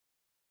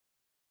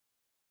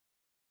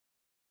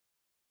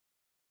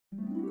Good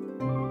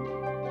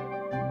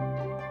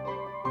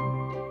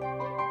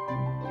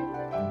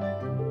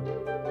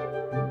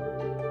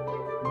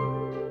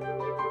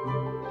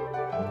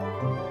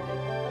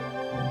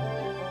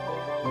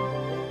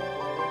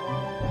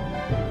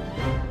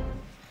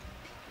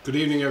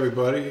evening,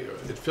 everybody.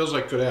 It feels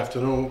like good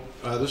afternoon.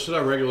 This is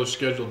our regular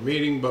scheduled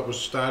meeting, but we're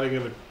starting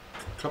it a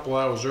couple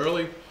hours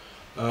early.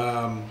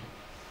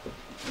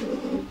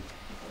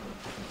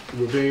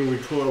 We're being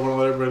recorded. I want to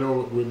let everybody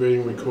know we're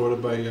being recorded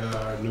by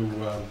our new,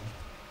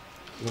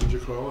 what did you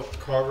call it?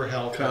 Carver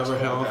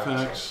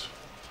Halifax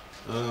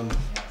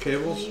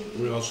cables.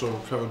 We're also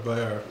covered by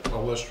our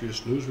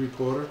illustrious news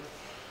reporter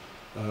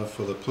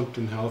for the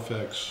Plimpton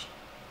Halifax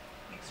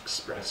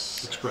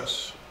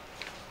Express.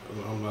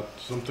 I'm not,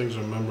 some things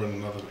I remember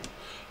and another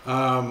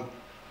thing.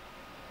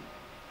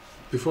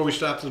 Before we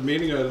start the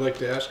meeting, I'd like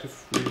to ask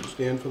if we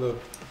stand for the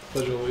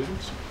Pledge of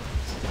Allegiance.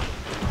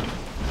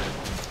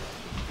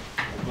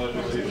 Pledge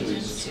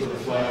allegiance to the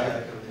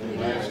flag of the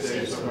United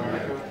States of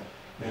America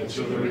and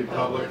to the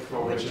republic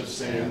for which it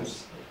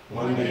stands,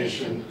 one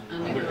nation,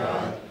 under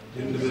God,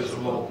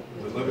 indivisible,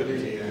 with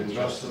liberty and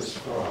justice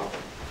for all.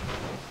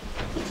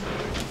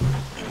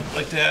 I'd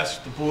like to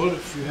ask the board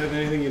if you have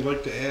anything you'd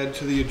like to add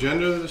to the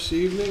agenda this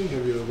evening.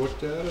 Have you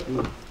looked at it?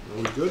 Are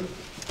we good?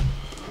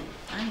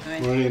 I'm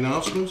good. Or any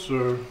announcements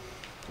or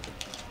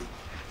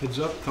heads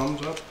up,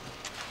 thumbs up,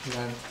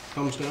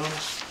 thumbs down?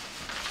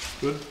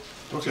 Good?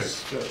 Okay.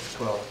 Just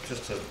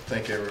to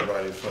thank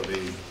everybody for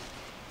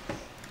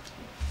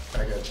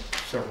I got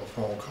several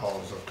phone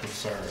calls of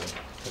concern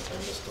because I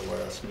missed the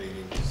last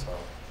meeting, so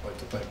I'd like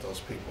to thank those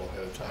people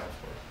ahead of time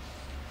for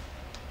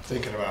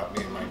thinking about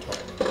me and my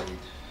time of need.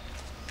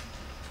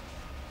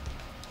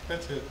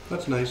 That's it.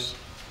 That's nice.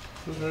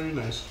 That's very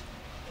nice.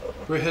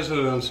 We're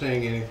hesitant on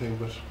saying anything,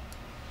 but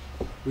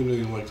we knew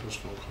you liked those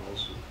phone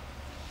calls.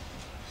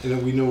 And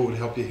then we knew it would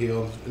help you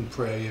heal and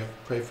pray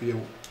for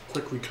your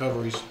quick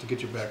recoveries to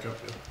get you back up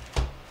there.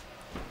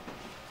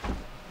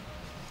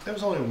 There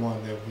was only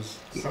one that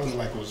sounded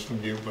like it was from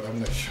you, but I'm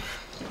not sure.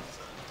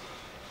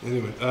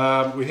 Anyway,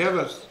 we have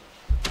a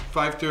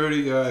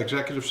 5:30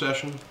 executive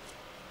session.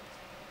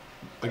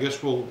 I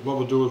guess what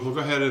we'll do is we'll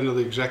go ahead into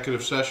the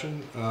executive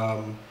session.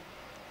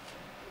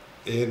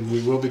 And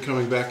we will be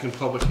coming back in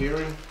public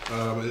hearing.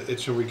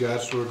 It's in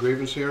regards to a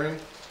grievance hearing.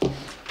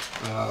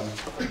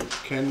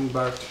 Ken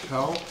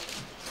Bartel,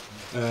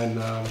 and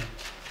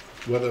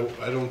whether,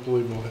 I don't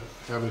believe we'll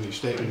have any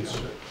statements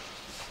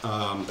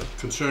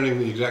concerning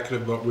the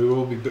executive, but we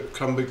will be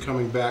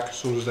coming back as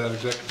soon as that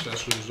executive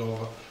session is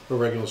over for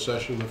regular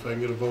session. If I can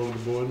get a vote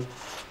of the board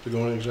to go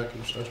into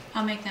executive session.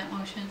 I'll make that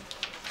motion.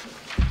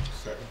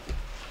 Second.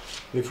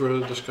 Any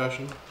further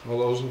discussion? All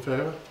those in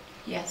favor?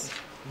 Yes.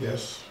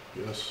 Yes.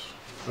 Yes.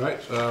 All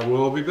right,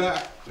 we'll be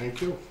back.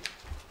 Thank you.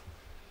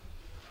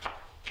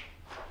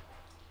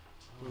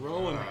 We're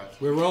rolling.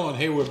 We're rolling.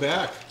 Hey, we're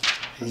back.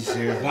 He's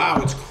here.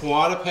 Wow, it's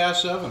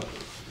 7:15.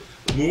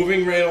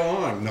 Moving right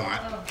along.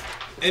 Not.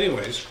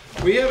 Anyways,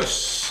 we have a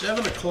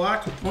 7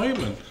 o'clock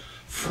appointment.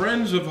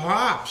 Friends of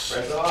Hops.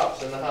 Friends of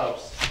Hops in the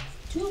house.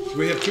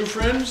 We have two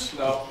friends?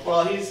 No,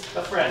 well, he's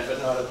a friend, but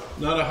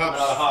not a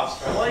Hops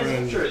friend. Well,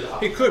 friend. Sure he's a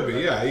Hops. He could be,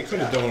 yeah. He could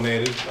have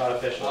donated. Not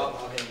official.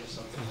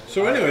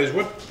 So anyways,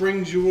 what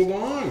brings you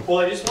along? Well,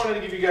 I just wanted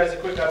to give you guys a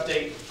quick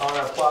update on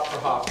our plot for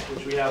Hops,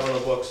 which we have on the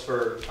books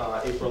for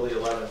April the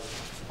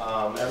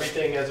 11th.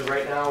 Everything as of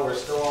right now, we're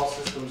still all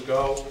systems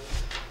go.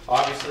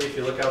 Obviously, if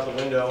you look out the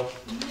window,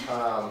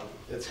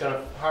 it's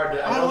gonna hard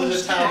to. I know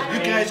there's a town.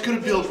 You guys could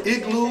have built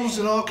igloos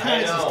and all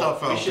kinds of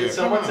stuff out there.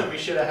 Someone said we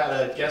should have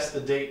had to guess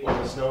the date when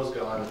the snow's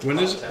gone. When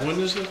is it? When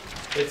is it?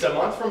 It's a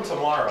month from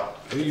tomorrow.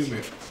 You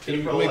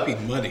might be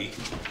muddy.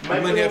 We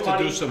Might might be have to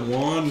muddy. do some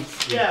lawn.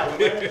 Yeah,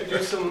 we might have to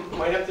do some.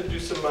 Might have to do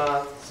some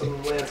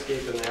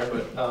landscaping there,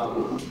 but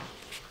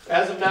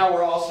as of now,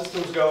 we're all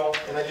systems go,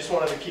 and I just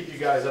wanted to keep you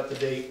guys up to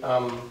date.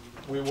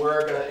 We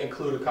were going to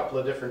include a couple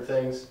of different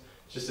things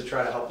just to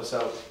try to help us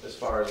out as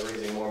far as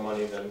raising more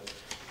money than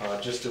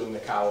just doing the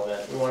cow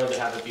event. We wanted to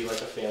have it be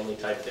like a family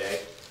type day.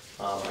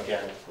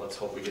 Again, let's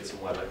hope we get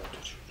some weather.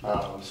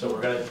 So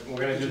we're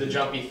gonna do the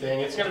jumpy thing.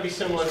 It's gonna be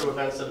similar to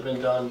events that have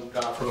been done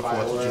for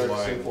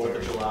fireworks and 4th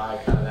of July,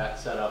 kind of that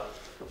setup.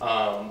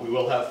 We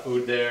will have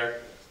food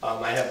there.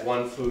 I have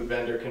one food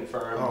vendor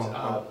confirmed.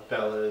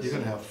 Bella's. You're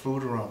gonna have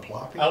food around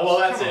Ploppy? Well,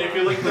 that's it. If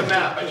you look at the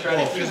map, I try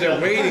to keep because they're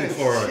waiting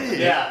for it.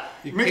 Yeah.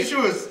 Make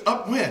sure it's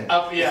upwind.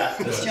 Yeah.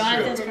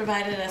 Jonathan's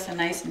provided us a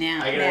nice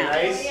nap. I get a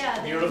nice,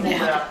 beautiful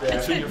nap there.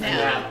 That's a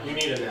nap. You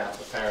need a nap,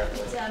 apparently.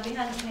 Yeah,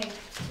 behind the tank.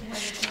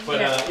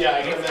 But yeah,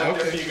 I get a nap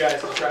there for you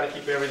guys to try to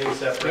keep everything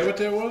separate. Is that what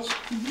that was?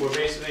 We're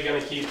basically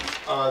going to keep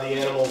the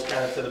animals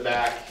kind of to the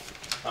back.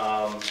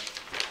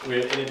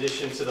 In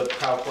addition to the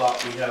cow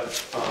plot, we have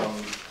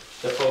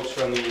the folks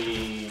from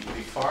the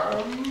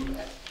farm.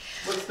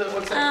 What's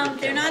that?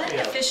 They're not an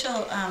official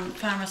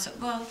farmers.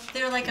 Well,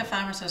 they're like a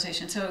farm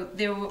association. So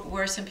there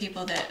were some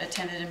people that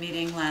attended a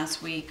meeting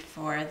last week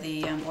for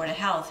the Board of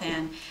Health,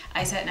 and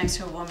I sat next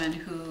to a woman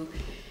who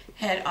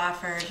had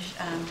offered,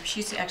 she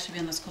used to actually be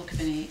on the school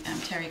committee,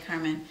 Terry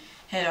Carmen,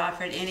 had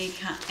offered any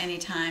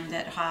time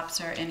that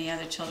Hops or any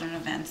other children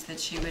events that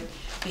she would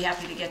be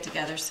happy to get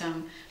together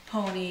some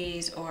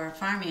ponies or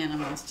farm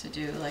animals to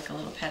do, like a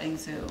little petting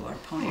zoo or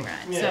pony ride.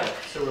 Yeah,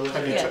 so we're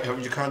looking at.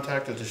 Have you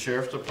contacted the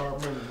sheriff's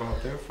department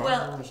about their farm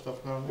and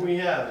stuff down there? We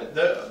haven't.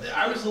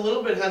 I was a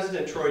little bit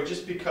hesitant, Troy,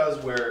 just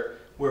because we're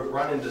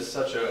run into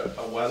such a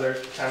weather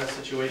kind of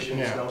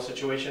situation, snow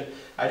situation.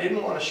 I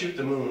didn't want to shoot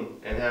the moon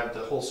and have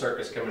the whole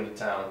circus come into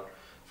town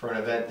for an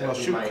event that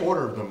we shoot might.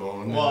 quarter of the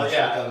moon. Well,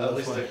 yeah, at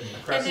least the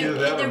crest. And Either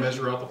that or they're-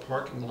 measure out the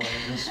parking lot.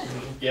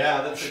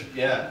 Yeah, that's it,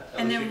 yeah. At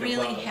And least they're we can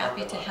plow really the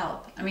happy parking to lot.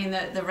 help. I mean,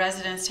 the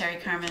residents, Terry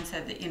Carmen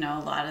said that, a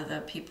lot of the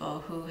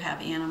people who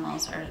have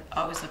animals are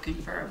always looking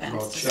for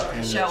events to sort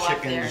of show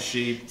up their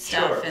sheep.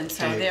 stuff. Sure. And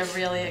so they're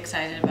really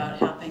excited about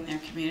helping their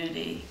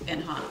community in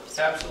Hops.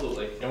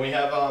 Absolutely, and we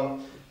have,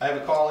 I have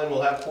a call in,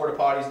 we'll have porta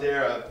potties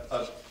there.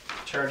 I've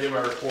turned in my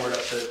report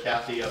up to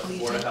Kathy up Oh, the you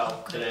Board of did? Health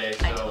Oh, good. today,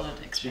 I so told her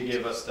to expect she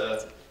gave us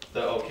the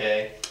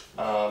okay.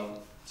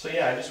 So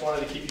yeah, I just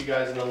wanted to keep you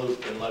guys in the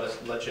loop and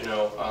let you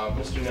know.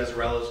 Mr.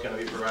 Nezarello is gonna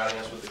be providing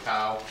us with the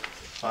cow.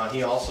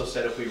 He also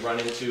said if we run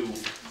into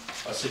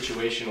a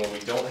situation where we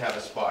don't have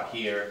a spot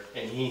here,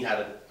 and he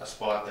had a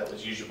spot that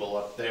was usable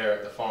up there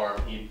at the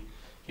farm,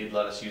 he'd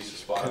let us use the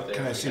spot up there.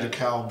 Can I see the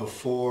cow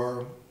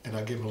before, and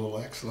I give him a little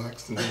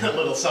X-lax? And A then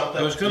little something.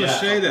 I was gonna Yeah.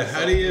 say that,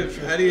 how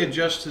do you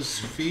adjust his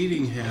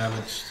feeding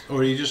habits,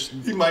 or you just,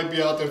 he might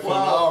be out there for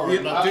Well, an hour. you-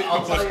 and not-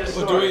 I'll tell you a or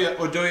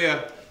story. do you,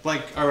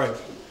 like, all right,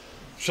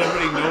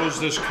 somebody knows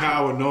this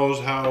cow and knows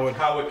how it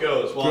How it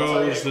goes. Well, I'll tell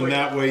you a goes, and quick-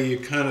 that way you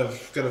kind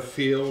of got a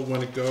feel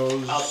when it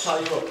goes. I'll tell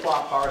you a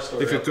plot horror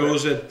story. If real it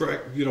goes quick.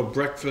 at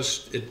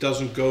breakfast, it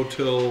doesn't go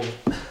till,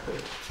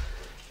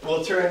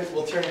 We'll turn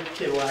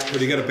cable access. but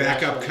you got a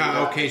backup national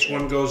cow in media. case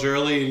one goes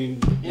early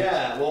and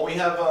Yeah, well, we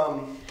have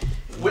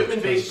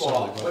Whitman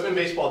baseball. Silly, but- Whitman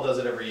baseball does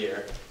it every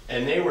year,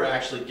 and they were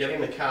actually getting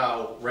the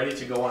cow ready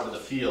to go onto the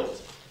field.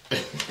 And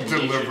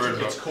nature Delivered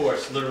took its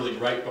course literally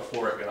right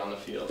before it got on the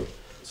field.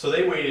 So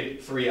they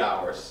waited 3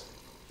 hours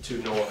to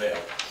no avail.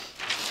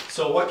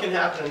 So what can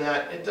happen in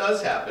that? It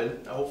does happen.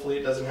 Hopefully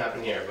it doesn't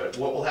happen here. But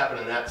what will happen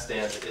in that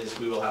stance is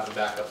we will have a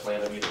backup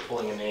plan of either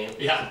pulling a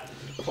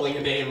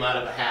name out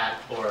of a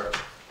hat or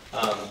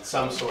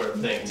some sort of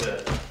thing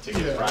to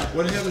get prize.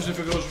 what happens if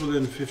it goes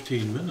within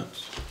 15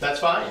 minutes? That's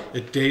fine.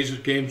 It days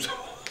of games.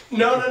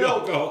 No.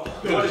 Go.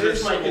 What it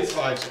is, Mike, is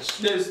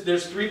Prizes.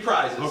 there's 3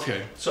 prizes.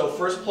 Okay. So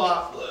first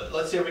plot,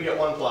 let's say we get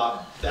 1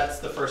 plot, that's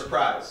the first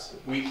prize.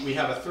 We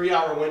have a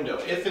 3-hour window.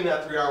 If in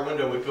that 3-hour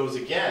window it goes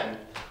again,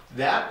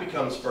 that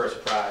becomes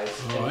first prize,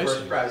 Oh, I and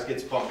first see. prize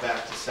gets bumped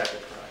back to second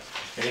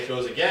prize. And it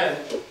goes again,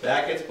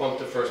 that gets bumped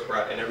to first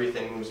prize, and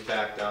everything moves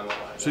back down the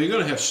line. So you're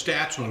gonna have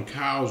stats on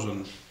cows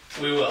and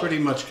We will. pretty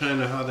much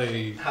kind of how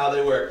they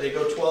work. They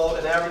go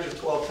an average of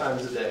 12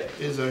 times a day.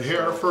 Is a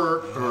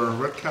Hereford or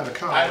what kind of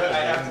cow? I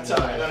have to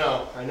tell you, I don't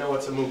know. I know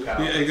it's a moo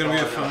cow. Yeah, you're gonna be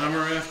a That's all I know.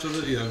 farmer after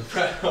the,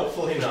 yeah.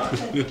 Hopefully not.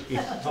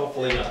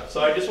 Hopefully not.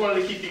 So I just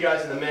wanted to keep you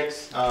guys in the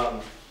mix.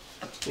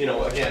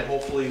 Again,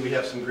 hopefully we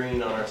have some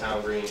green on our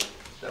town green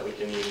that we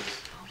can use.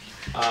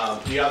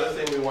 The other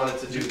thing we wanted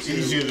to do It's too.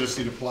 easier to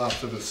see the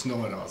plots if it's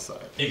snowing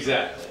outside.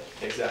 Exactly.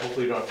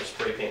 Hopefully we don't have to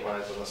spray paint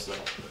lines on the snow.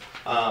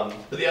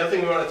 But the other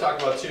thing we want to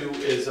talk about too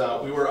is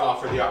we were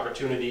offered the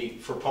opportunity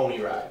for pony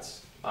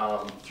rides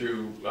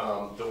through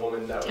the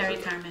woman that Terry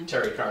was Carmen.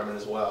 Terry Carmen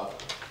as well.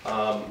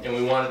 And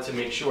we wanted to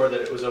make sure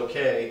that it was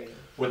okay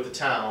with the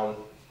town,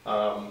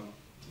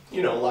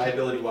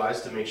 liability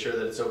wise, to make sure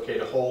that it's okay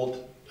to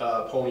hold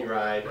pony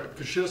ride. Right,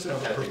 because she doesn't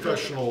have a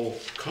professional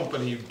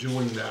company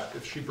doing that.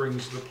 If she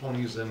brings the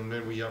ponies in and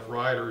then we have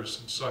riders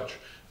and such,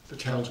 the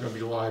town's gonna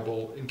be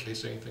liable in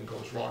case anything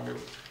goes wrong.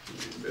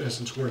 In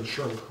essence, we're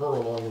insuring her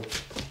along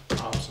with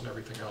cops and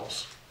everything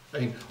else. I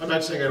mean, I'm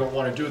not saying I don't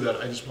wanna do that,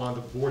 I just want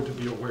the board to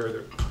be aware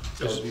that.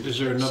 that would be the Is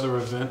there case. another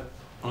event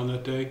on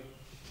that day?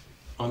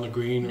 On the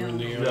green or in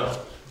the area? No.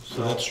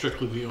 So that's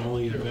strictly the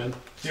only event?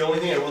 The only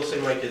thing I will say,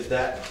 Mike, is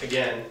that,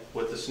 again,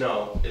 with the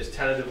snow, is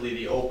tentatively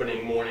the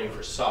opening morning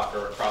for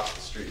soccer across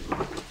the street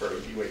for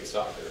U8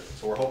 soccer.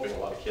 So we're hoping a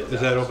lot of kids.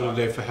 Is that open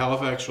today for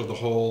Halifax or the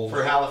whole?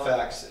 For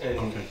Halifax and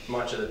Okay.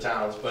 much of the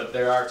towns, but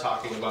they are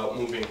talking about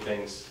moving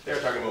things. They're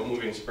talking about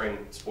moving spring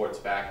sports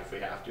back if we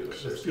have to. If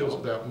Because it there's feels no-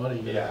 with that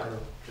money, you're Yeah. not gonna.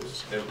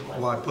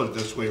 Well, I put it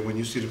this way, when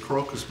you see the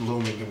crocus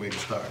blooming, then we can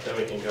start. Then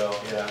we can go,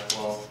 yeah,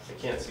 well,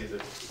 I can't see the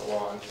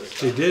lawn.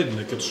 They did, and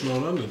it got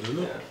snowed under, didn't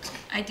Yeah. it?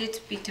 I did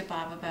speak to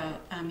Bob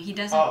about, he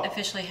doesn't Oh.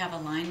 officially have a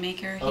line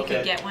maker. He Okay.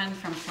 could get one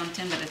from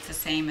Plimpton, but it's the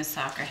same as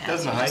soccer has.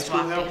 Doesn't You high just school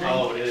walk have one? behind.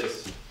 Oh, it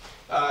is.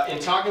 In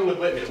talking with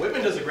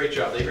Whitman does a great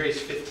job. They raised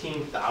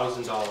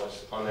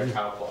 $15,000 on their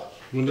cow plot.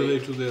 When do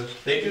they do this?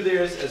 They do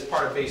theirs as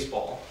part of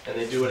baseball, and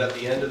they do it at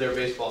the end of their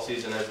baseball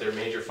season as their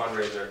major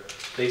fundraiser.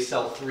 They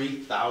sell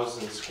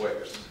 3,000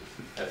 squares.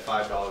 at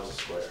 $5 a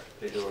square.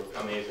 They do an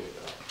amazing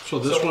job. So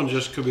this one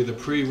just could be the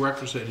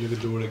prerequisite, you could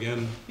do it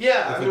again.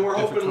 Yeah, I If mean, it- we're if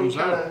it hoping we comes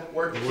kind out, of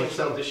work the it works kinks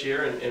out out. this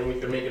year and we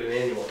can make it an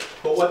annual.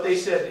 But what they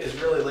said is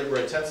really labor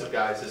intensive,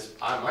 guys, is,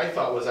 my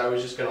thought was I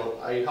was just gonna,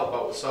 I help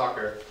out with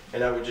soccer,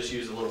 and I would just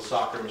use a little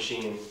soccer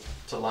machine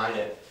to line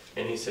it.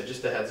 And he said,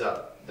 just a heads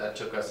up, that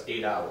took us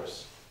 8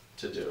 hours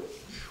to do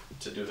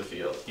the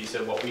field. He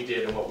said what we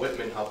did and what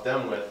Whitman helped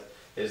them with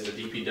is the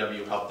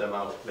DPW helped them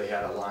out. They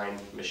had a line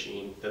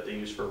machine that they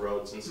use for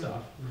roads and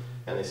stuff.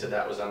 And they said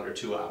that was under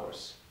 2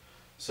 hours.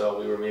 So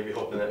we were maybe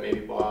hoping that maybe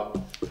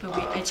Bob, But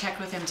I checked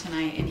with him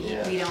tonight, and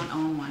Yeah. we don't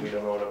own we one.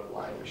 don't own a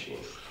line machine.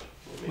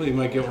 Well, you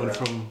might get one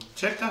from,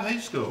 Check the high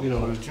school, You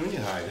know, or junior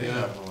high, they yeah.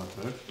 have one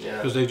there. Yeah,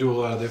 because they do a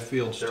lot of their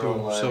fields too, their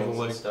own Silver lines and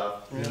Lake. stuff.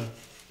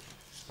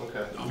 Yeah. Okay.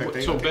 In fact, I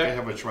So think they back,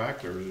 have a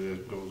tractor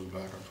that goes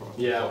back and forth.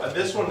 Yeah,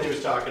 this one he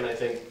was talking, I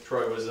think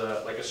Troy was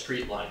like a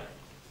street liner.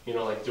 You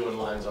know, like doing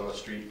lines on the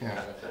street Yeah.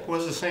 kind of thing. Well,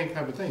 it's the same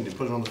type of thing, they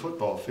put it on the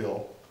football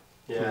field,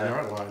 put Yeah.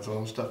 yard lines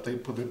on stuff, they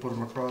put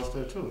them across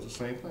there too, it's the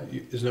same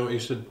thing. isn't that what you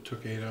said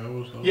took 8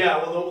 hours? though? Yeah,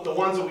 well, the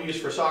ones that we use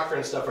for soccer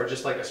and stuff are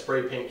just like a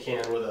spray paint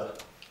can with a,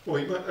 Well,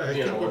 I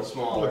You think know, it's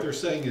smaller. what they're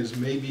saying is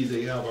maybe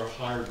they have a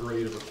higher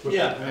grade of equipment.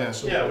 Yeah, now,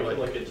 so yeah, we like-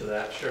 can look into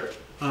that, sure.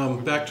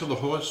 Back to the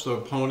horse, the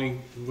pony,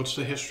 what's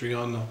the history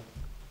on the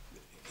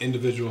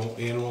individual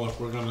animal, if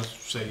we're gonna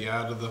say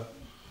yeah to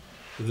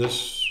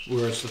this,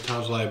 where it's the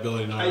town's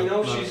liability, not. I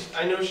know not- she's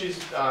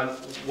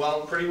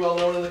pretty well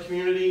known in the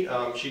community.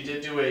 She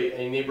did do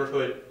a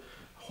neighborhood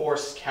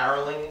horse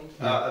caroling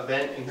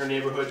event in her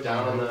neighborhood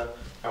down on the,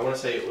 I want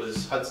to say it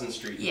was Hudson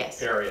Street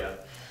Yes. area,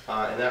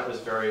 and that was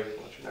very,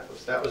 what's your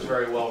necklace? That was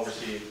very well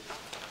received.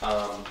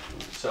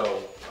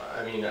 So,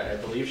 I mean, I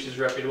believe she's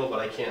reputable, but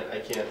I can't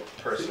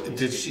personally.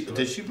 Did speak to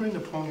did it. she bring the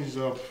ponies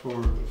up for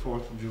the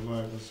 4th of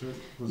July,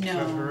 was that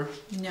No, her?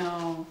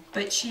 no,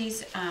 but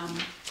she's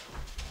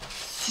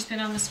been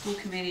on the school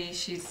committee,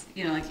 she's,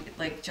 you know,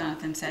 like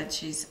Jonathan said,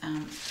 she's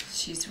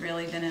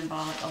really been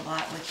involved a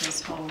lot with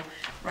this whole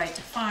right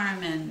to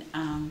farm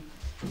and,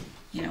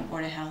 you know,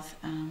 Board of Health,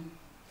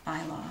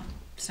 bylaw,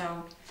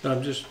 so,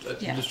 I'm just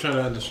Yeah. trying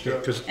to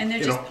understand, because, And they're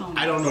you just know, ponies.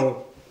 I don't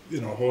know,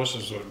 you know,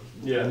 horses, or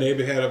Yeah.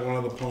 neighbor had one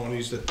of the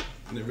ponies that,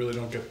 and they really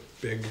don't get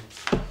big,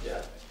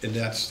 Yeah. and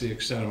that's the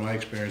extent of my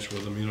experience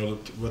with them, you know,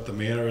 what the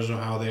mannerism,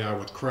 how they are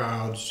with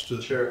crowds.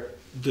 Sure.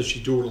 Does she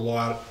do it a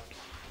lot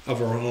of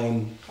her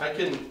own? I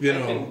can You I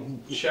know-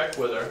 can check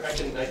with her.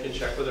 I can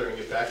check with her and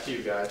get back to you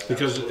guys.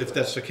 Because if Absolutely.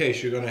 that's the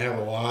case, you're gonna have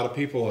a lot of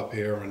people up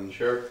here, and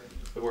Sure,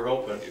 but we're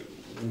hoping.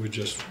 we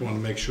just wanna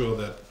make sure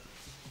that,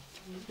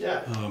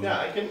 Yeah, Um, yeah,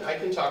 I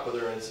can talk with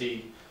her and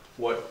see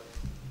what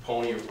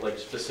pony, like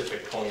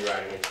specific pony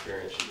riding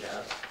experience she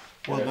has.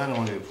 Well, And not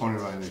only the pony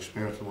riding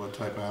experience, but what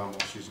type of animal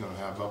she's gonna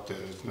have up there,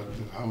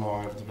 how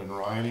long have they been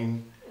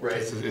riding? Right.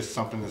 It's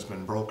something that's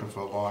been broken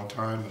for a long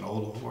time, an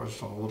older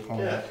horse, an older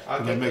pony, Yeah, I'll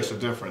and get that makes the- a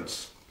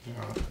difference, you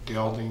know,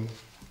 gelding.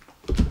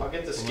 I'll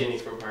get the skinny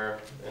from her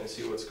and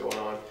see what's going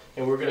on.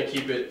 And we're gonna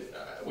keep it,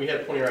 we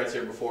had pony rides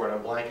here before and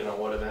I'm blanking on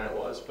what event it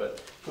was, but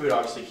we would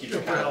obviously keep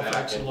it kind of back.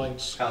 Halifax and and-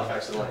 Lights.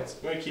 Halifax and Lights.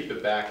 We would keep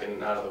it back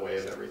and out of the way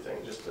of everything,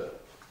 just to,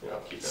 you know,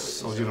 keep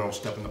So everything. you don't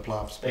step in the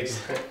plops.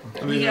 Exactly. I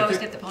you mean, can I always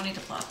think, get the pony to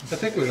flop. I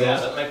think we'd Yeah,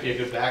 all, that might be a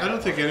good backup. I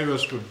don't think any of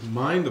us would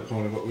mind the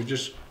pony, but we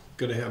just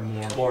gotta have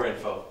more More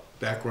info.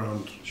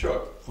 background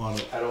Sure, on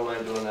it. I don't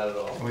mind doing that at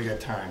all. We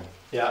got time.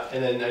 Yeah,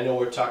 and then I know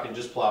we're talking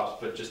just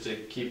plops, but just to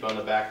keep on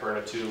the back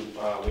burner too,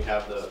 we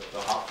have the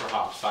Hop for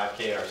Hops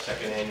 5K, our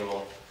second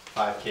annual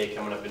 5K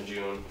coming up in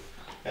June.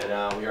 And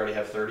we already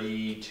have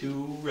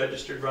 32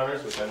 registered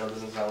runners, which I know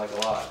doesn't sound like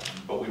a lot,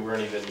 but we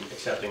weren't even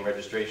accepting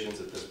registrations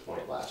at this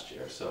point last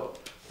year. So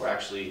we're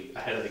actually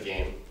ahead of the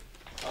game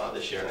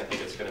this year, and I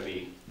think it's gonna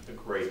be a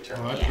great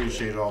Well, I turnout.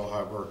 appreciate all the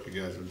hard work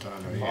you guys have done.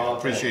 I mean, Oh, I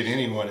appreciate thanks.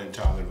 anyone in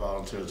town that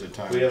volunteers their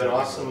time. We have an to do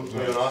awesome, it. we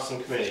have an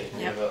awesome committee,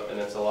 we Yep. have and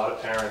it's a lot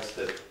of parents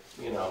that,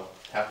 you know,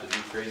 have to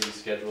do crazy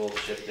schedule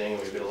shifting,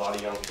 we've got a lot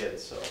of young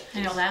kids, so.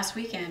 I know last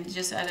weekend,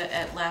 just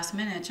at last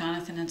minute,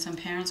 Jonathan and some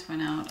parents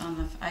went out on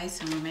the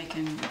ice and were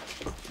making,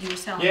 you were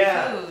selling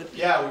Yeah, food.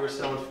 yeah, we were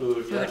selling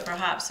food, Food yeah. for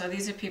hops, so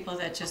these are people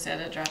that just at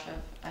a drop of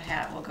a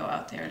hat will go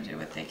out there and do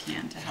what they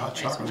can to help Hot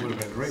raise chocolate money. would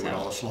have been great with So-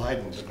 all the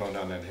sliding that's going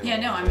down that hill. Yeah,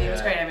 no, I mean, it was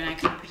Yeah. great, I mean, I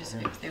couldn't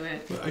participate, but they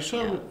would. But I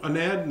saw Yeah. an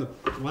ad in the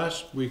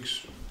last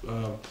week's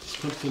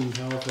Plimpton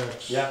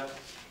Halifax Yeah,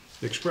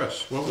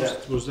 Express. What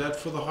was that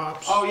for the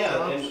hops? oh yeah,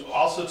 Hops? and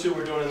also too,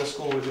 we're doing in the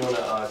school, we're doing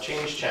a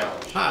change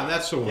challenge. Ah,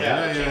 that's the one.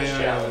 Yeah, the change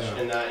challenge,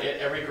 yeah. and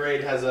every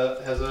grade has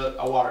a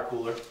water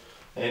cooler,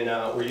 and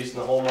we're using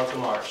the whole month of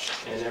March,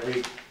 and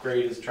every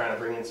grade is trying to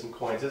bring in some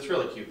coins, it's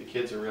really cute, the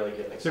kids are really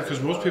getting Yeah, excited.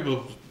 because most about it.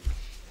 people,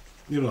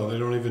 you know, they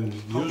don't even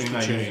Hopefully use the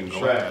not using change.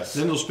 glass.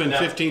 Then they'll spend No.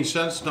 15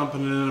 cents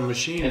dumping it in a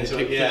machine. They Until-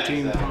 take yeah,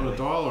 15 pound a exactly.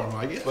 dollar. I'm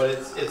like, yeah. But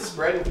it's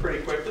spreading pretty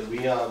quickly. We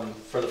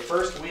for the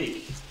first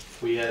week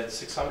we had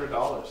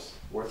 $600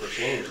 worth of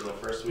change in the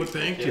first week. What for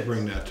the bank do you kids.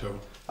 bring that to?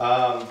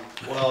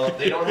 Well,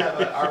 they don't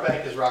have our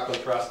bank is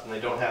Rockland Trust, and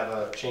they don't have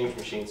a change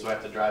machine, so I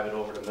have to drive it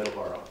over to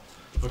Middleborough.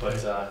 Okay.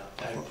 But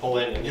I can pull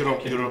in and You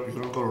don't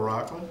go to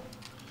Rockland?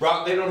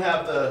 They don't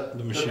have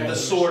the machine.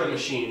 sorter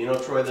machine, you know,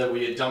 Troy, that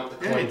we dump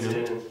the Yeah, you coins do.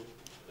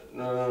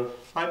 in. And,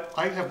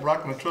 I have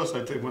Rockland Trust,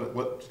 I think,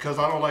 because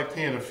I don't like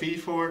paying a fee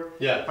for it.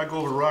 yeah. I go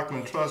over to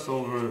Rockland Trust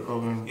over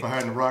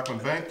behind the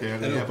Rockland Bank there,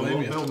 and they don't have a little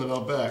blame you. building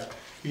out back.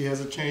 He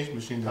has a change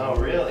machine there. Oh,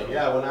 really?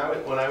 Yeah,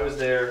 when I was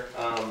there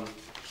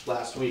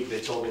last week, they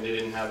told me they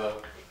didn't have a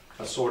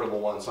sortable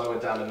one, so I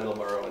went down to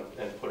Middleborough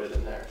and put it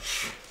in there.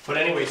 But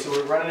anyway, so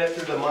we're running it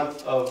through the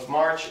month of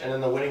March, and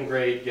then the winning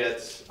grade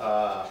gets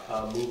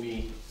a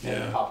movie and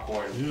Yeah.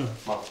 popcorn. Yeah.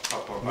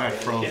 Popcorn Not party. And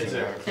the frozen, kids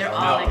are, right? They're no,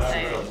 all not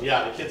excited. frozen.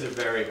 Yeah, the kids are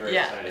very, very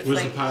Yeah. excited. Where's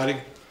Like- the party?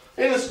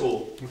 In the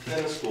school,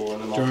 in the school,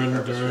 in the During-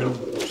 multi-purpose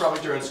room. Probably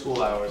during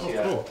school hours, Oh,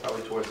 yeah, cool.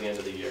 probably towards the end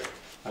of the year.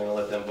 I'm gonna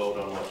let them vote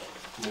on what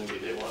movie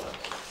they wanna,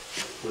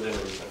 within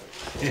reason.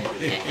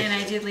 And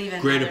I did leave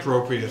Great another,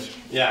 appropriate.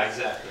 Yeah,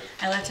 exactly.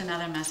 I left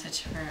another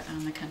message for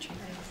the country.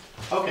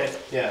 Okay,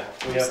 yeah,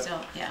 we We're have, still,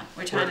 yeah,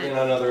 we're trying working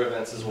to, on other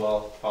events as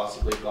well,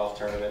 possibly golf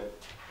tournament,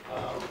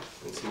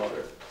 and some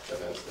other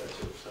events there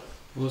too, so.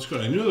 Well, that's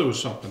good. I knew there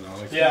was something now.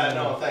 Like, Yeah,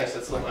 no, thanks,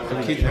 that's like, I'm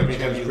gonna Keep keep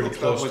everything Have you pretty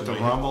hooked close up with to the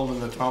me. rumble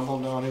and the tumble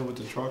down here with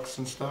the trucks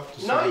and stuff?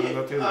 To No, set it you-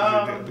 up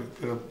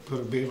there?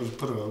 Be able to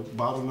put a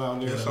bottle down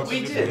there or Yeah,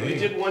 something? We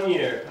did one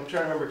year, I'm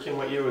trying to remember, Kim,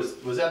 what year was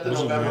that the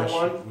Wasn't November last-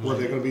 one? Well,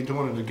 they're gonna be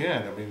doing it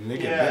again. I mean, they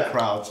get Yeah. big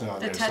crowds down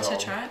the there, touch so. a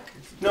truck?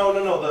 No,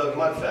 the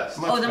Mud Fest.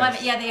 Mud Oh, the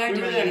Fest. yeah, they are We were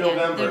doing there it in again.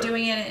 November. They're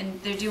doing it,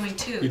 and they're doing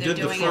two. You They're did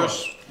the doing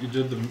first, you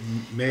did the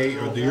May,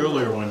 or the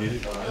earlier one. I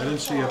didn't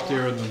see up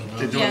there in the They're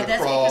November. doing Yeah, the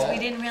that's crawl. because we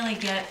didn't really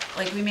get,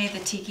 like, we made the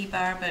tiki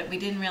bar, but we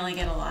didn't really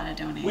get a lot of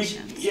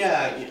donations.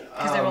 Yeah.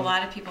 Because there were a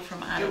lot of people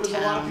from out There of was a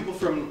lot of town. people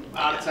from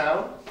out of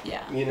town,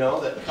 Yeah, you know,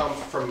 that come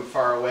from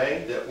far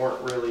away that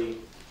weren't really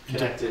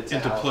connected to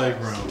Into Halifax.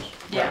 playgrounds.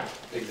 yeah. Right,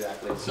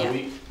 exactly. So Yeah.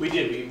 we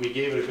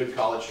gave it a good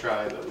college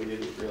try, but we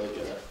didn't really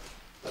get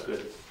a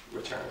good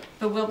return.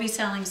 But we'll be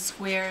selling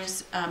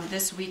squares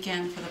this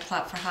weekend for the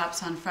Plot for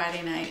Hops on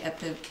Friday night at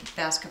the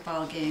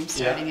basketball game,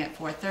 starting at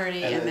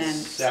 4:30, And and then then,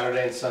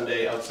 Saturday and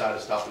Sunday outside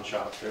of Stop and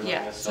Shop, they're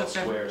letting yeah, us so sell if,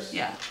 they're- squares.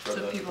 yeah, for so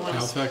the- people for want to,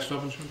 Halifax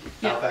Stop and Shop?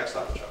 Yeah. Halifax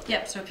Stop and Shop.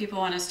 yep, so if people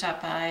want to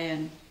stop by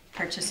and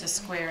purchase a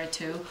square or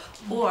two,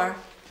 or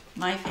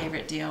my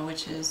favorite deal,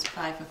 which is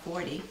 5 for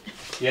 40.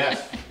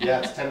 Yes, yeah,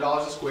 it's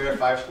 $10 a square,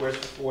 5 squares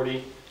for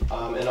 40,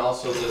 and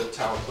also the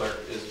town clerk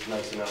is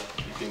nice enough,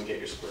 you can get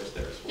your squares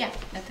there as well. Yeah,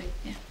 I think,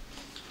 yeah.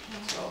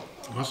 So,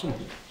 Awesome.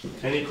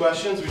 any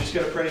questions? We just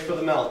gotta pray for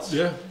the melts.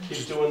 Yeah.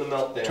 Keep doing the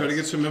melt dance. Try to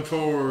get some info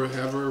or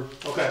have her,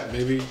 Okay,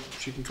 maybe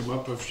she can come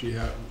up if she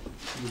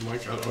would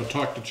like, or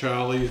talk to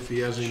Charlie if he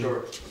has any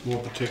sure. more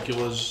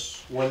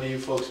particulars. When do you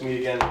folks meet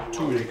again?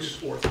 2 weeks.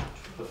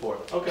 The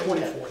 4th. Okay.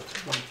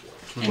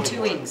 24th. In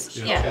 2 weeks,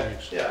 Yeah. yeah, Okay,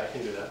 yeah, I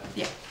can do that.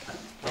 yeah.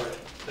 All right,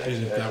 And thanks,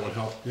 if that guys. would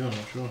help, yeah,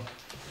 sure.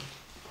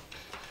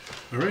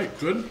 All right,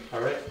 good, All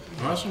right.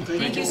 awesome.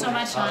 Thank you so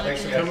much,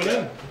 Thanks for Jonathan.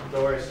 Coming in.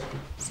 No worries.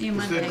 See you Is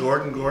Monday. that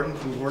Gordon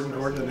from Gordon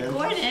and them?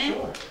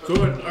 Gordon?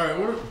 Good, all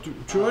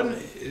right, Jordan,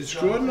 is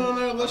Jordan on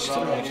that list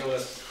tonight?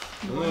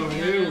 Oh,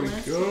 here we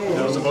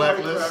That was go. a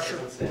blacklist?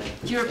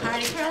 You're a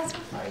party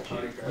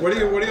crasher? What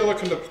are you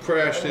looking to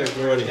crash there,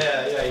 Gordy?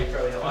 Yeah, you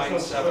probably have. Line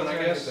 7, I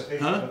guess.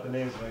 Huh?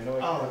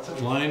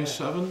 Oh, Line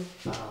 7?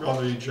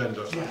 On the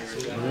agenda. Line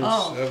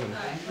Oh. 7.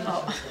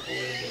 Oh,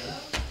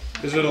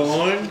 Is it a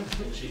line?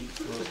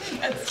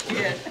 that's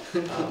good.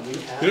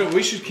 You know,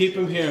 we should keep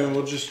him here and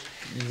we'll just,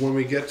 when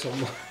we get to,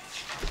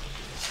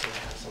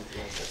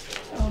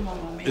 Oh,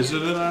 Mamma Mia. is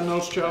it in our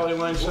notes, Charlie,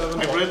 line 7?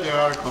 I read the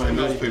article in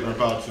the newspaper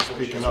about you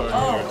speaking up and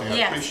Oh, everything. I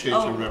yes. appreciate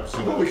Oh. you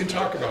representing. Well, we can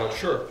talk about it,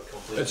 sure.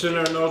 It's in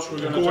our notes, we're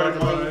gonna Go talk ahead,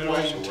 about it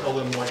anyways. tell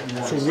them what you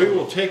want. So we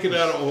will take it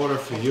out of order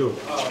for you.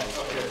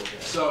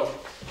 So,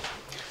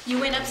 You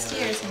went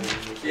upstairs and,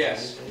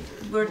 yes,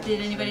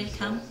 did anybody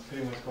come?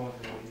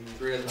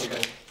 3 other people,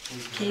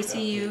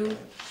 Casey, you?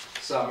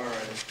 Summer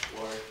and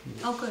Lori,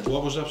 Oh, good.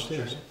 What was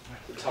upstairs?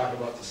 to talk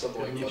about the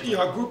subway budget.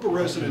 Yeah, a group of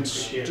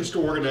residents just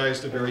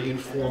organized a very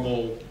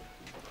informal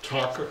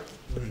talk,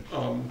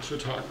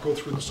 go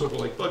through the Silver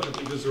Lake budget,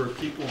 because there are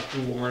people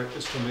who aren't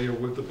as familiar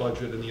with the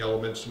budget and the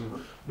elements,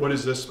 and what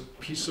does this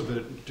piece of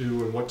it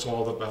do, and what's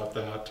all about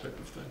that type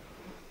of thing.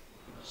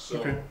 So,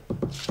 Okay.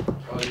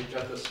 you've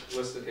got this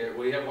listed here.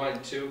 We have line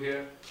 2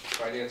 here,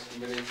 finance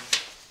committee,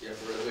 you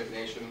have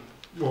resignation.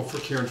 Well, for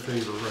Karen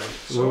Favor,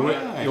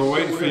 right. We're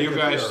waiting for you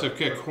guys to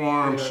get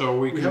quorum so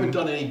we We haven't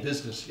can, done any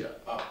business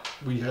yet. Oh,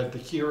 We had the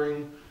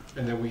hearing,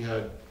 and then we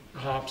had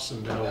hops,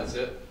 and now that's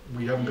it?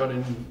 we haven't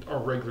gotten our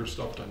regular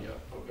stuff done yet.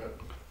 Okay.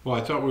 well,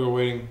 I thought we were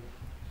waiting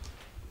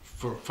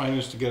for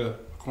finance to get a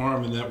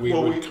quorum and that we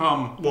Well, would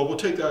come. Well, we'll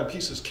take that in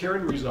pieces.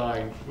 Karen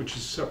resigned, which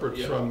is separate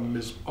Yeah. from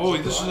Ms. Oh,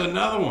 this is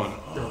another one.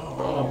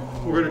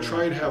 We're gonna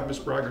try and have Ms.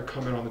 Braga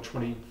come in on the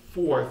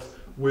 24th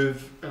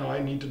with, and I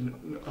need to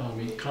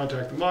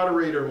contact the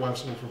moderator, and we'll have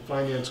someone from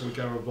finance, and we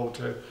can have a vote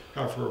to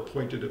have her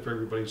appointed if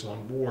everybody's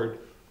on board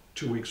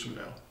 2 weeks from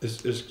now. Is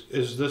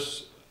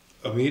this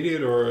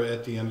immediate or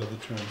at the end of the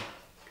term?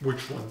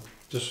 Which one?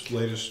 This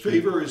latest?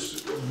 Favor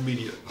is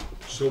immediate,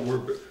 so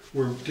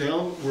we're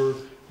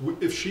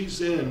If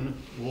she's in,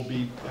 we'll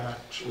be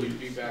actually We'd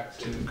be back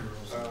to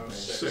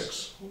six.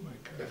 6.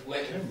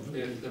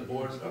 If the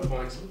board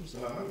appoints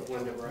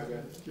Linda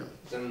Braga, Yeah.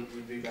 then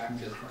we'd be back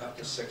to up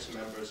to 6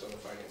 members on the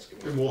finance And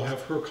committee. we'll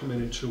have her come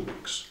in 2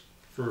 weeks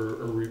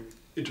for a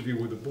interview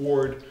with the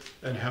board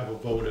and have a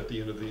vote at the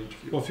end of the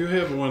interview. Well, if you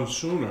have one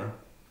sooner,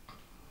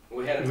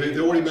 We had a They meeting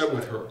already last met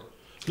with night. her.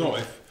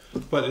 no,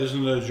 but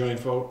isn't it a joint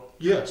vote?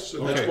 Yes,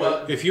 and that's Okay,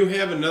 why, if you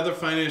have another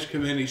finance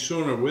committee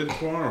sooner with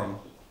quorum,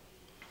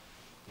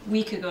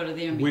 We could go to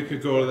their we meeting.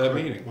 could go to that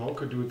meeting. well,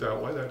 could do it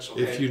that way, that's,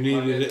 Okay. If you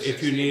needed it,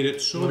 if you need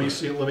it let me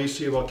sooner.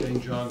 see about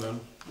getting John then.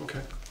 Okay,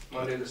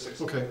 Monday the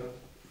 16th. Okay.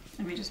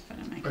 Let me just put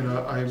in my. and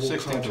I will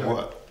 16th of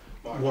contact,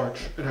 what? March,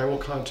 and I will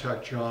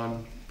contact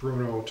John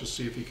Bruno to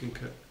see if he can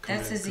come in.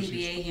 That's the 'cause he's-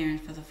 ZBA hearing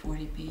for the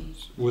 40B.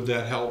 Would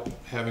that help,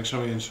 having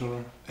somebody in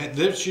sooner?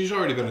 She's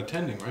already been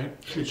attending, right?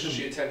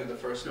 She attended the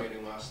first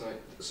meeting last night.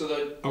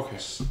 Okay.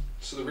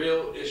 So the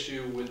real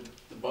issue with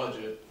the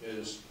budget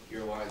is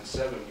your line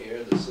 7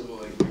 here, the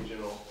Silver Lake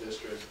Regional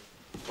District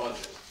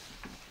budget.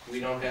 We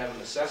don't have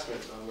an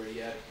assessment number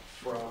yet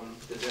from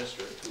the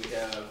district. We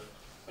have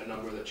a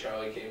number that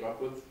Charlie came up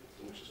with,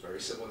 which is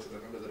very similar to the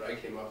number that I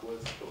came up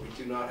with, but we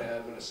do not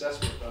have an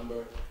assessment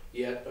number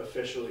yet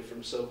officially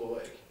from Silver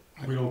Lake.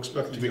 We don't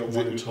expect to get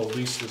one until at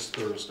least this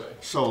Thursday.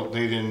 So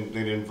they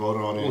didn't vote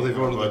on Well, they it,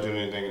 voted budget or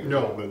anything in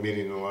No. the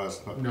meeting the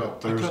last No. I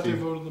thought they Thursday?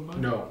 voted the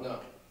budget. No. No.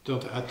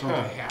 I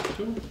thought they have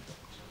to?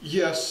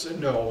 Yes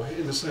and no,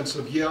 in the sense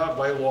of, yeah,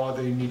 by law,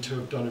 they need to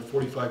have done it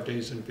 45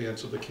 days in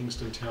advance of the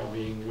Kingston town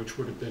meeting, which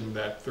would have been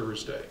that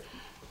Thursday.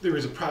 There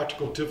is a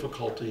practical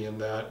difficulty in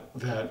that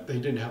they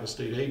didn't have a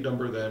state aid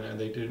number then, and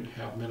they didn't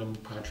have minimum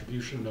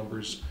contribution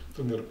numbers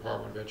from the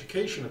Department of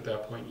Education at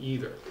that point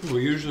either.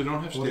 We usually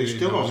don't have state Well, they aid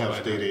still don't numbers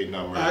have by state then. aid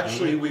numbers.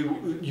 Actually, we,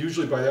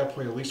 usually by that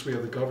point, at least we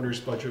have the governor's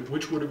budget,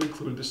 which would have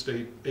included the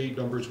state aid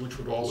numbers, which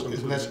would also Isn't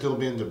include. that still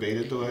being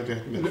debated though? It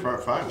hasn't been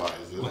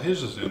finalized, is Well, it?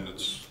 his is in,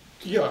 it's,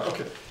 Yeah,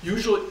 okay,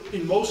 usually,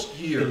 in most and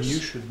you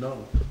years, should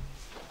know.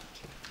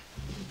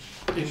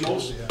 in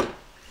most,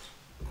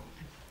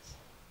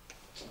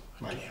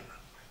 Go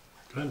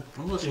ahead,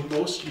 I'm listening. In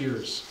most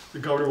years, the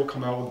governor will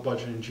come out with a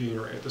budget in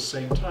January. At the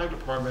same time,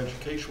 Department of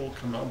Education will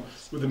come out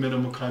with the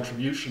minimum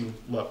contribution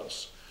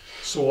levels.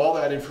 So all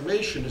that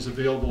information is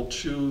available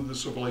to the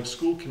Silver Lake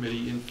School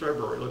Committee in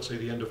February, let's say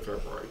the end of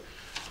February.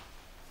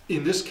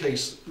 In this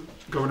case,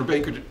 Governor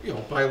Baker,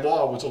 by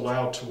law, was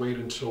allowed to wait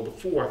until the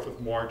 4th of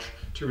March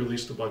to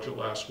release the budget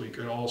last week,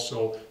 and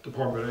also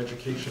Department of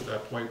Education at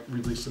that point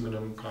released the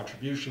minimum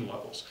contribution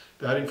levels.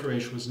 That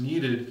information was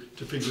needed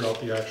to figure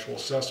out the actual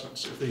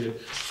assessments.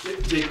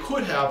 If they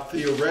could have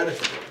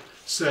theoretically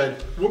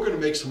said, we're going to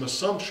make some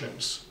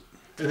assumptions,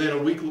 and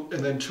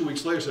then 2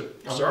 weeks later said,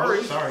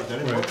 sorry. Sorry, that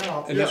didn't work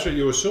out. And that's what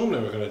you assume they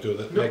were gonna do,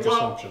 that No, make well-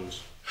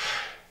 assumptions.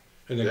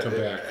 And then come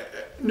back.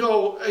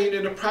 No, I mean,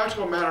 in a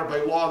practical matter, by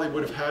law, they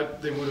would have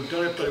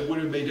done it, but it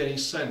wouldn't have made any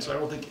sense.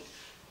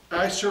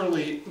 I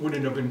certainly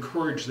wouldn't have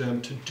encouraged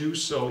them to do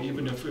so,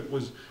 even if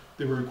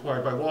they were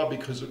required by law,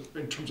 because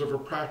in terms of a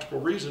practical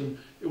reason,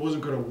 it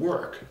wasn't gonna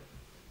work.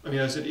 I mean,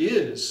 as it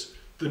is,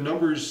 the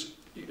numbers,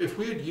 if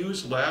we had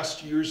used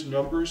last year's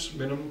numbers,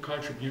 minimum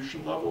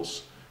contribution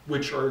levels,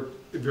 which are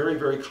a very,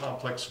 very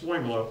complex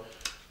formula,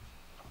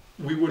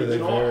 we would have They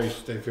been vary,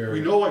 off. they vary.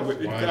 We know I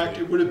would. In widely, fact,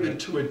 it would have been right?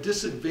 to a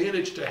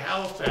disadvantage to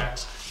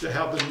Halifax to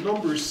have the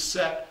numbers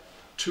set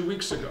 2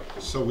 weeks ago.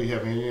 So we don't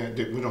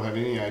have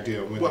any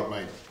idea when Well- they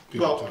might be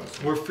able to. Well,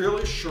 we're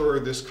fairly sure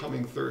this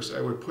coming Thursday.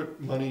 I would put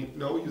money,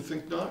 no, you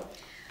think not?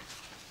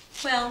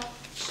 Well,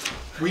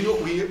 We know,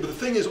 but the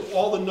thing is,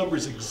 all the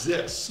numbers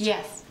exist.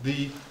 yes,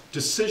 The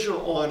decision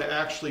on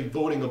actually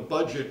voting a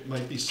budget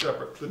might be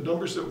separate. The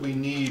numbers that we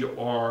need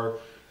are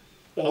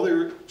all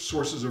their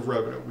sources of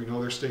revenue. We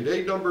know their state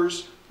aid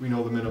numbers, we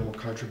know the minimum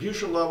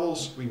contribution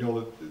levels, we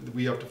know that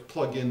we have to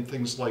plug in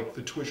things like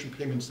the tuition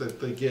payments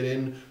that they get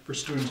in for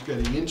students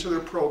getting into their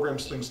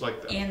programs, things like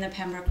that. and the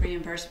Pembroke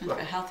reimbursement for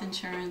health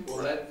insurance.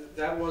 Well,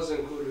 that was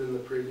included in the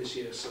previous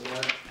year, so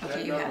that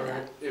Okay, you have number,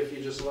 that. if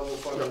you just level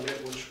funded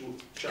it, which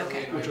Charlie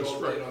Okay. and I Which is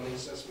both right. did on the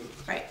assessment.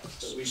 Right,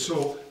 that we did.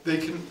 So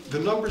the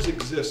numbers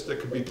exist that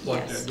could be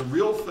plugged Yes. in. The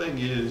real thing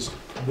is,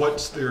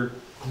 what's their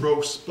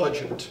gross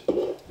budget?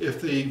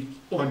 If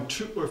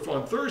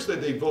on Thursday,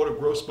 they vote a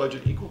gross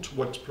budget equal to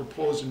what's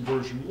proposed in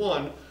version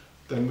 1,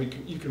 then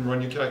you can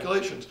run your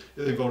calculations.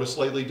 If they vote a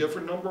slightly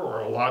different number or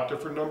a lot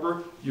different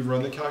number, you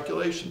run the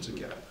calculations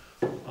again.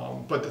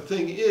 But the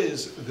thing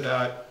is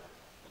that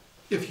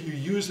if you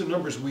use the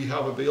numbers we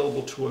have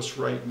available to us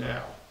right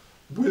now,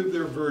 with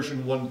their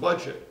version 1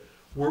 budget,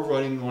 we're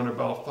running on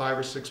about 5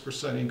 or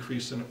 6%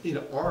 increase in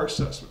our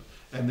assessment,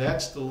 and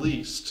that's the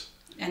least.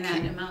 and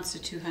that amounts to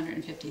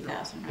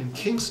 250,000 And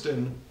roughly.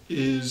 Kingston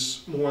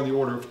is more on the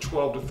order of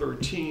 12 to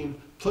 13,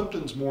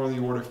 Plimpton's more on the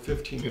order of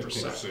 15%.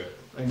 15%.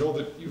 I know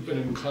that you've been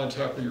in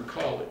contact with your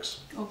colleagues.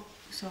 Oh,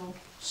 so,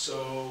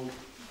 So,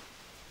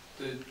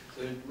 the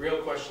real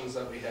questions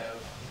that we have,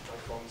 my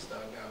phone's died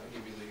now to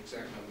give you the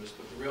exact numbers,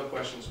 but the real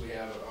questions we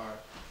have are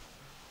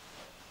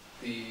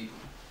the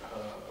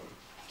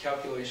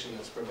calculation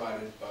that's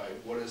provided by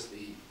what is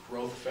the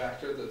growth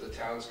factor that the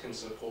towns can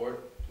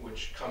support,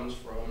 which comes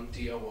from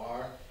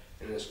DOR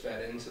and is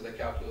fed into the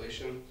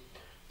calculation.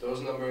 Those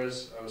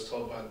numbers, I was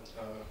told by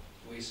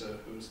Lisa,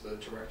 who's the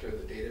director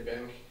of the data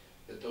bank,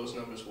 that those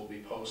numbers will be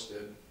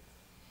posted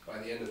by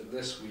the end of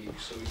this week,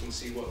 so we can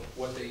see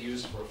what they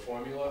use for a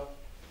formula.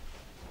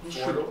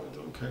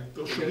 Okay,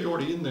 those should be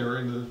already in there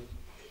in the.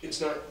 It's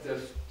not, the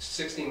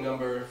 16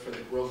 number for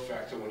the growth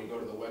factor when you go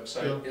to the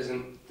website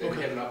isn't, they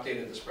haven't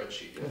updated the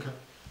spreadsheet yet. Okay.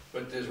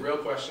 But there's real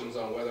questions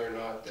on whether or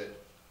not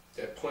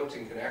that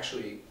Plimpton can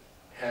actually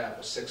have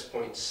a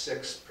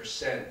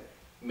 6.6%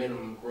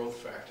 minimum growth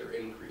factor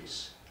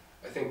increase.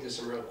 I think there's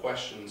some real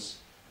questions.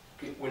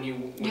 When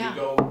you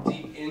go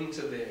deep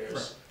into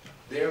theirs,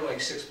 they're like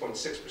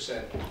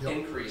 6.6%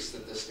 increase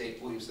that the state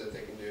believes that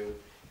they can do.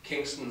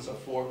 Kingston's a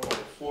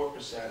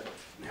 4.4%,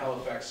 and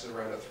Halifax is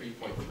around a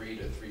 3.3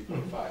 to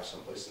 3.5,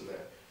 someplace in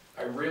there.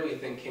 I really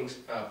think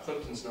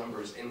Plimpton's number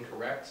is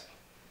incorrect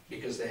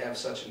because they have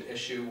such an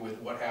issue with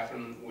what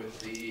happened with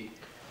the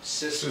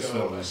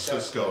Cisco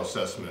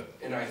assessment.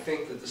 And I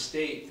think that the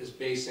state is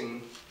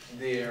basing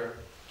their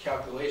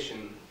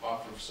calculation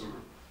off of some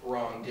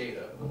wrong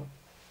data.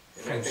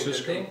 And From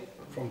Cisco?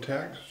 From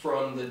tax?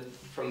 From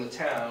the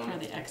town. For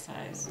the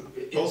excise.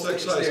 Both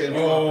excise and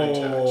property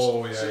tax.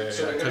 Oh, yeah,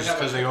 So they're gonna have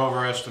because they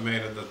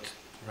overestimated that,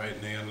 right,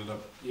 and they ended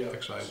up Yeah.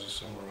 excises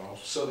somewhere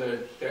else. So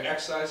their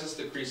excise is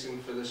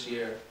decreasing for this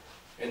year,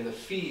 and the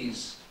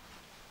fees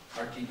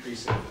are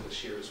decreasing for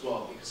this year as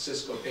well, because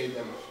Cisco paid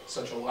them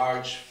such a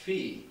large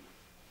fee.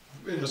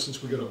 In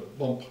essence, we got a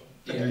bump,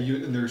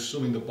 and they're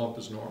assuming the bump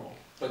is normal.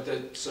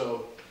 But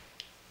so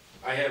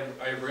I have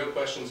real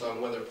questions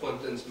on whether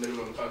Plimpton's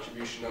minimum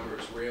contribution number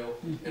is real,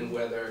 and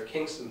whether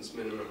Kingston's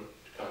minimum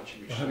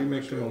contribution. How do you number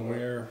make is them real.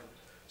 aware?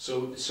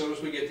 So as soon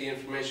as we get the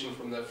information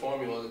from that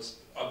formula that's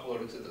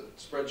uploaded to the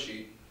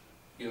spreadsheet,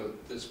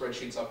 the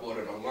spreadsheet's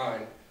uploaded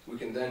online, we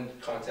can then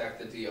contact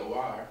the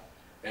DOR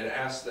and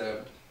ask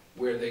them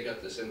where they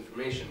got this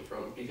information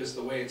from. Because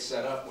the way it's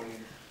set up, when you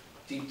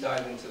deep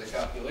dive into the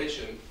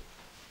calculation,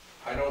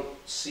 I don't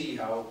see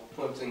how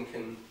Plimpton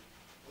can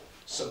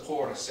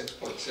support a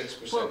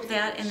 6.6%. Well,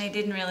 that, and they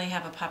didn't really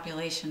have a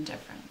population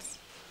difference.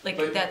 Like,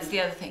 But- that's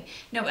the other thing.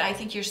 No, but I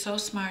think you're so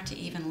smart to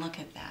even look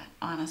at that,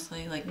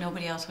 honestly. Like,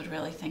 nobody else would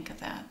really think of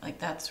that. Like,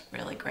 that's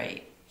really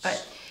great.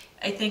 But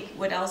I think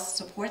what else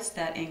supports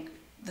that,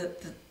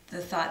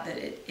 the thought that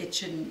it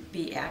shouldn't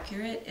be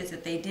accurate, is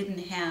that they didn't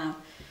have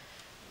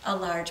a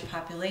large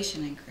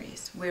population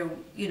increase. Where,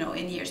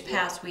 in years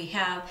past, we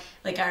have,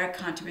 like, our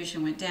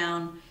contribution went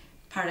down.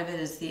 Part of it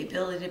is the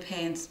ability to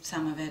pay, and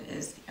some of it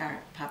is our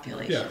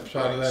population. Yeah,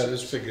 part of that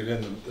is figured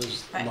in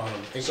this Right. amount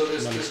of So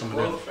this money coming in.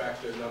 growth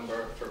factor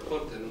number for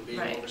Plimpton being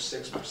Right. over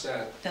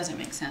 6% Doesn't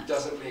make sense.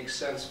 doesn't make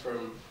sense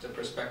from the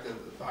perspective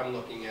that I'm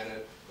looking at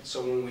it.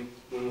 So when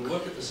we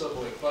look at the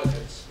Silver Lake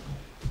budgets,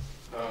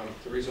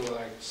 the reason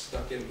why I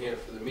stuck in here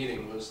for the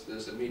meeting was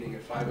there's a meeting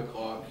at 5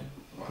 o'clock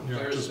on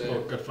Yeah, just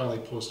Thursday. got finally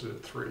posted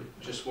at 3.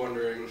 Just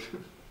wondering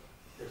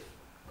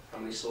how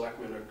many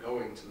selectmen are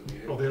going to the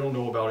meeting. Well, they don't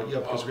know about it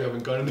yet because we Okay.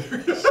 haven't gotten there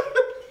yet.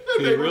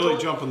 So you're really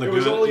jumping the gun,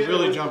 you're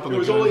really jumping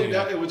the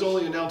gun. It was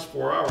only announced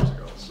 4 hours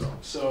ago, so.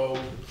 So,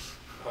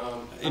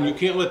 And you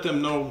can't let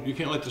them know, you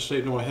can't let the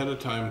state know ahead of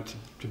time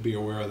to be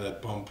aware of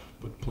that bump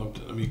with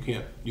Plimpton. I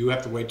mean, you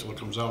have to wait till it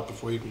comes out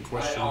before you can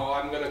question.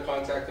 I'm gonna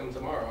contact them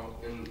tomorrow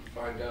and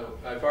find out.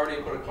 I've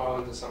already put a call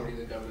into somebody at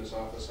the governor's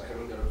office. I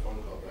haven't got a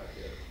phone call back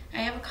yet. I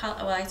have a call,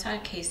 well, I saw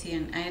Casey,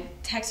 and I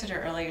had texted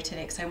her earlier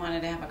today because I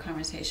wanted to have a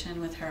conversation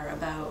with her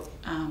about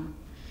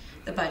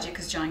the budget,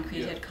 because John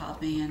Creed had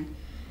called me, and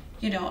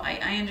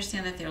I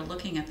understand that they're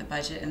looking at the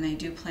budget and they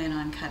do plan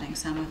on cutting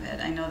some of it.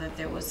 I know that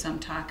there was some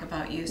talk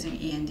about using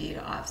E&D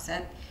to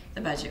offset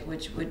the budget,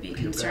 which would be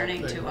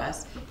concerning to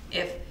us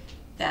if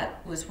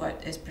that was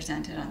what is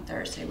presented on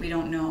Thursday. We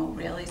don't know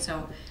really,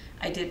 so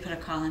I did put a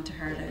call into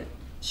her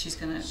she's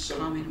gonna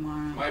call me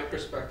tomorrow. My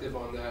perspective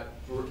on that,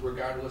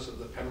 regardless of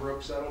the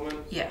Pembroke settlement,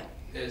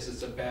 is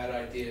it's a bad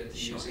idea to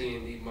use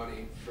E&D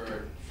money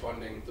for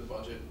funding the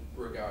budget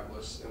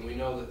regardless. And we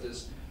know that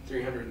there's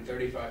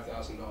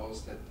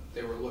 $335,000 that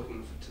they were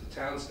looking to the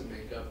towns to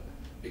make up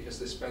because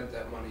they spent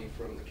that money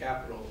from the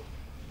capital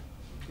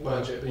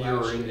budget The year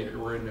last year.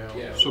 we're in now.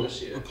 Yeah, So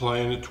this year.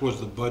 applying it towards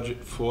the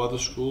budget for the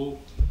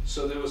school,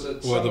 So there was a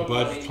or sum the of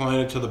budget, money. applying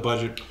it to the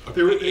budget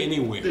They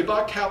anywhere?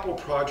 bought capital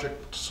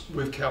projects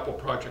with capital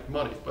project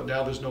money, but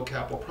now there's no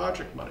capital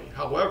project money.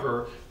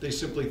 However, they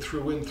simply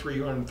threw in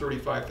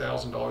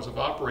 $335,000 of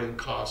operating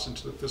costs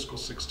into the fiscal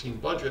 16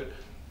 budget,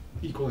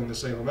 equaling the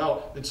same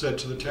amount, and said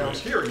to the towns,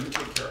 here, you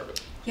take care of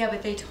it. Yeah,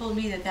 but they told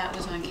me that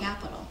was on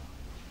capital.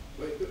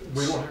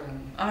 We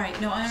don't. All right,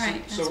 no, all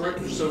right. That's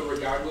fine. So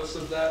regardless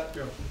of that,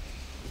 Yeah.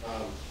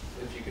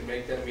 if you can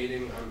make that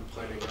meeting, I'm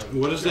planning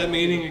on. What is that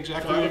meeting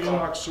exactly 5 again?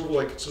 o'clock, Silver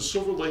Lake, it's the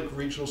Silver Lake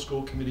Regional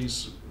School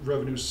Committee's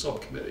Revenue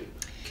Subcommittee.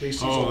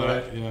 Casey's Oh, on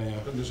that, it, yeah.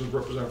 and there's a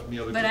representative from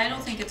the other. But two I don't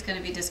towns. think it's gonna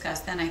be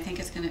discussed then. I think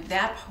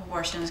that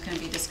portion is gonna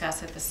be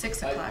discussed at the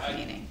 6 o'clock I-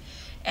 meeting.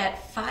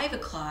 At 5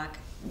 o'clock,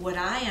 what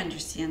I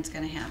understand is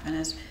gonna happen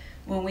is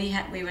when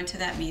we went to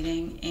that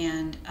meeting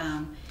and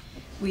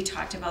we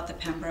talked about the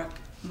Pembroke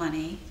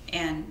money,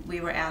 and we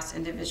were asked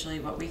individually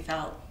what we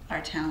felt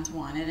our towns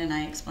wanted, and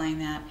I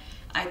explained that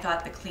I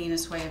thought the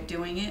cleanest way of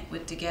doing it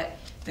was to get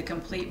the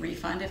complete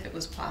refund if it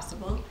was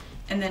possible,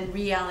 and then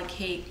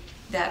reallocate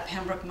that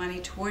Pembroke money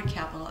toward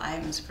capital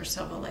items for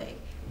Silver Lake.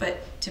 But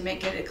to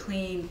make it a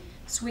clean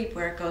sweep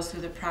where it goes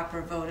through the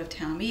proper vote of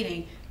town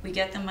meeting, we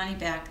get the money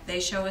back, they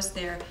show us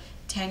their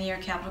 10-year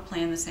capital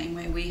plan the same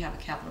way we have a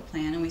capital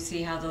plan, and we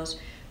see how those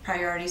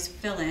priorities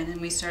fill in,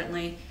 and we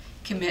certainly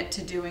commit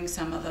to doing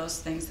some of those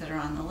things that are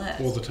on the list.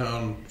 Well, the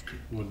town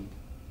would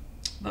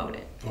Vote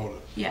it, vote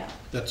it. yeah,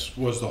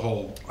 Was the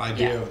whole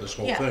idea Yeah. of this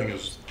whole Yeah. thing,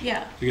 is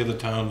yeah. to give the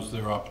towns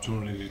their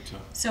opportunity to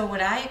So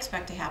what I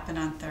expect to happen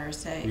on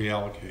Thursday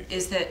reallocate.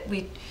 is that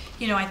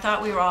I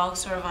thought we were all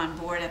sort of on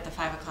board at the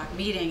 5 o'clock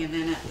meeting, and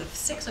then at the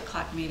 6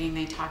 o'clock meeting,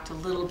 they talked a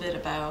little bit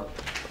about,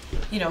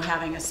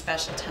 having a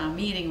special town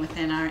meeting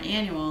within our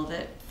annual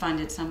that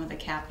funded some of the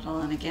capital.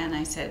 And again,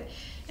 I said,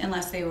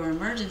 unless they were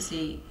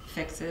emergency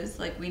fixes,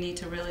 like, we need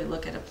to really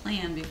look at a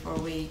plan before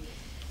we,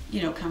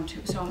 come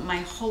to. So my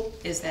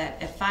hope is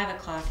that at 5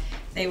 o'clock,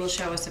 they will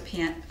show us a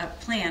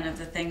plan of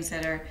the things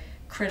that are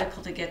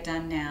critical to get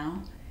done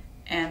now.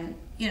 And,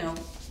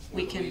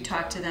 we can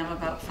talk to them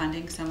about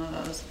funding some of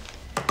those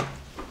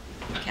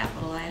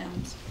capital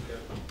items.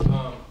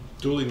 Okay.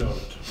 Duly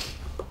noted.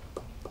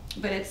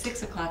 But at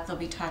 6 o'clock, they'll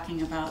be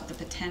talking about the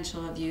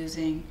potential of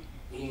using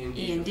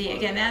E&D.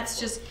 Again, that's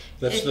just.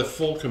 That's the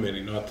full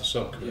committee, not the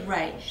subcommittee.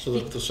 Right. So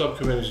the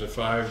subcommittees are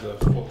 5, the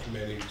full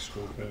committee,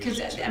 school committee.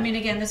 Because,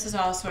 again, this is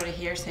all sort of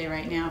hearsay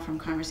right now from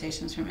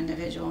conversations from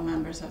individual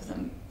members of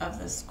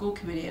the school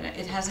committee. And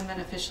it hasn't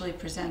been officially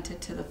presented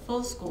to the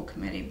full school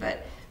committee,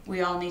 but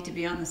we all need to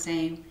be on the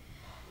same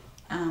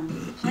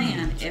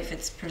plan if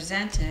it's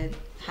presented,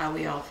 how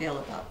we all feel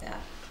about that.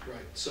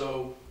 Right,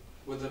 so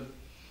with the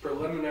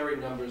preliminary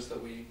numbers that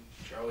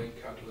Charlie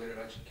calculated,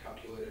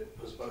 it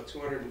was about a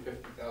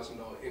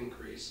 $250,000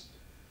 increase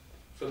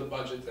for the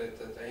budget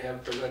that they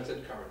have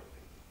presented currently.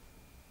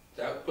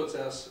 That puts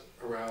us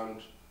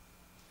around,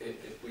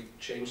 if we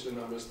change the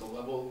numbers, the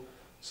level,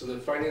 so the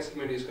finance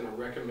committee is gonna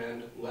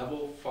recommend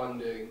level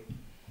funding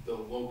the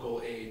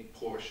local aid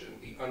portion,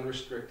 the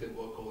unrestricted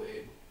local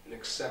aid, and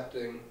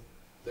accepting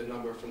the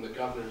number from the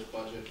governor's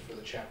budget for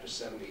the Chapter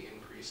 70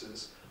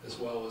 increases, as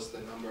well as the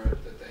number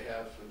that they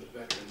have for the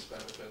veterans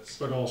benefits.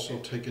 But also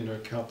take into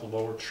account the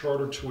lower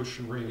charter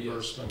tuition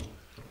reimbursement.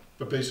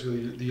 But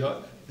basically,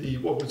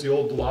 what was the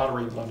old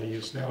lottery money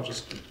is now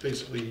just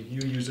basically you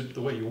use it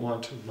the way you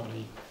want to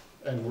money,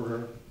 and we're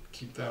gonna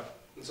keep that.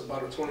 It's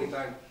about a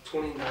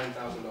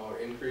 $29,000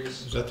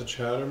 increase. Is that the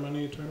charter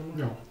money you're talking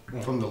about?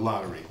 No. From the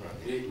lottery,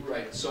 right?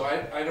 Right, so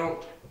I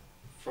don't,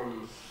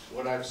 from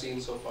what I've seen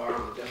so far,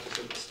 in the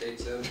deficit the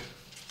state's in,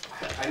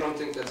 I don't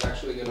think that's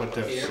actually gonna What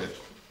appear. deficit?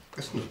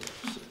 That's no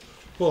deficit.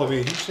 Well,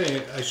 he's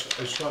saying, I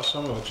saw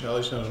some of it,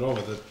 Charlie sent it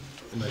over,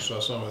 and I saw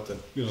some of it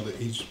that, that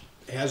he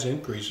has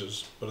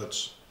increases, but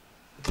it's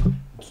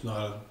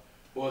not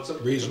Well, it's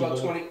about reasonable.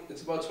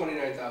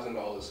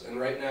 $29,000, and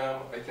right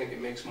now, I think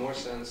it makes more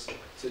sense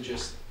to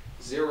just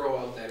zero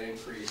out that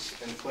increase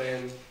and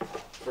plan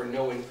for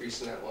no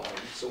increase in that line.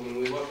 So when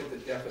we look at the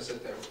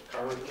deficit that we're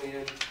currently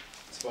in,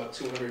 it's about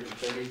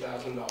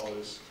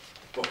 $230,000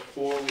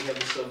 before we have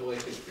the Silver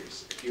Lake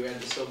increase. If you add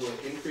the Silver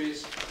Lake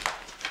increase,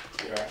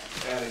 you're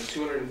adding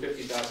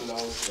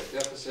 $250,000 to that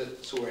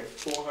deficit, so we're at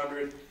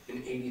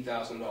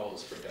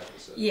 $480,000 for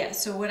deficit. Yeah,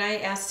 so what I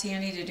asked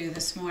Sandy to do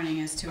this morning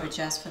is to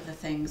adjust for the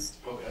things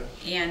Okay.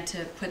 and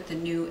to put the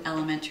new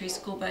elementary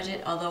school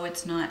budget, although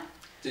it's not,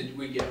 Did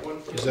we get one?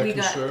 Is that We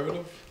got-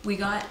 conservative?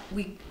 what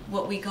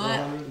we got,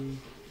 400 and-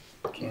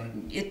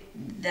 sorry.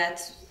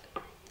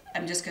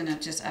 I'm just gonna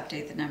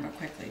update the number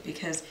quickly,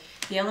 because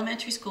the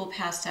elementary school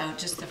passed out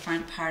just the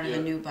front part of the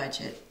Yeah. new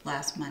budget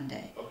last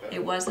Monday. Okay.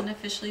 It wasn't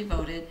officially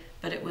voted,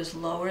 but it was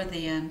lower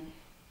than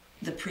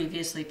the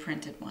previously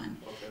printed one.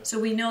 Okay. So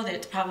we know that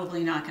it's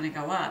probably not gonna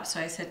go up, so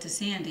I said to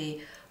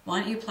Sandy, why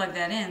don't you plug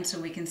that in so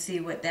we can see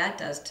what that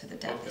does to the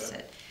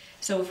deficit?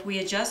 So if we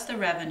adjust the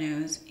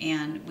revenues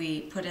and we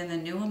put in the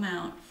new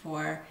amount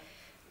for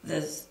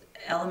the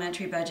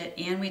elementary budget,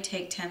 and we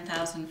take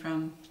 10,000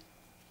 from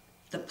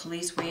the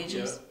police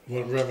wages,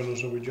 What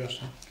revenues are we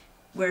adjusting?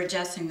 we're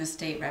adjusting the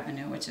state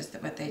revenue, which is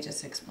what they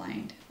just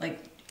explained,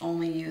 like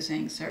only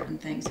using certain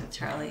things that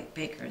Charlie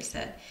Baker has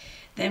said.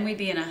 Then we'd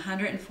be in a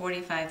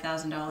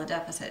 $145,000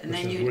 deficit, and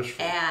Which then is you'd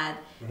wishful, add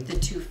right? the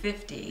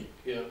 250,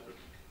 Yeah.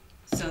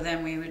 so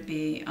then we would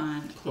be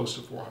on, Close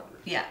to 400.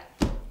 yeah,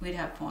 we'd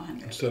have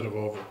 400. Instead of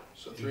over.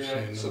 So You're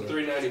saying another-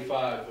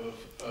 395 of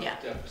Yeah.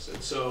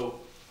 deficit. So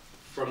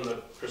from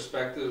the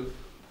perspective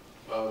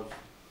of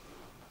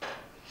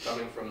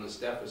coming from this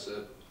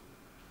deficit,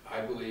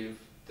 I believe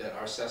that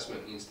our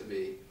assessment needs to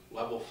be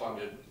level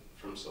funded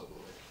from Silver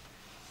Lake.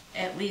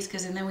 At least,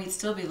 because then we'd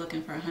still be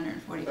looking for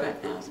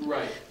 145,000.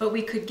 Right. But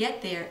we could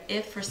get there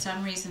if for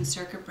some reason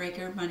circuit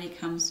breaker money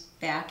comes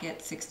back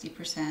at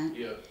 60%,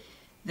 Yeah.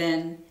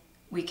 then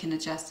we can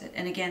adjust it.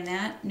 And again,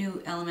 that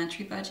new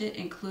elementary budget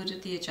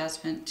included the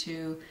adjustment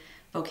to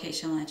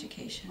vocational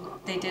education.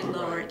 They did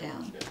lower it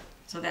down.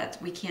 So that,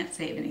 we can't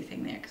save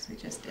anything there because we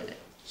just did it.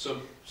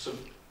 So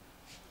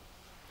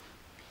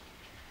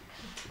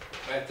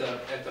at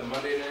the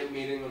Monday night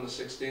meeting on the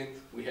 16th,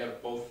 we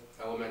have both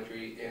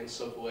elementary and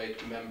Silver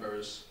Lake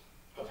members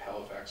of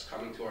Halifax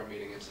coming to our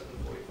meeting at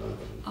 7:45.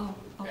 Oh,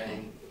 okay.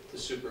 And the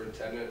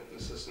superintendent and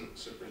assistant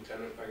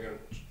superintendent are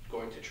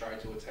going to try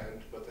to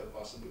attend, but they'll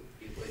possibly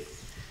be late.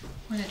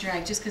 What a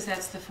drag, just because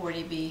that's the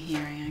 40B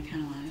hearing, I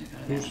kind of wanted to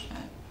go to that,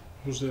 but.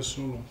 Who's there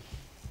sooner?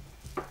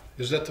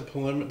 Is that the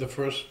the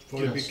first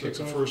 40B Yes, that's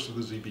the kickoff? first of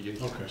the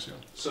ZBA Okay. times, yeah.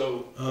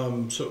 So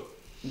So,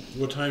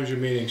 what time's your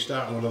meeting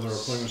start and what other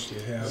appointments do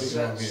you have?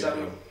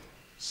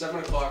 Seven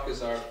o'clock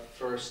is our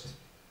first,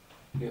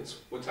 it's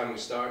what time we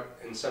start,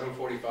 and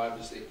 7:45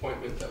 is the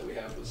appointment that we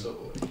have with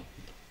Silver Lake.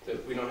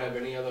 That we don't have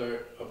any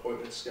other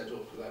appointments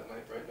scheduled for that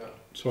night right now.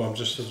 So I'm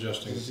just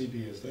suggesting,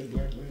 ZB, is that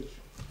Black Ridge?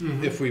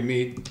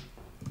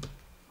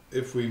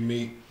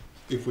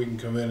 if we can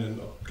come in and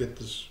get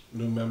this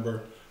new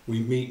member, we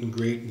meet and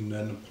greet and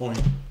then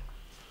appoint,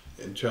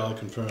 and Charlie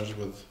confirms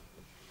with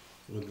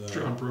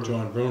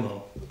John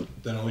Bruno,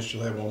 then at least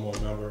you'll have one more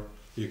member.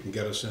 You can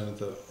get us in at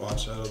the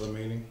onset of the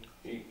meeting.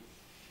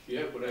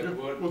 Yeah,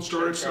 what? We'll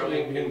start at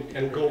Charlie 7,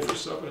 can we'll go for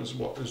 7 as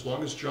well. As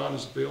long as John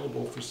is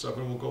available for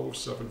 7, we'll go with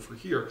 7 for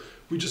here.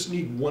 We just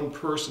need one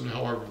person,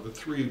 however, the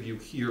 3 of you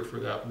here for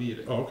that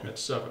meeting. Oh, okay. At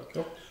 7.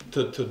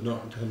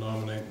 To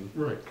nominate.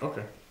 Right,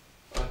 Okay.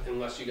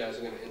 Unless you guys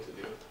are gonna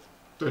interview,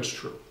 that's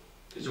true.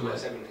 because you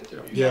guys haven't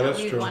interviewed. Yeah, that's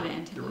we true. want to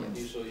interview. You're right.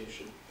 Usually you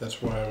should.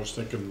 That's why I was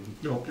thinking,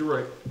 No, you're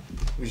right.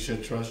 We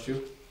should trust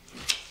you?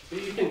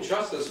 You can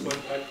trust us, but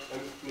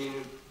I mean,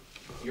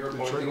 you're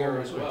That's appointing right.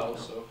 her as well,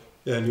 so.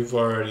 yeah, and you've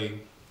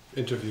already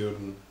interviewed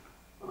and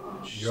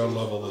she your seems-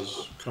 level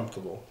is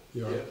comfortable.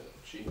 Yeah, You're,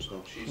 she's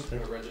okay.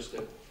 a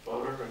registered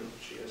voter and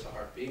she has a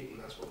heartbeat, and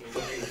that's what we're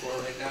looking for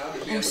right now. to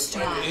be Oh, able to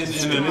stop. find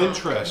it. in an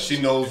interest.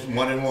 She knows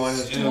 1 and 1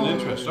 is 2. In an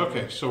interest,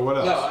 okay, so what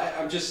No, else?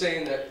 I'm just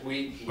saying that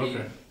we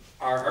Okay.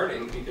 are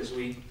hurting because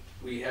we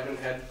haven't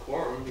had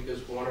quorum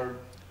because one or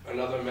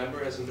another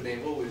member hasn't been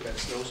able, we've had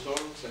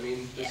snowstorms, I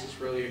mean, this is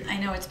really, I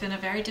know, it's been a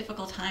very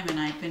difficult time, and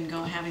I've been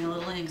having a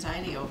little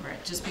anxiety over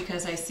it, just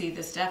because I see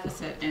this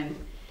deficit, and,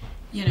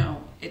 you know,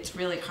 it's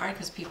really hard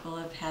because people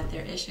have had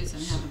their issues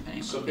and haven't been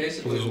able so to. Well, there's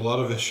a basically, lot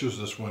of issues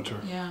this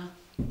winter. Yeah,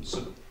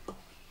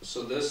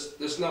 so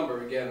this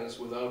number again is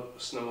without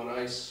snow and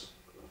ice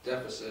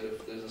deficit,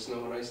 if there's a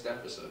snow and ice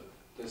deficit,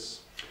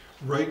 this,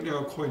 Right now,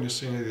 according to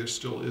Sandy, there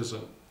still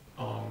isn't.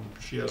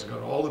 She has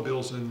got all the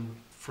bills in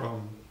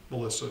from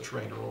Melissa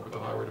Trainer over at the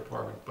highway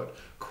department, but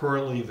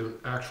currently the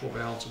actual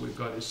balance that we've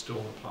got is still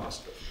in the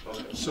positive.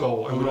 okay.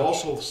 So I would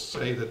also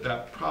say that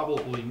that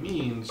probably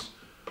means,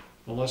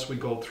 unless we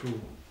go through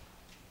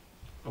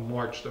a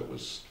March that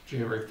was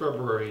January,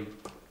 February,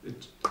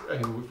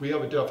 and if we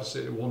have a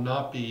deficit, it will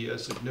not be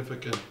as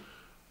significant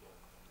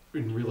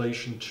in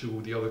relation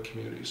to the other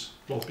communities,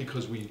 both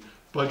because we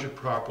budget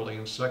properly,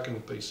 and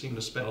second, they seem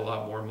to spend a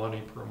lot more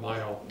money per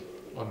mile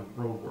on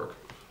road work.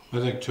 I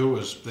think too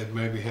is they've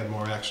maybe had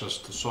more access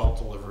to salt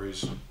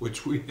deliveries,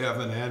 which we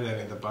haven't had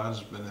any. The barns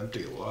have been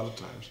empty a lot of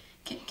times.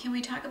 can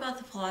we talk about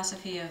the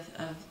philosophy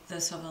of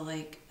the Silver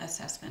Lake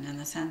assessment, in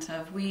the sense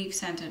of, we've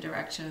sent a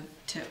directive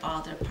to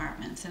all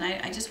departments, and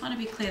I just want to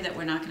be clear that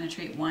we're not going to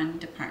treat one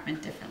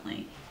department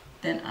differently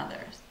than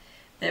others.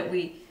 That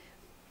we,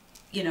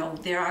 you know,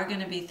 there are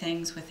going to be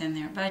things within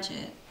their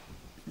budget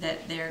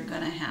that they're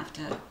going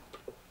to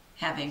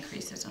have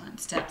increases on,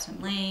 steps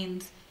and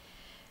lanes,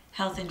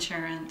 health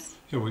insurance.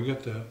 Yeah, we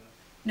get that.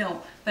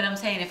 No, but I'm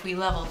saying, if we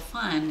level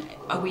fund,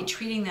 are we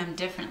treating them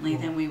differently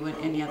than we would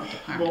any other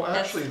department? Well,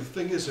 actually, the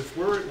thing is, if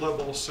we're at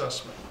level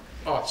assessment,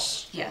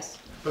 us, Yes,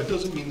 that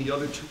doesn't mean the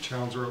other 2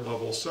 towns are at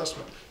level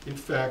assessment. In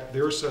fact,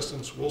 their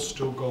assessments will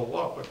still go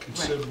up a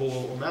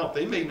considerable amount.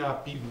 They may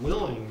not be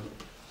willing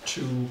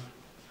to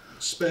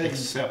spend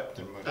Accept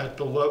them. at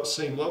the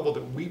same level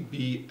that we'd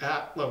be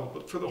at level,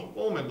 but for the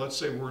moment, let's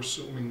say we're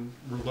assuming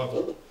we're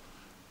level.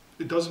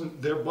 It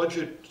doesn't, their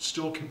budget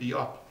still can be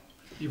up,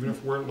 even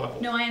if we're level.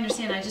 no, I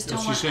understand, I just don't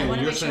She's want, I saying- want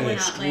to you're make sure we're saying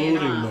not laying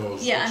excluding off.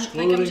 those, Yeah, I'm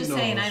excluding just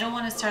saying, I those. don't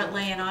want to start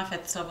laying off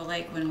at Silver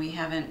Lake when we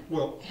haven't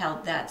Well,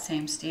 held that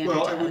same standard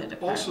well, to I other would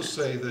departments. also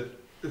say that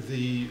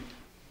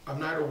I'm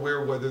not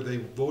aware whether they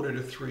voted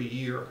a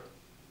 3-year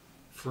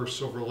for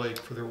Silver Lake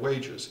for their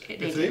wages. They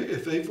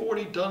If they've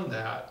already done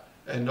that,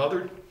 and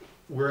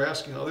we're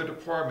asking other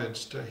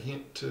departments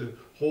to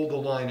hold the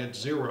line at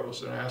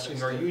zeros, and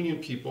asking our union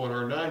people and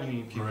our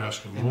non-union people. We're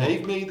asking And more.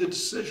 they've made the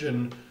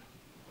decision,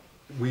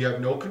 we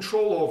have no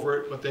control over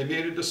it, but they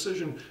made a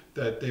decision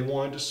that they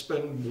wanted to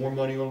spend more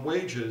money on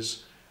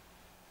wages.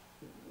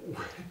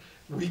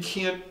 We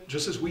can't,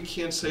 just as we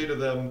can't say to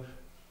them,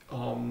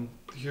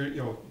 here, you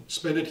know,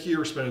 spend it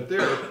here, spend it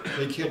there,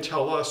 they can't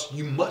tell us,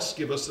 you must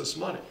give us this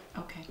money.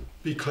 Okay,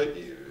 Because,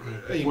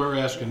 We're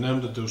asking them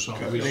to do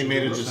something. We They should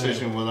made a do the same.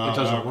 decision without It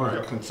doesn't our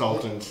work.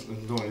 consultants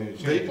doing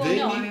They, it. well, they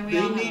no, need, I mean, we they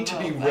all need have to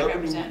a be vote, I revenue,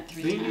 represent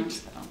they 3 need,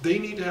 towns, so. they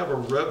need to have a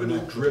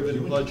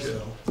revenue-driven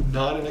budget,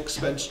 not an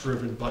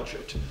expense-driven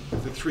budget.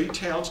 If the 3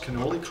 towns can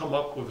only come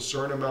up with a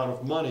certain amount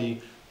of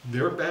money,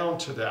 they're bound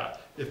to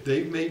that. If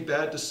they've made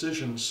bad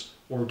decisions,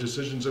 or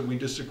decisions that we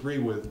disagree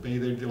with,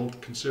 maybe they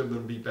don't consider them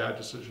to be bad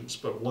decisions,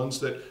 but ones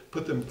that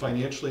put them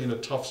financially in a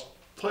tough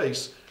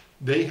place,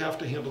 they have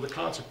to handle the But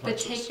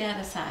consequences. take that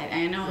aside,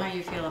 I know how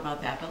you feel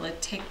about that,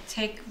 but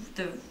take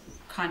the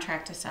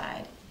contract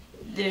aside.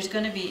 There's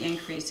gonna be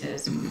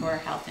increases for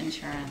health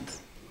insurance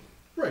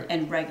Right.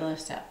 and regular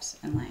steps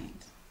and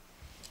lanes.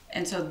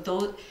 And so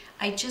those,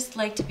 I just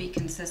like to be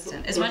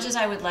consistent, as much as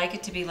I would like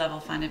it to be level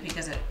funded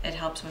because it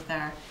helps with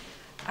our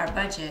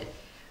budget.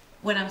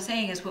 What I'm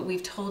saying is what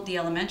we've told the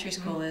elementary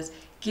school is,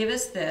 give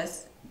us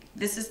this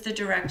is the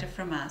directive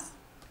from us,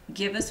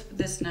 give us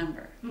this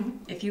number.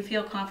 If you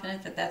feel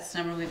confident that that's the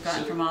number we've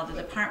gotten from all the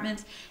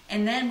departments,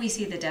 and then we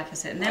see the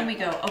deficit, and then we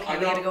go, okay,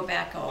 we gotta go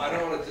back over. I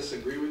don't wanna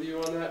disagree with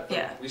you on that,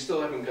 Yeah. but we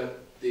still haven't got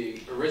the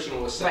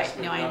original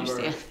assessment no, I number.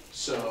 understand.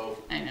 So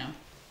I know,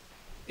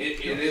 it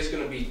is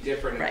gonna be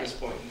different at Right. this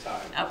point in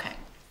time. okay,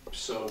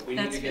 So we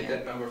need That's to get fair.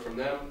 that number from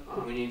them,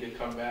 we need to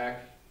come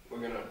back, we're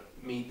gonna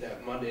meet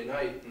that Monday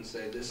night and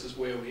say, this is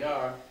where we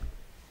are.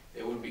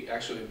 It would be,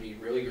 actually it'd be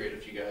really great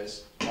if you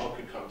guys all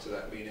could come to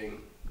that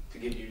meeting to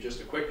give you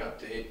just a quick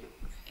update,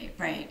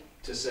 right.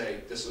 to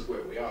say, this is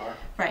where we are.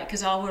 Right,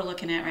 because all we're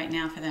looking at right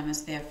now for them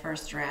is their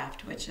first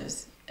draft, which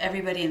is,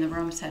 everybody in the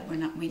room said, we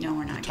know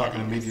we're not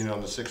Talking a getting this. meeting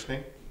on the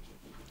 16th?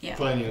 Yeah,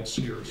 Finance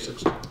year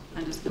 16.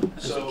 I'm just gonna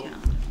put it on the So-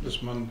 calendar.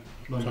 This Monday,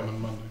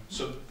 coming Monday.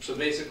 So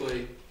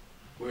basically,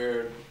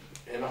 we're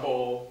in a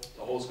hole,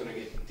 the hole's gonna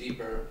get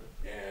deeper,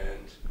 and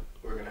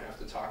we're gonna have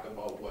to talk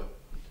about what,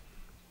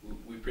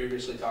 we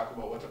previously talked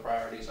about what the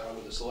priorities are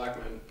with the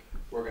selectmen.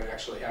 We're gonna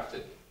actually have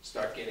to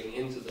start getting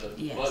into the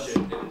Yes.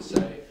 budget and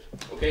say,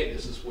 okay,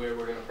 this is where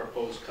we're gonna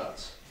propose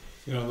cuts.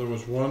 You know, there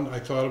was one, I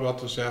thought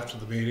about this after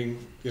the meeting,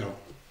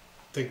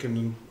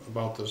 thinking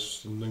about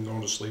this and then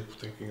going to sleep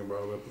thinking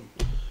about it,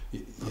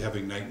 and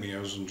having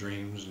nightmares and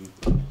dreams.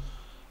 And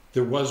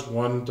there was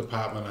one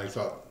department I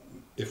thought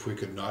if we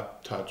could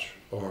not touch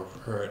or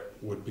hurt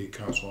would be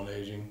council on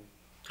aging.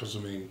 Because, I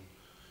mean,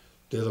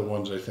 they're the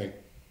ones I think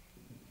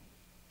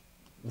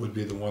would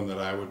be the one that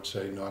I would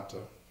say not to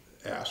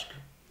ask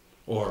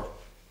or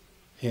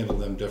handle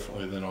them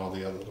differently than all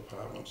the other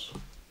departments.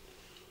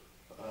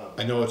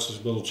 I know it's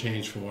a little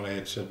change from what I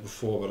had said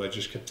before, but I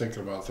just kept thinking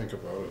about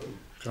it.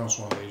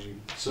 Council on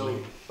Aging. So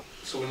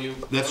when you.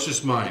 That's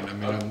just mine. I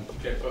mean,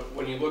 Okay, but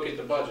when you look at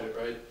the budget,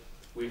 right,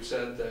 we've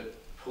said that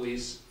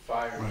police,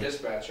 fire, and Right.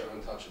 dispatch are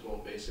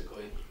untouchable,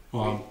 basically.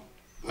 well,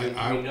 We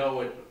I know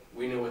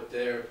what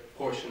their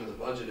portion of the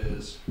budget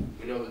is.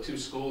 We know the 2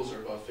 schools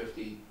are about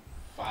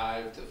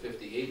 55 to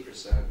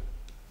 58%.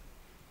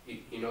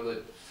 You know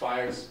that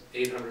fire's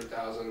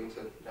 800,000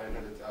 to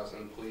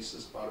 900,000, police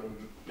is about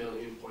 $1.1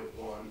 million,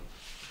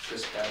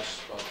 dispatch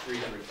is about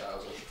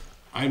 300,000.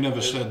 I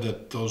never said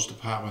that those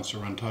departments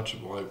are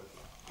untouchable.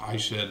 I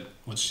said,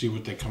 let's see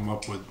what they come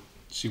up with,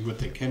 see what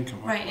they can come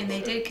up Right, with. and they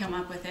did come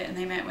up with it, and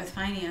they met with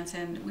finance,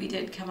 and we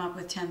did come up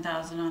with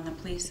 10,000 on the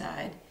police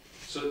side.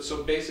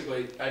 So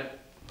basically,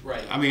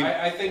 right. I mean,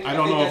 I think I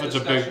don't know if that it's a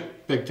discussion-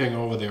 big thing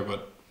over there,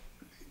 but,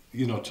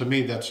 to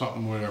me, that's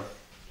something where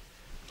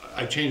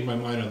I changed my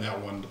mind on that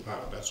one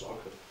department, that's all.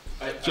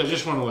 So I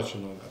just want to let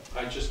you know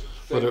that. I just.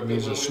 Whether it think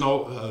means that a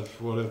when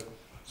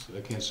snow,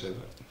 I can't say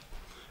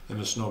that, in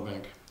a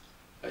snowbank.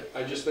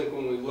 I just think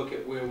when we look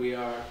at where we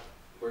are,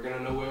 we're gonna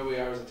know where we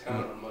are as a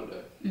town on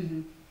Monday.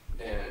 Mm-hmm.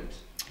 And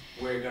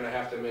we're gonna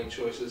have to make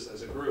choices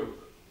as a group.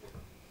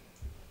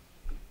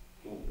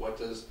 What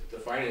does the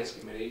finance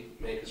committee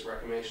make as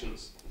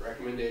recommendations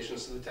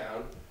to the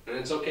town? And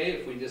it's okay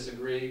if we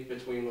disagree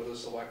between what the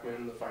selectmen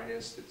and the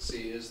finance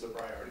see as the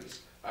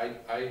priorities.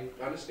 I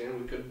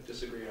understand we could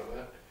disagree on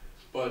that,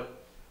 but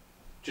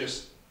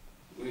just,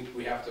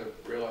 we have to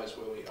realize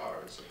where we are.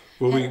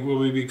 Will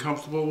we be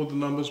comfortable with the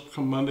numbers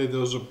come Monday?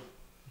 Those are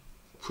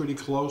pretty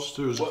close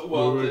to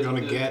where we're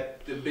gonna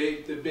get. The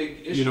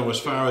big issue. As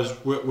far as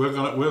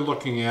we're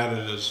looking at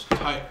it as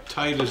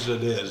tight as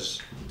it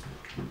is,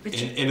 But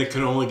and it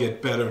can only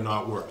get better,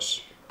 not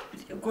worse.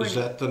 Is Gordon,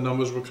 that the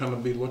numbers we're gonna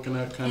be looking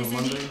at kind of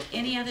has Monday?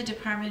 any other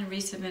department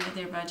resubmitted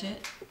their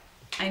budget?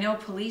 I know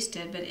police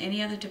did, but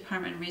any other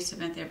department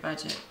resubmit their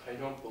budget? I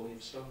don't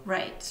believe so.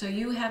 Right, so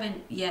you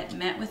haven't yet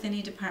met with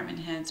any department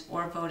heads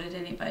or voted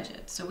any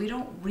budget, so we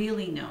don't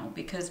really know,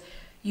 because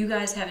you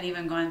guys haven't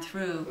even gone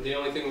through, The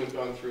only thing we've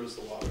gone through is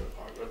the water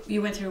department.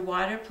 you went through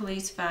water,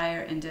 police,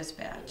 fire, and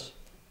dispatch,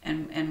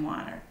 and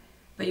water.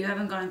 But you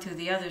haven't gone through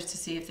the others to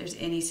see if there's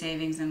any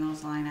savings in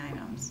those line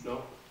items.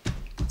 No,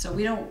 So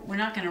we're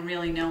not gonna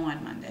really know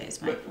on Monday,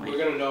 is my but we're point.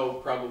 gonna know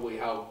probably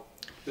how,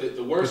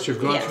 the worst. But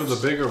you've gone through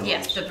the bigger ones.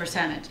 Yes, the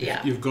percentage,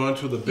 yeah, You've gone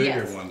through the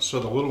bigger Yes. ones, so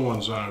the little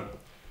ones aren't.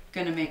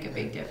 gonna make a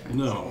big difference.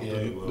 No, Yeah,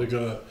 they will.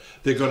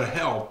 they're gonna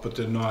help, but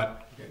they're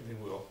not. Yeah, they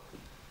will.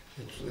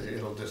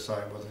 It'll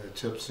decide whether it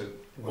tips it.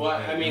 Well,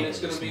 I mean, it's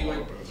gonna be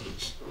like-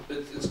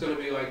 It's gonna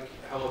be like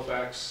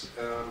Halifax,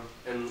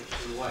 and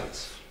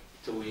lights.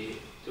 Do we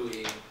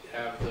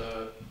have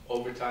the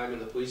overtime in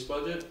the police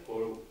budget,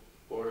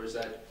 or is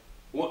that,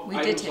 what We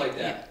did items take- like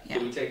that, yeah,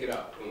 do we take it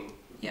up? And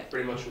Yeah.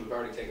 pretty much we've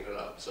already taken it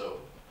up, so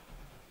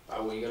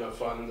are we gonna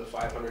fund the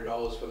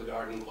 $500 for the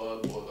garden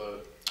club or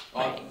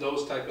Right.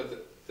 those type of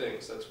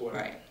things? That's what.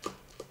 Right.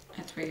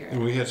 That's where you're And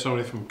at. we had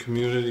somebody from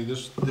community,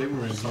 they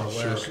were in here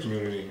last,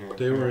 community here.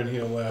 they were in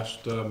here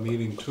last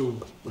meeting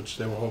too, which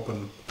they were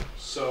hoping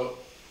So,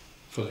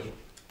 for the,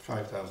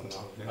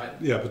 $5,000.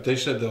 yeah, but they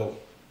said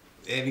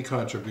any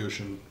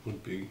contribution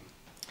would be,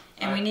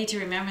 And we need to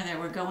remember that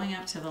we're going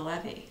up to the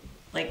levy.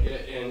 Like, yeah,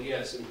 and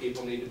yes, and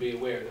people need to be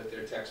aware that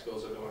their tax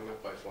bills are going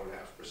up by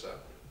 4.5%.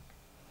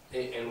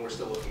 And we're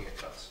still looking at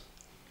cuts.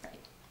 Right.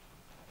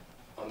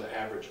 On the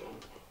average one.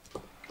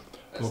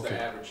 That's Okay.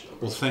 the average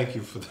number. well, thank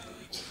you for that.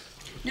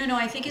 no,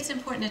 I think it's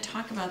important to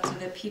talk about so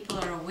that people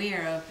are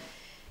aware of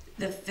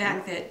the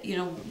fact that,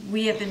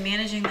 we have been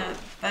managing the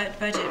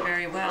budget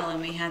very well,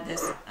 and we had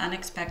this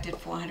unexpected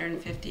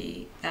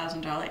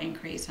 $450,000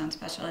 increase on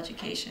special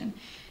education.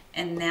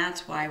 And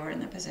that's why we're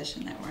in the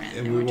position that we're in, And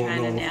and we we're won't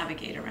trying to know-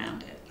 navigate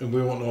around it. And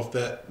we won't know if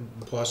that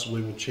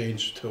possibly will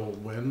change till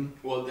when?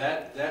 Well,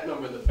 that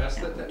number, the best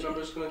that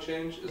number's gonna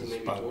change is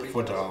maybe about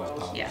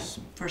 $40,000. Yeah,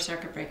 for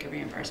circuit breaker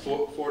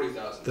reimbursement.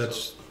 40,000.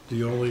 That's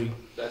the only,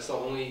 That's the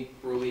only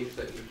relief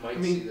that you might I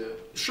mean, see the.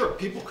 Sure,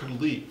 people could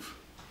leave,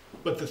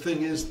 but the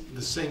thing is,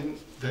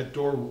 that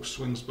door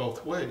swings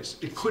both ways.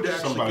 It could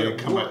actually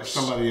get worse.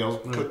 Somebody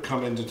else could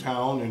come into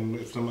town, and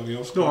if somebody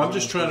else. no, I'm comes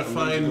just in, trying to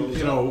somebody find,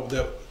 goes up.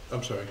 that,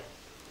 I'm sorry.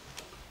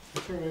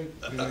 That's all right.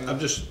 I'm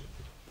just,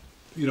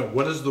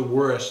 what is the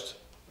worst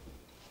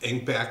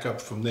and back up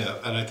from there?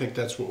 And I think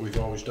that's what we've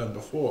always done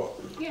before.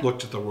 Yeah.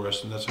 Looked at the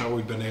worst, and that's how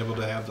we've been able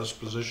to have this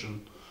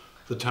position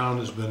the town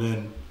has been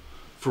in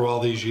for all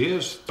these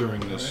years during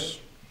this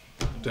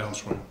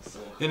downswing.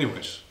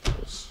 Anyways,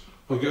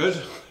 we good?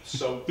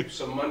 So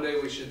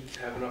Monday we should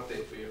have an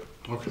update for you.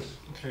 Okay,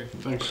 Okay.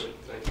 thanks.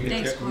 Thank you.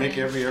 Thanks, Make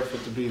Gordon. every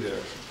effort to be there.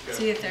 Good.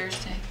 See you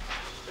Thursday.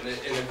 And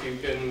if you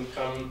can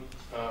come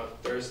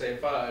Thursday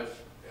at 5,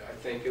 I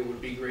think it would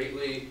be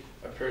greatly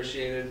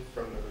appreciated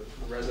from the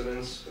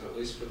residents, at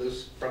least from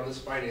this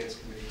finance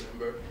committee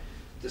member,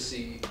 to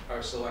see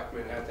our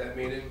selectmen at that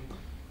meeting,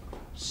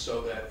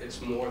 so that it's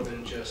more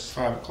than just,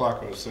 5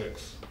 o'clock or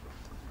 6.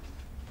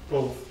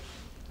 Both,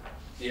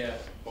 yeah,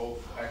 both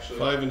actually.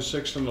 5 and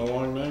 6 in the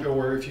long night?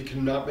 or if you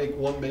cannot make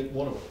one of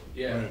them.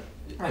 Yeah. Right.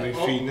 Are they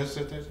Oh, feeding us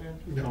at that time?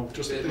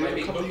 Just There they might have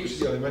be a couple cookies.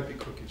 Yeah, there might be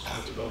cookies.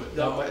 That's about it.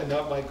 No.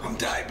 Not my I'm cookies.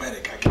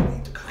 diabetic, I can't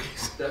eat the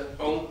cookies.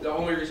 The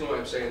only reason why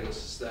I'm saying this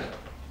is that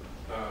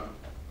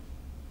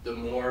the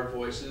more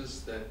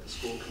voices that the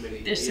school committee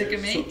They're hears. sick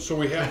of me. So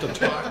we have to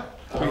talk,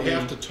 we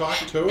have to talk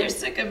to They're it?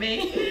 sick of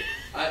me.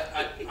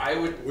 I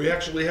would, We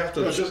actually have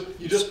No, to,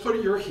 you just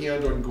put your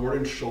hand on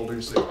Gordon's shoulder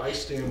and say, I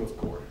stand with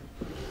Gordon.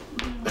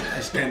 I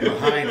stand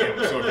behind him,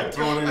 so if you're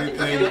throwing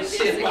anything,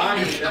 stand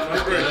behind you.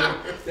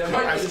 That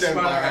might I be the stand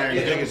smart behind I you.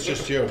 idea. think it's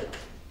just you.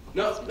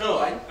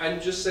 No, I'm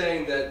just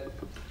saying that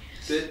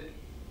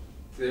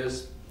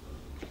there's,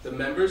 the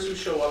members who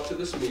show up to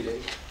this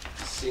meeting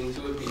seem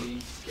to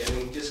be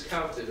getting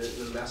discounted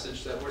in the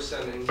message that we're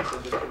sending to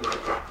the committee.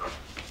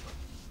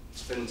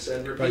 It's been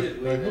said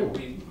repeatedly by that who?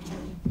 we,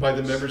 By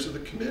the members of the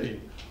committee.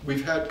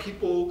 We've had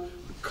people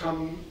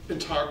come and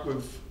talk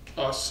with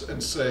us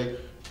and say,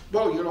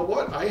 well, you know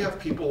what, I have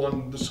people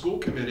on the school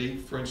committee,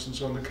 for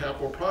instance, on the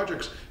capital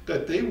projects,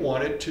 that they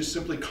wanted to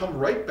simply come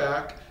right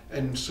back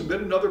and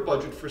submit another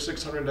budget for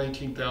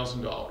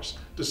 $619,000,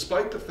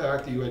 despite the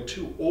fact that you had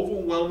 2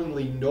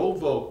 overwhelmingly no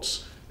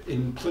votes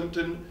in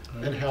Plimpton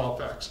and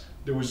Halifax.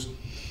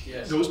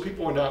 yes, Those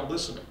people are not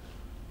listening.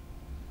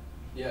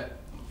 yeah,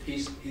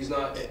 he's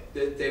not,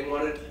 they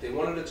wanted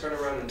to turn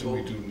around and do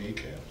we vote, do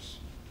kneecaps?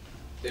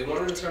 they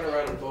wanted to turn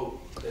around and vote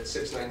at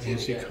 619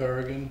 Nancy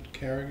again.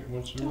 Carrigan,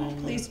 what's her Oh,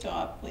 name? please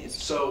stop, please.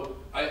 So,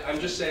 I'm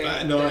just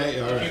saying No,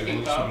 that all if right, you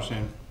can that's what I'm come,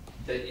 saying.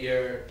 that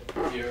your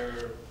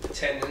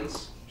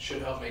attendance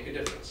should help make a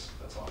difference,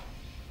 that's all.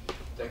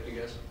 Thank you,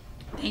 guys.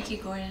 Thank you,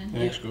 Gordon.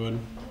 Thanks,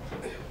 Gordon.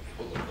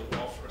 We'll look at the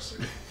wall for a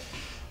second.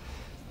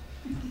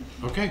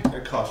 Okay,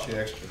 That costs you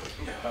extra.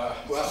 Well,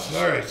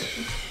 all right.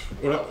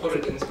 I'll put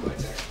it into my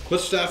tax.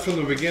 Let's start from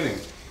the beginning.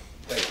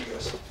 Thank you,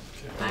 guys.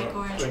 Bye,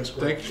 Gordon. Thanks,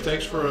 Gordon.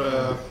 Thanks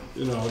for,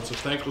 it's a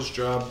thankless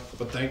job,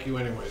 but thank you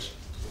anyways.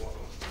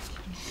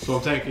 So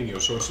I'm thanking you,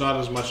 so it's not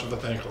as much of a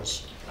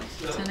thankless.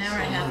 So now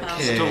we're at half hour.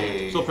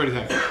 Still pretty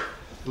thankful.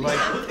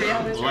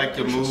 Like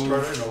to move,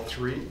 Started at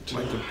 3.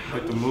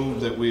 like to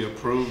move that we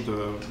approve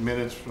the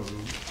minutes from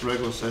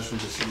regular session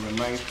December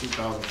 9th,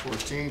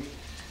 2014,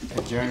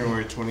 and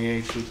January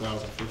 28th,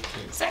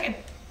 2015. Second.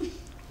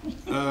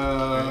 We're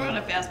on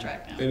Uh, a fast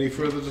track now. any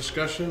further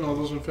discussion? All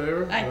those in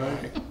favor?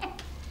 Aye.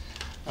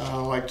 I'd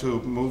like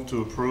to move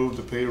to approve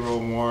the payroll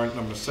warrant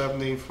number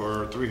 70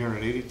 for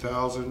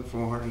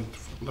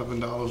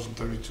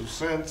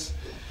 $380,411.32.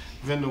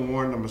 Vendor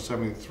warrant number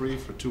 73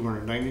 for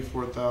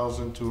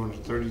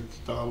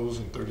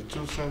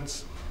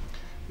 $294,230.32.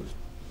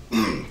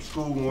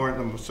 School warrant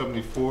number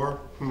 74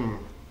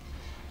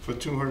 for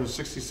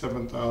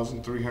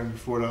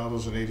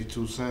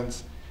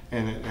 $267,304.82,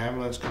 and an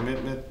ambulance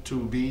commitment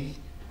 2B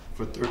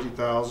for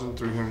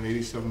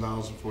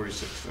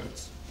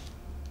 $30,387.46.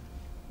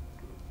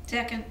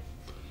 Second.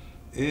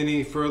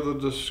 Any further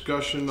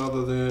discussion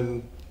other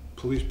than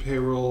police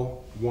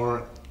payroll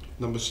warrant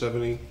number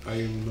 70? I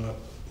am not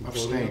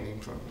Abstaining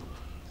from it.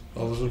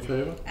 All those in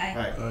favor?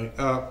 Aye.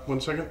 Aye.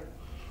 1 second.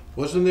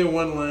 Wasn't there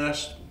one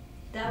last?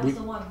 That was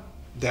the one.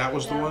 That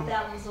was the one?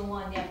 That was the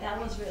one, yeah,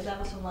 that was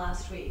from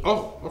last week.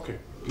 Oh, okay.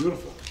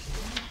 Beautiful.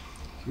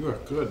 You are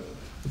good.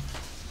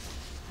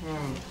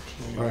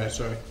 All right,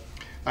 sorry.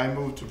 I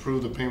move to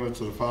approve the payments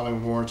of the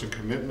following warrants and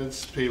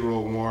commitments.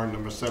 Payroll warrant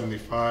number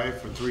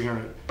 75 for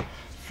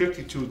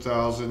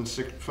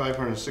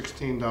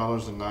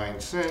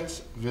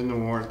 $352,516.09. Vendor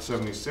warrant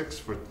 76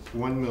 for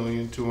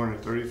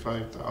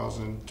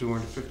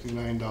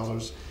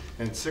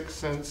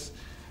 $1,235,259.06.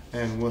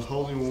 And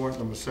withholding warrant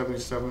number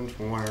 77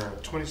 for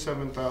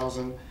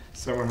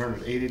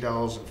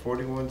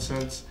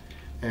 $127,780.41.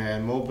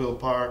 And mobile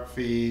park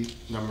fee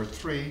number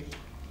 3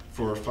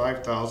 for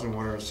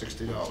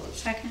 $5,160.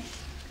 Second.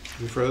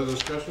 Any further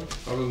discussion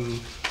other than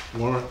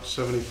warrant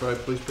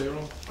 75 police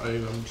payroll? I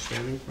am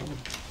standing from it.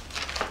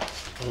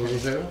 All those in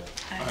favor?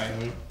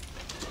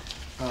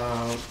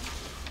 Aye.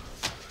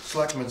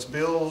 Selectmen's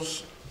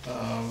bills,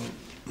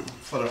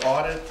 for the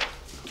audit,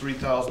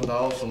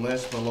 $3,000 for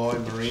Lynch, Malloy,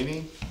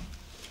 Marini.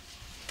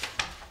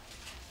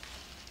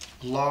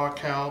 Law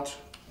account,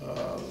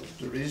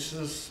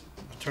 Derises,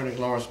 Attorney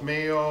Lawrence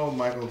Mayo,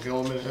 Michael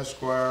Gilman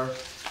Esquire,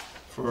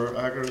 for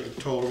aggregate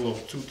total of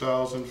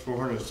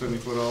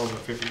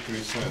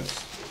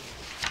 $2,474.53.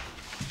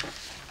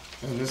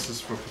 And this is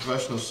for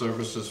professional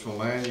services for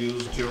land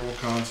use, general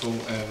counsel,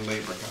 and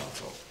labor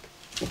counsel.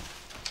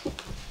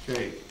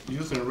 Okay,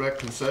 youth and rec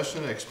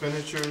concession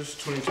expenditures,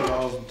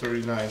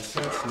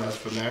 $22.39, and that's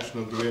for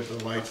National Grid,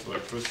 the lights,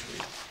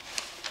 electricity.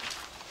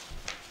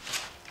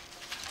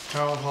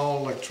 Town hall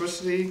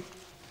electricity,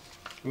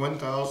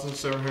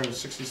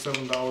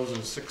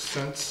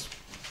 $1,767.06.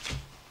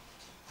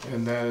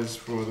 And that is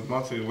for the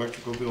monthly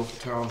electrical bill for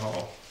town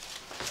hall.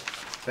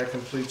 That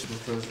completes the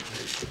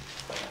presentation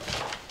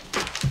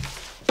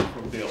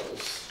for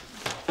bills.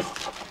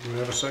 Do we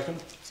have a second?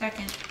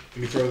 Second.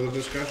 Any further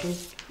discussion?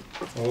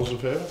 All those in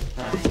favor?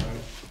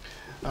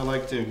 I'd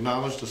like to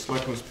acknowledge the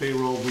selectmen's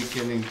payroll week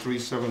ending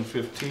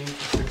 3/7/15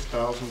 for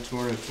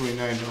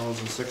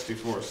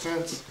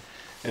 $6,229.64,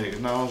 and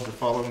acknowledge the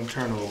following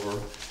turnover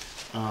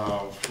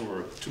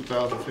for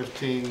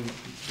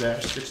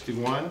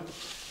 2015-61.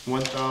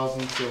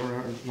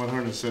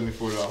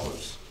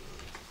 $1,174.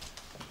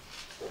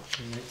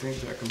 And I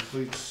think that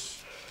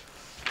completes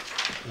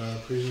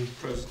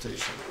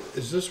presentation.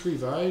 Is this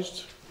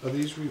revised? Are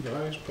these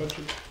revised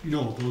budgets?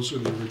 No, those are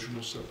the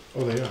original set.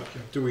 Oh, they are.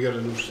 Do we get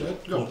a new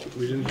set? No.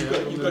 We didn't have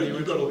them in the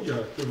original?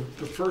 Yeah,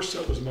 the first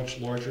set was a much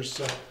larger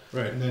set,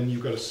 Right. and then you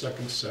got a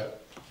second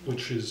set,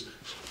 which is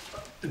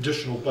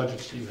additional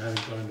budgets that you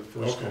hadn't done the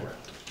first go Okay. round.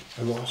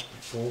 I lost my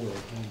folder at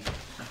home.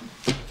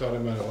 I thought I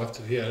might have left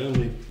it here. I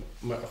didn't leave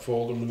my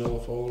folder, manila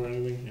folder or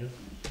anything, yeah?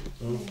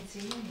 No? Didn't see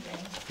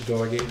anything.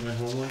 Delegate my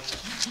homework?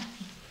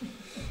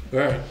 All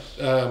right,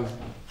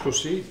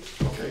 proceed.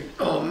 Okay,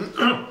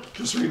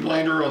 just a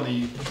reminder on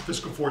the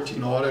fiscal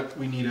 14 audit,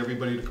 we need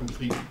everybody to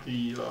complete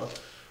the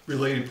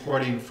related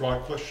party and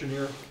fraud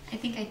questionnaire. I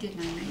think I did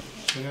mine right.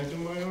 Can I do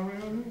my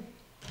already?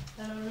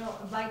 I don't know,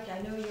 Mike,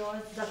 I know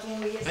yours, that's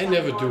when we get. I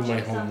never do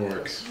my some-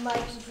 homework.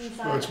 Mike's is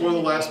inside. No, it's one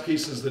of the last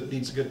pieces that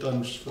needs to get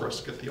done for us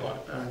to get the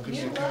audit back.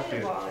 You might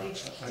have already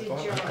did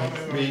yours.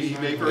 He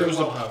may There very was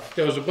well have.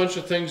 There was a bunch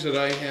of things that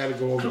I had to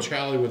go over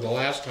Charlie with the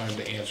last time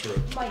to answer it.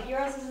 Mike,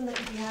 yours is in the,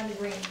 behind the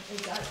green,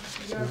 is that,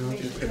 your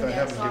information's If in I there,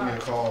 haven't, give me sorry.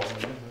 a call. No,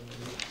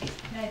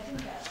 I think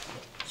that.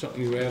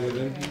 Something you added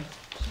in here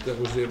that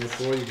was there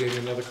before, you gave me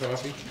another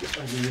copy?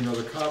 I need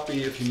another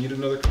copy, if you need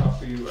another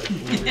copy, I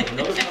believe we have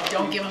another copy.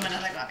 Don't give him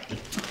another copy.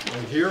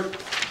 Right here.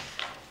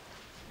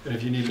 And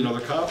if you need another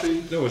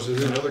copy, No, was it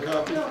there's in? another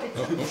copy. No, it's,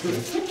 Oh, okay.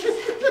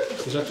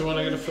 Is that the one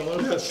I gotta fill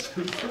out? Yes.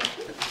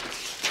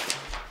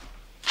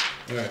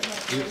 All right.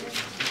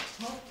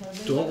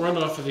 Don't run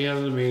off at the end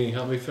of the meeting.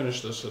 Help me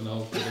finish this and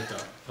I'll get it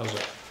done. How's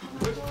that?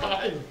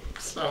 Fine.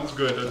 Sounds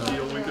good, a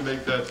deal, we can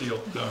make that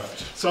deal.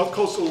 South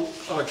Coastal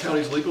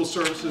County's Legal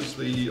Services,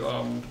 the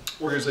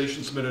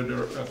organization submitted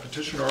a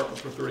petition article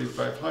for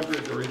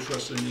 $3,500. They're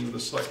interested in meeting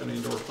with the Selectmen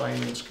and/or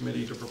Finance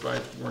Committee to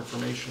provide more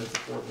information if the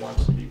board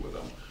wants to meet with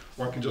them.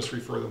 Or I can just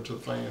refer them to the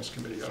Finance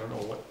Committee, I don't know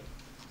what.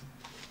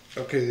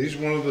 Okay, these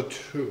one of the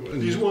two.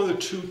 These are one of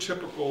the two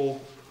typical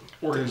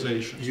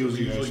organizations. that we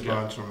Usually I get.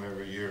 sponsor them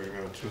every year,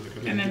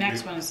 And the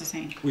next one is the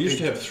same. We used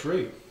to have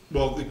three.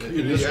 Well, the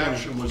community This one,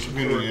 action was the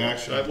community third.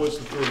 action. That was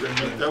the third,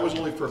 and that was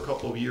only for a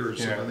couple of years,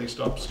 and Yeah. then they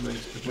stopped submitting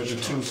With petition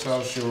the two articles.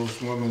 South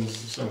Shores Women's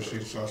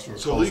Association, South Shore.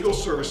 So Legal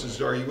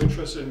Services, are you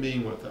interested in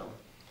meeting with them?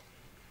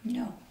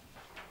 No.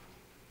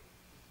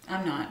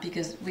 I'm not,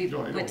 because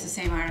No, I know. it's the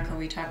same article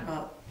we talk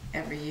about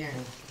every year.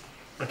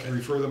 I can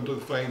refer them to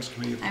the Finance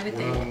Committee if I would the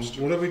board think- wants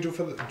to. What did we do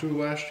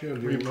do last year?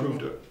 Do you We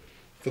approved remember? it.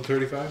 For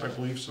 35? I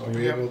believe so. Are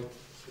we able,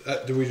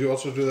 do we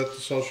also do that to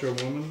South Shore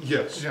Women?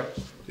 Yes. Yep.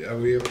 Are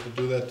we able to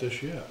do that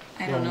this year?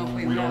 I don't know if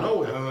we We don't know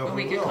will. yet. But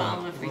we could call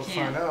them if we We'll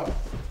can. find out.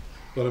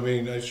 But I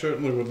mean, I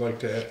certainly would like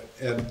to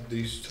add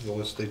these to the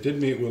list. They did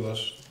meet with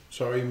us.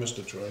 Sorry you missed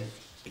it, Troy.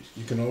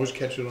 You can always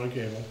catch it on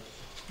cable.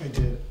 I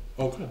did.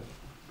 Oh, good.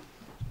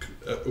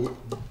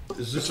 Is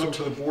It's this, up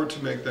to the board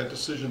to make that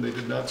decision. They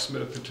did not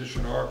submit a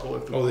petition article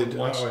if the oh, they board did,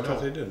 wants oh, to I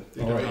thought know. they did.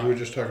 They All did right, not. you were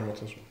just talking about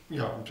this one.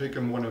 Yeah, I'm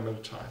taking one at a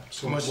time.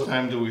 So much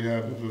time do we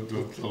have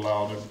to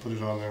allow them to put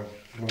it on their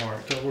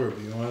warrant? Don't worry,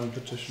 beyond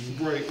petition.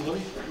 Right,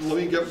 let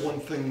me get one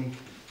thing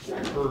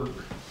heard.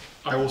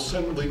 I will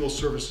send legal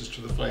services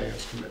to the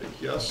finance committee,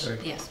 yes?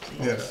 Okay. Yes,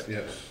 please. Yes.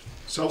 Yes.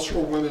 South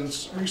Shore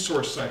Women's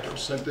Resource Center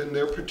sent in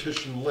their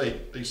petition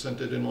late. They sent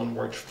it in on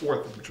March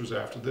 4th, which was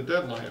after the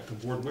deadline. If the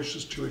board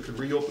wishes to, it could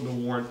reopen the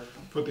warrant,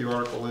 put the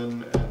article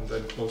in, and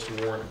then close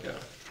the warrant again.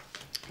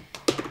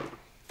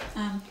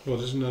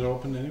 Well, isn't it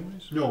open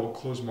anyways? No, it'll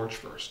close March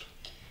 1st.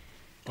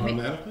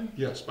 Automatically?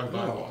 Yes, by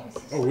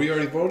bylaw. Oh, we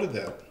already voted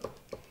that.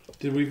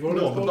 Did we vote?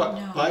 No, on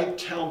No. by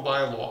town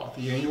bylaw,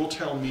 the annual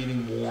town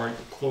meeting warrant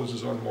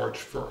closes on March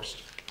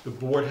 1st. The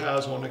board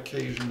has on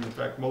occasion, in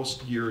fact,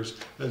 most years,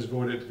 has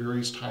voted at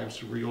various times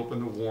to reopen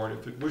the warrant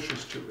if it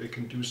wishes to. It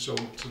can do so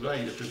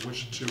tonight if it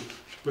wishes to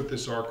put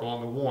this article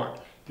on the warrant.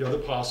 The other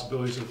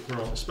possibilities are to put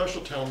it on the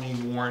special town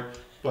meeting warrant,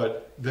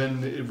 but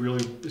then it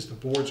really is the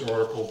board's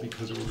article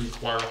because it would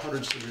require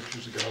 100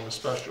 signatures to get on the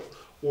special.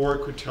 Or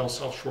it could tell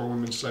South Shore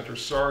Women's Center,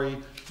 sorry,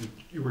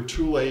 you were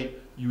too late.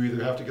 You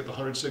either have to get the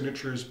 100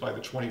 signatures by the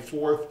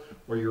 24th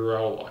or you're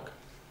out of luck.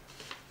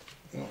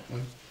 Well,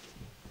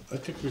 I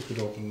think we could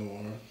open the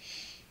warrant.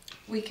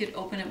 We could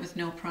open it with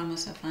no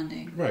promise of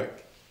funding. Right.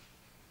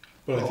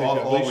 But I think All,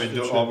 at all least we're it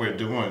do, should- all we're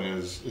doing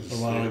is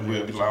Allowing we're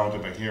them to-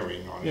 allowing them a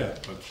hearing on Yeah.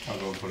 it, but I'm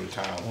going to put a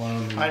time.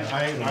 allowing them-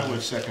 I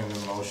would second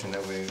the motion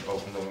that we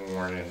open the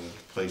warrant and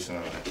place it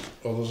on it.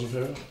 All those in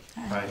favor?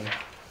 Right.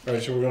 All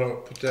right, so we're gonna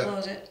put that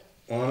Close it.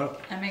 on it.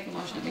 I make a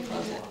motion that we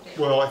close it.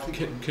 Well, I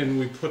think Can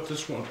we put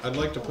this one, I'd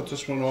like to put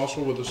this one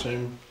also with the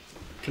same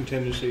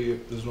contingency,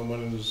 if there's no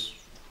money,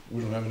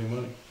 we don't have any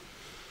money.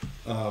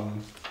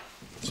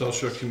 South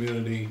Shore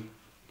Community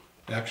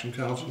Action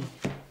Council,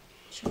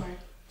 Sure.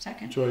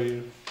 Second. Troy,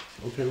 you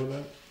okay with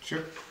that?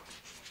 Sure.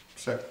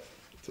 Second.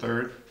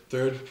 Third.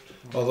 Third,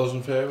 all those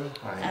in favor?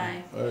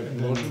 Aye. All right,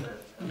 motion,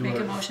 Make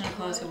a motion to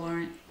close the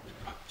warrant.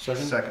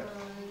 second? Second.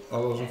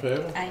 All those in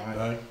favor? Aye.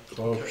 Aye,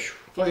 close.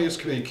 Finance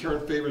Committee,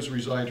 Karen Favors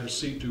resigned her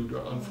seat due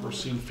to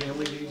unforeseen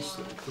family needs.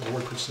 The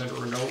board could send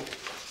her a note.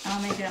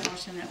 I'll make that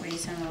motion that we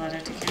send a letter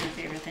to Karen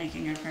Favor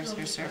thanking her for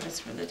her service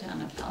for the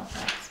town of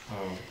Halifax.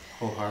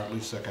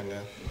 Wholeheartedly second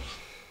that.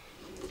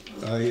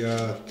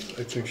 I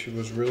think she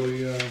was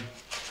really,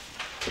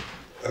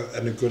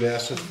 and a good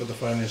asset for the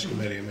finance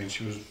committee. I mean,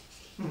 she was,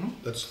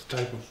 that's the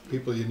type of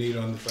people you need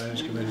on the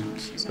finance committee.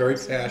 She's Very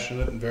awesome.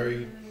 passionate and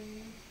very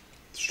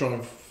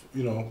strong,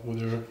 you know, with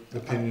her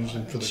opinions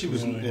and for the She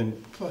was, community.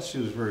 and plus she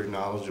was very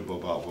knowledgeable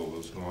about what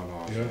was going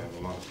on. Yeah.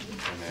 A lot,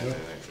 and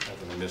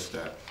I missed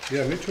that.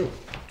 Yeah, me too,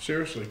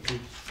 seriously.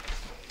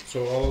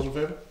 So all those in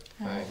favor?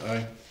 Aye.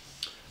 Aye.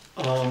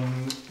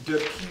 Deb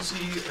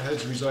Kesey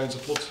has resigned as a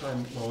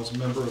full-time, well, as a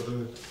member of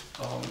the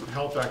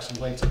Halifax and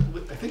Lights.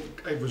 I think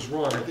I was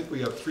wrong. I think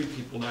we have 3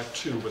 people, not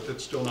 2, but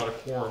that's still not a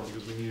quorum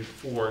because we needed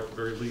 4 at the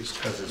very least.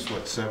 Because it's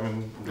what,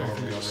 7? I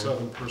think it's a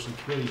 7-person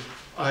committee.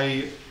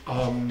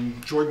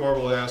 Joy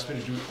Marble asked me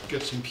to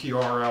get some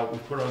PR out. We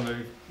put it on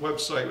the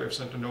website. I've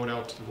sent a note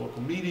out to the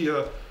local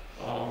media.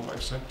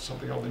 I've sent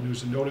something out in the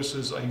news and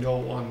notices. I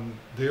know on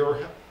their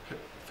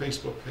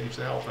Facebook page,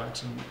 the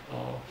Halifax and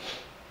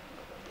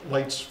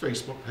Lights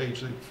Facebook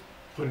page, they've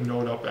put a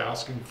note up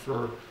asking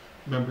for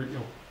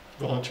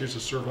volunteers to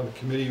serve on the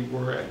committee.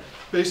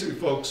 Basically,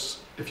 folks,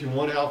 if you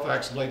want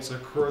Halifax Lights to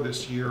occur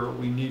this year,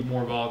 we need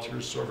more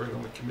volunteers serving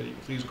on the committee.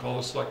 Please call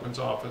the Selectmen's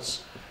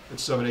office at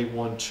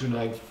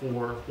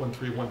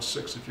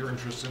 781-294-1316 if you're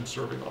interested in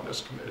serving on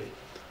this committee.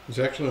 It's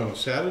actually on a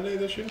Saturday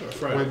this year or Well,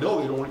 Friday? no,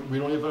 we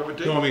don't even have a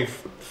date. No, I mean,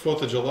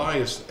 4th of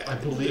July I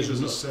believe it's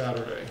a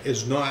Saturday.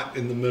 is not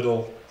in the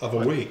middle of a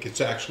week.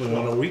 It's actually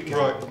on a weekend.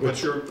 Right, but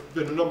which- there have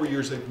been a number of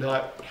years they've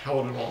not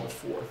held it on the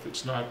 4th.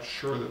 It's not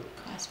sure that,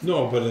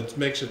 No, but it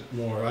makes it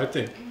more, I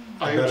think,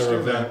 a I better understand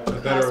event, that.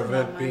 a better Costs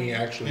more event being money.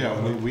 actually. Yeah,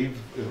 on we've,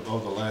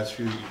 over the last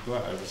few,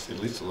 well, I would say at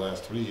least the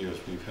last 3 years,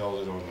 we've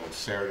held it on a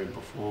Saturday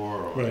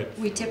before. Or, Right.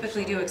 We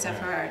typically do, except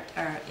for Yeah.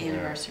 our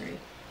anniversary,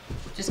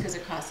 just because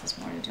it costs us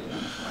more to do it on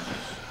the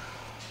 4th.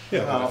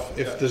 Yeah, but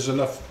if there's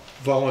enough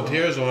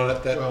volunteers on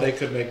it, that they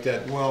could make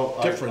that Well,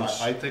 difference.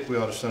 I think we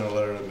ought to send a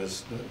letter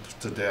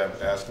to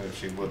Deb asking if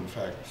she would in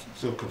fact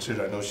still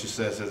consider, I know she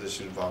says that she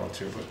should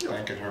volunteer, but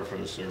thanking her for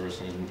the service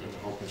and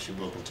hoping she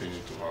will continue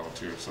to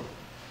volunteer in some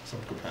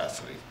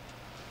capacity.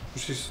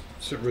 She's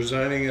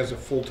resigning as a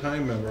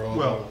full-time member, although,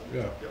 Well,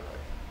 yeah.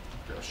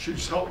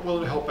 she's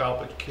willing to help out,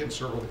 but can't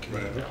serve on the Right,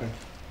 committee now. okay.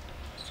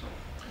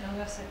 Now,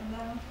 go second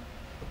that one?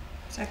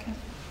 Second.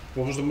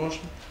 What was the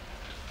motion?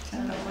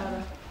 Send a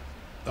letter.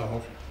 Oh,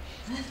 okay.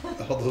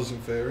 All those in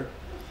favor?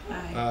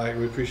 Aye.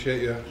 We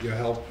appreciate your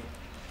help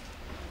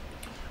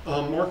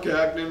Mark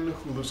Gagnon,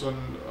 who lives on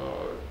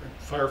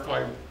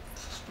Firefly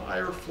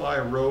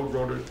Road,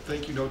 wrote a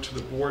thank you note to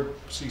the board,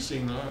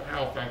 CCing the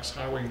Halifax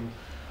Highway and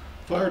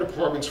Fire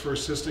Departments for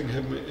assisting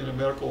him in a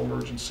medical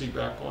emergency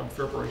back on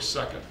February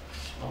 2nd.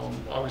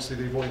 Obviously,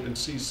 they've only been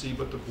CC,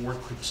 but the board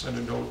could send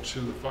a note to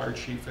the fire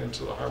chief and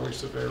to the highway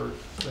surveyor,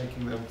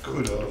 thanking them for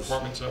the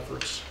department's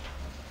efforts.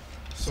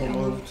 So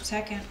moved.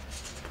 Second.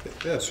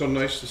 Yeah, it's so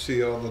nice to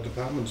see all the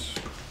departments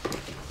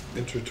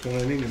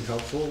intertwining and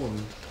helpful,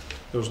 and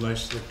it was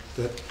nice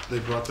that they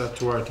brought that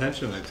to our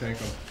attention. I thank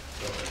them.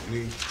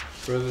 Any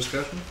further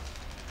discussion?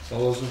 All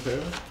those in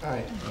favor?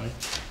 Aye. Aye.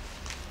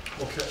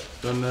 Okay,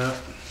 Done that.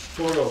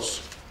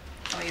 photos.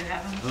 Oh, you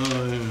have them?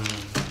 Oh,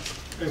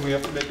 yeah. And we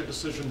have to make a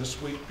decision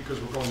this week because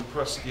we're going to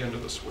press at the end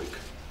of this week.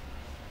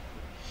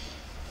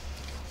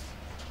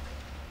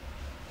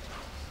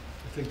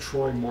 I think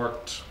Troy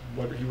marked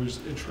what he was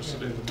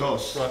interested in,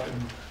 Dos. front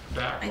and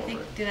back I of think,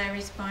 it. did I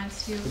respond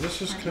to you? But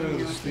this is I kind don't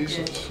know of, if you these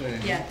are did. the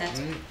same. Yeah, that's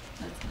right?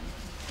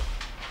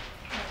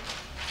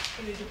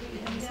 Did you put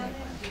your name down there?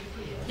 Did you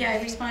put your- Yeah,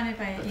 I responded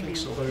by I email. think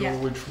so, but I Yeah.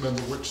 don't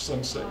remember which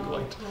sunset you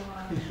liked. Oh,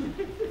 God.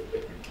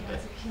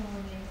 That's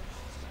killing me.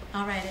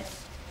 I'll write it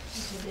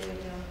Okay, there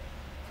we go.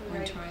 when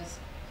Right. Troy's,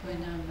 when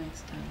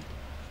Mike's done.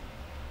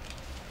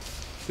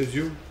 Did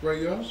you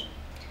write yours?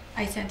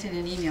 I sent in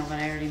an email, but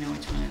I already know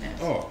which one it is.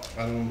 Oh,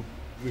 I don't,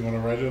 you want to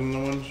write it on the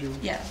ones you?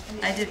 Yeah,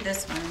 I did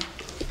this one.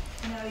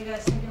 Now you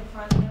guys think in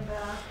front and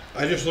back.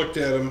 I just looked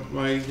at them.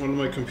 One of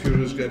my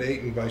computers got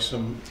eaten by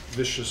some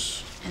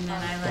vicious, And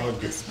then I like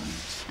Dog. this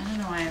one. I don't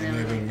know why I and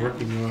really they've like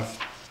been that one. working off,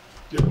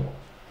 you know,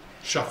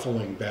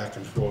 shuffling back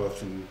and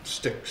forth and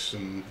sticks,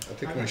 and I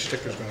think my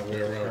sticker's gonna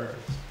wear out.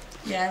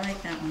 Yeah, I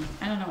like that one.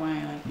 I don't know why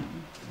I like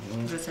that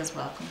one. This says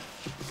welcome.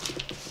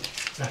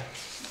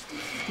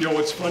 You know,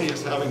 what's funny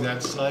is having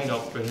that sign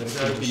up, and it's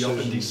gotta be up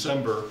in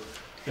December,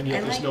 and I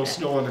yet there's like no that.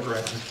 snow on the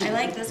ground. I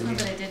like this one,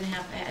 but I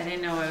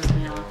didn't know it was in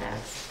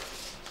Halifax.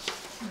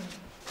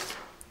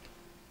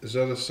 Is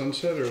that a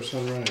sunset or a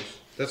sunrise?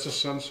 That's a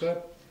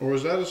sunset, or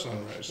is that a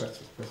sunrise? That's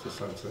the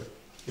sunset.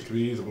 It could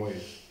be either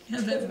way.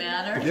 Does it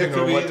matter? Yeah, it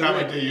could be what either time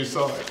way. of day you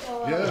saw it.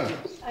 Oh, Yeah.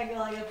 I go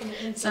like up in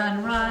the inside.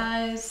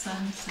 Sunrise,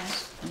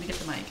 sunset. Let me get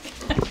the mic.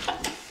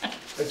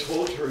 I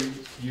told her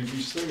you'd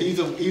be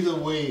singing. Either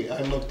way,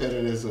 I looked at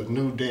it as a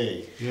new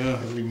day.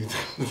 Yeah, And we need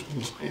to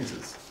change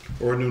this.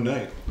 or a new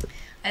night.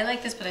 I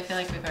like this, but I feel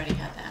like we've already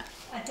had that.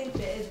 I think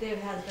that there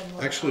has been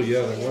one. Actually,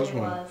 yeah, there was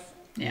one.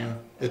 Yeah.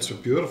 It's a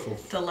beautiful,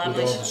 The with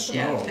lovely, all the yeah,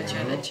 snow, picture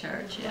you of know? the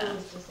church, yeah.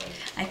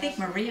 I think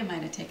Maria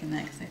might have taken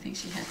that, because I think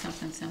she had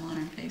something similar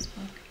on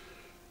Facebook.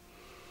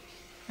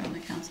 From the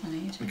Council on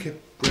I Aging.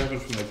 kept grabbing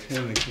for my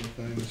pen, I can't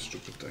find this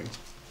stupid thing.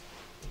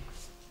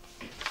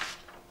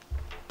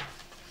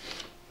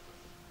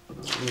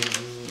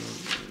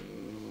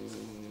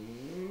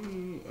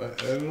 I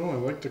don't know, I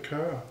like the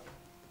car.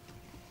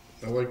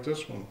 I like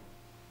this one.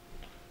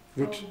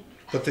 Which,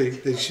 but they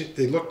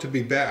look to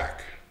be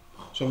back,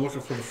 so I'm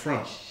looking for the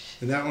front.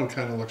 And that one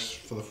kinda looks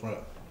for the front.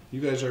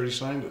 You guys already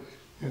signed it.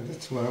 Yeah,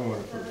 that's what I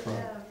wanted for the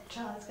front.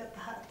 Charlie's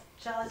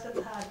got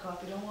the hard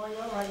copy, don't worry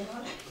about writing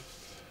on it.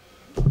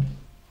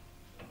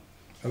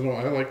 I don't know,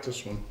 I like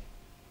this one.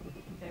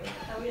 Okay,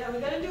 are we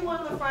gonna do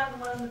one in the front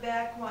and one in the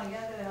back? Come on, you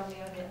gotta help me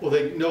out here. Well,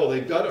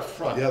 they've got a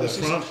front. Yeah, the This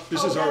is- front.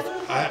 This is our,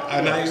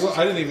 I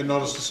didn't even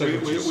notice the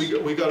signatures.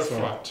 we got a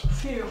front.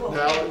 Beautiful.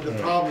 Now, the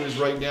problem is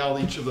right now,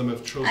 each of them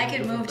have chosen I a could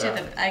different move to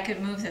back. I could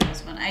move to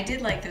this one. I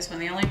did like this one.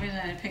 The only reason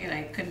I didn't pick it,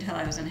 I couldn't tell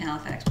I was in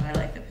Halifax, but I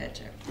like the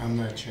picture. I'm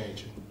not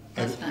changing.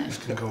 That's fine.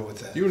 Just gonna go with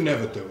that. You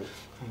never do.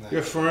 I'm not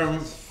You're firm,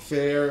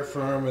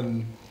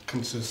 and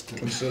consistent.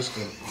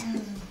 consistent.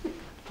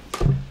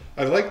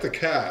 I like the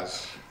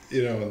cars,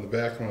 you know, in the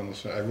background.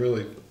 I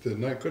really, they're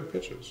not good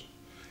pictures.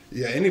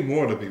 Yeah, any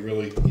more to be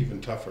really even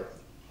tougher.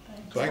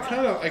 So I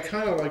kind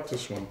of like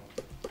this one.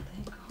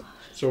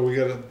 So we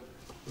gotta.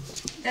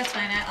 That's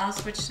fine. I'll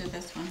switch to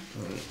this one.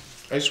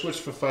 I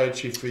switched for fire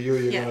chief for you.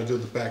 You're Yeah. gonna do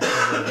the back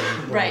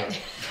cover. Right.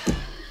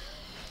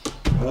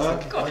 Huh?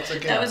 Once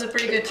again. That was a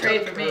pretty good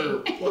trade for me.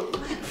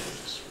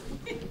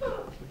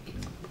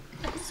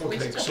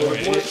 Okay, so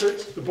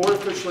the board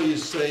officially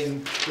is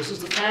saying, this is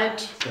the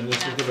front. And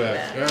this is the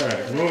back. All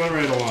right, moving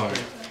right along.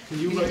 Can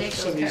you You can take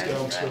send those these down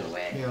cards to right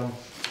away. Pam?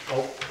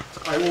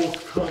 I will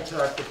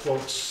contact the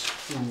folks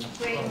who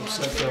Wait, you wanna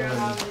sent figure out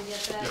how them. to get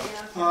that, yeah.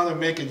 yeah? Oh, to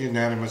make it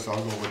unanimous, I'll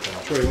go with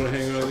that. Troy, you wanna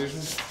hang on to these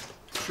ones?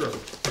 Sure. We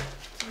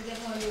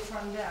definitely wanna do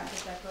front and back,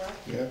 is that correct?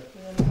 Yeah.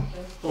 We don't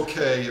have to-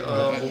 Okay,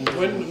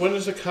 When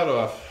is the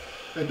cutoff?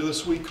 end of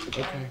this week.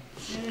 Okay.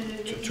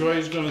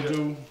 Troy's gonna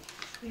do.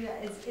 Yeah,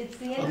 it's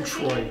the end I'm of the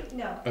Troy. week,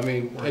 no. I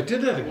mean, I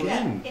did that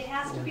again. It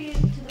has to be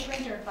to the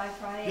printer by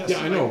Friday. Yes.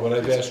 Yeah, I know, but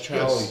I've asked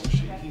Charlie.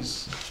 Yes,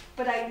 he's,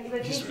 But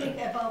it takes me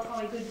about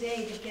probably a good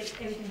day to get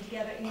everything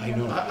together. and I get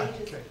know. all the I-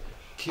 pages.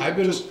 okay. I've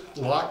been- Just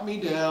lock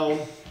me down,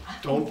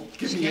 don't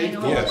give me any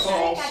phone Yes.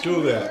 calls. I do can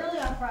leave that. early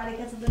on Friday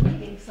because of the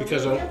meeting, so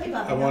Because really I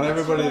about want that.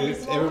 everybody,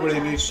 It's a long everybody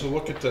time. needs to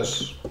look at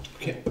this.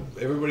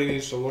 Everybody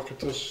needs to look at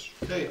this.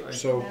 Okay,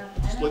 So, Yeah,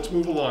 I know. let's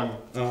move along,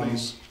 Um,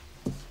 please.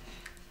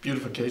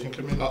 Beautification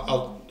committee?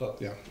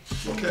 Yeah.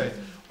 Okay.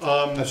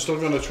 I'm still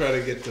gonna try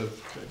to get the,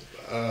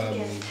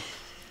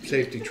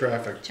 safety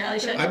traffic. Charlie,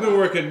 shut I've been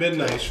working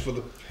midnights for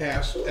the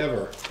past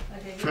ever.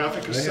 Okay.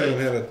 Traffic I is haven't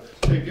safe. had a,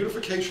 Okay,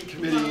 beautification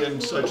committee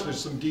and such, there's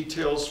some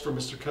details from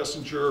Mr.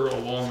 Kessinger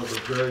along with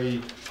a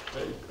very,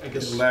 I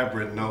guess.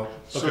 Elaborate note.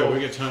 okay, we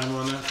get time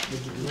on that?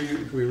 we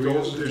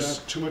revisit There's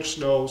that? too much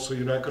snow, so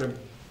you're not gonna,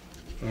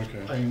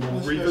 Okay. I mean, we'll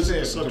revisit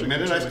the subject. The in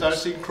minute 2 I start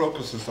weeks. seeing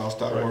crocuses, I'll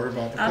start Right. worrying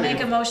about the. I'll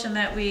make a motion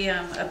that we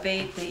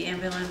abate the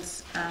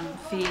ambulance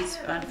fees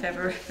on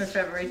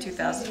February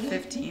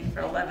 2015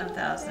 for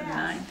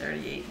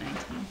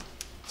 $11,938.19.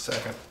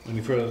 Second.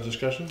 Any further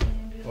discussion?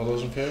 All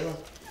those in favor?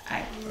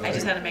 I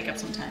just had to make up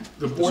some time.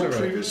 The It's board all right.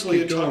 previously,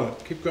 Keep doing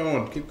it, keep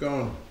going, keep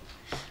going.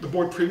 the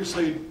board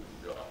previously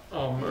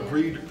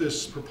agreed to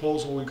this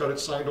proposal, we got it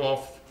signed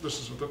off. This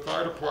is with the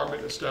fire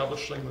department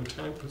establishing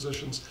lieutenant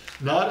positions,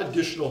 not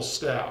additional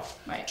staff.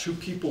 Right. 2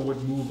 people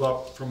would move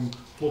up from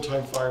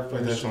full-time But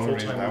firefighters that's to the only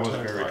reason full-time I was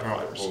lieutenant very firefighters.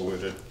 comfortable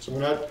with it. So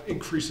we're not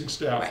increasing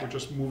staff, Right. we're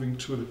just moving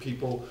 2 of the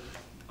people.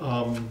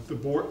 The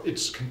board,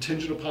 it's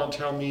contingent upon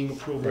town meeting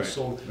approval, Right.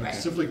 so Right.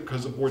 simply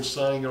because the board's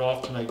signing it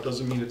off tonight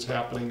doesn't mean it's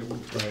happening. It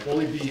would Right.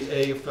 only be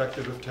A,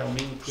 effective if town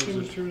meeting approves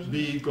Signature is it, it?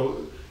 B,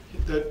 go,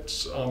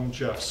 that's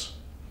Jeff's.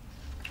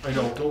 I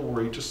know, don't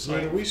worry, just Where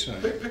sign. do we sign?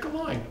 Pick a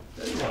line,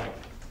 any line.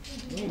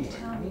 Oh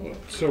my Lord.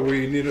 So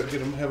we need to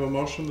have a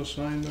motion to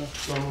sign the,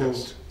 So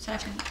moved.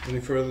 Second. any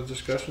further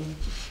discussion?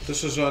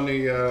 This is on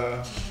the,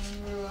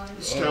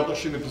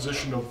 Establishing the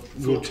position of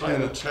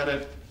full-time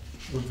Lieutenant.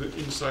 lieutenant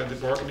inside the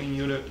bargaining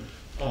unit.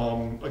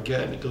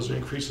 Again, it doesn't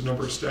increase the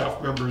number of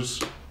staff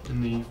members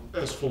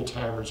as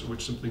full-timers, it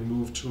would simply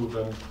move 2 of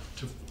them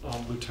to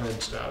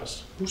lieutenant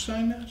status. who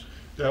signed that?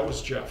 That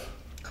was Jeff.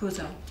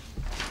 Kuzo.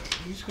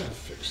 He's gotta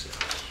fix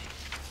that.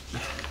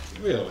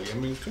 Really, I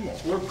mean, come on.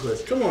 We're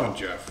good. Come on,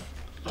 Jeff.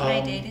 Can I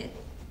Um, date it?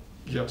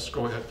 Yes,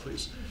 go ahead,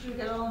 please. Did you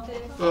get all in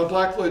favor?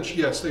 Blackledge,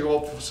 yes, they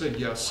all said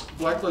yes.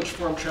 Blackledge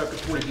Farm Chapter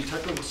 40,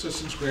 Technical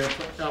Assistance Grant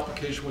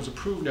application was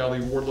approved. Now the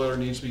award letter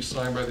needs to be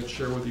signed by the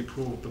chair with the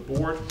approval of the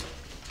board.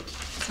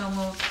 So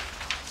moved.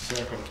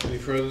 Second. Any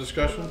further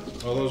discussion?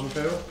 All those in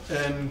favor?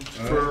 And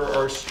for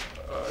our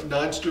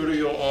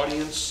non-studio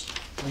audience,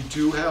 we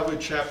do have a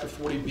Chapter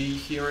 40B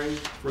hearing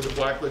for the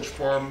Blackledge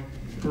Farm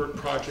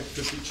Project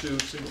 52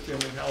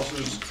 single-family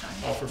houses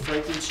off of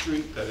Franklin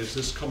Street. That is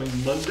this coming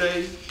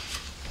Monday,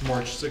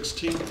 March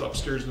 16th,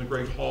 upstairs in the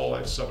Great Hall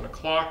at 7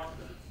 o'clock.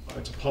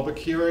 It's a public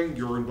hearing.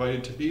 You're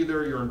invited to be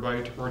there. You're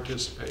invited to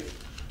participate.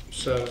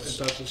 So it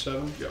starts at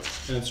 7? Yeah.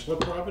 And it's what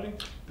property?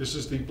 This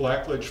is the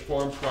Blackledge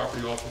Farm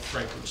property off of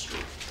Franklin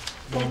Street.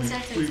 It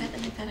starts at 7, I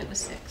thought it was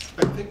 6.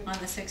 I think On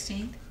the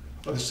 16th?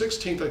 on the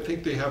 16th, I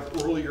think they have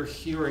earlier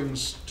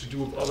hearings to do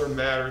with other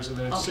matters, and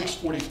then at Okay.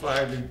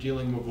 6:45, they're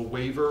dealing with a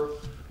waiver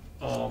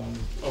of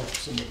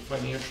some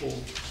financial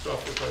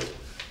stuff.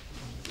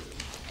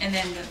 And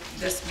then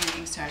this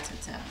meeting starts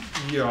at 7.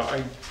 Yeah,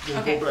 I will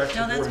Okay. go back to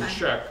No, the that's board and fine.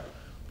 check.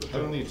 I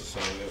don't need to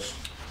sign this.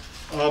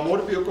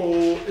 Motor vehicle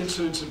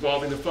incidents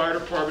involving the fire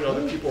department,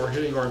 other people are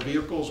hitting our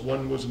vehicles.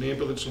 One was an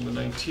ambulance on the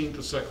 19th,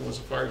 the second was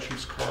a fire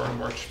chief's car on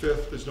March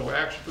 5th. There's no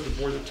action for the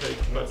board to take,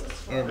 but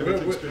All right,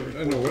 everything's been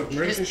I know, what, emergency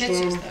There's pictures,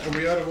 storm, though.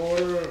 are we out of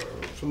order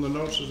from the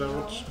notes? Is that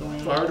what's going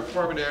on? fire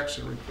department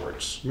accident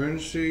reports.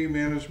 Emergency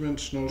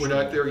management, snow. We're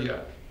not there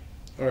yet.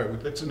 All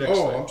right. That's the next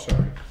Oh, thing. I'm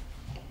sorry.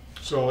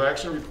 So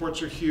accident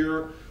reports are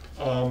here.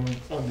 On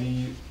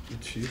the The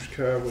chief's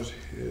car was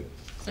hit.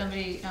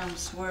 Somebody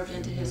swerved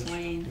into his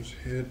lane. Was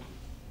hit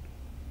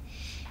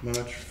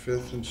March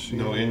 5th and seen.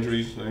 No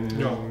injuries?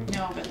 No.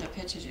 No, but the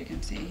pictures you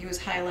can see, he was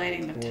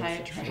highlighting the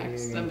tire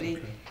tracks. Somebody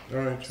All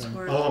right, John.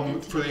 swerved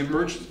into.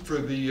 For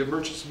the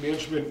emergency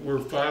management, we're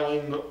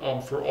filing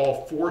for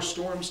all 4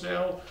 storms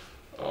now.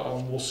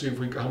 We'll see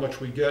how much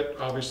we get.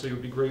 Obviously, it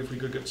would be great if we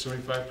could get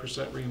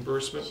 75%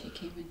 reimbursement. She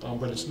came into.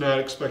 But it's not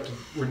expected,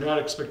 we're not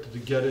expected to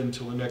get it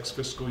until the next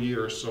fiscal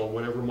year, so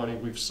whatever money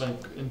we've sunk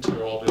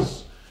into all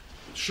this,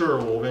 sure,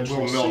 we'll eventually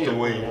Will see melt it.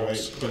 away,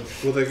 but- right?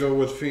 Will they go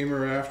with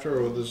FEMA after,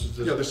 or this is?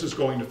 Yeah, this is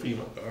going to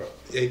FEMA.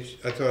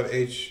 I thought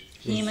H.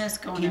 was- HEMA's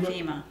going to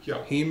FEMA. Yeah.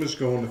 HEMA's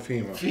going to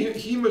FEMA.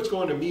 HEMA's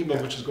going to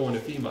MEMA, which is going to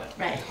FEMA.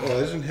 Right. Well,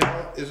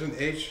 isn't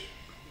H?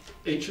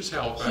 H is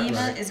Halifax.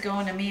 HEMA is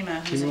going to MEMA,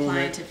 who's FEMA will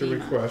applying make to the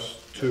FEMA.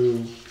 request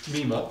to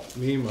MEMA.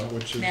 MEMA,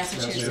 which is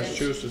Massachusetts.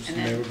 Massachusetts, And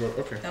and they then- will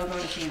go, okay. They'll go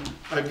to FEMA.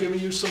 I've given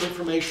you some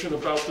information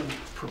about the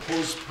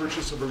proposed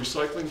purchase of a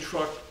recycling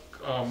truck.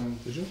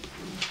 Did you?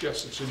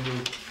 Yes, it's in your,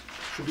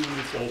 should be in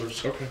your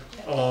folders. Okay.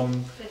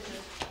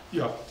 Pictures.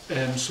 Yeah,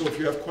 and so if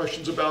you have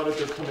questions about it,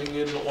 they're coming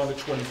in on the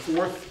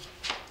 24th.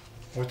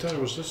 Oh, I thought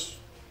it was this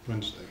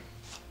Wednesday.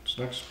 It's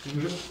next.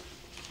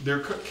 Their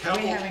We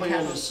capital have a plan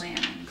capital is, plan.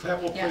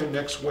 capital Yeah. plan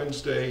next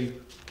Wednesday.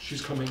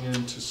 She's coming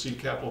in to see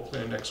capital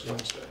plan next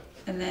Wednesday.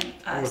 And then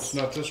Oh, it's us.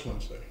 not this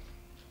Wednesday.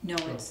 No,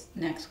 it's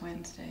next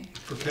Wednesday.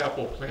 For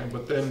capital plan,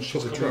 but then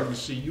she's the coming truck. to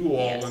see you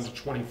all Yes. on the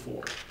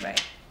 24th.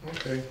 Right.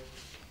 Okay.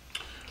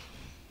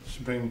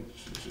 Bring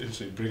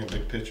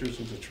big pictures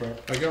of the truck.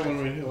 I got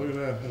one right here, look at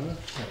that,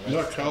 huh?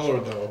 Not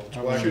colored though, it's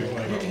black and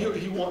white.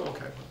 He want,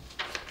 okay.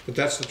 But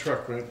that's the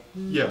truck, right?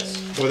 Yes,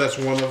 Or that's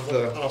one of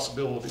the,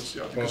 possibilities,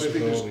 yeah, because I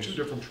think there's Possibilities.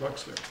 2 different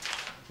trucks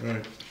there.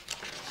 right.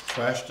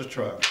 Trash the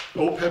truck.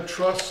 OPEB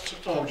trust,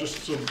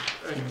 just so,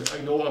 and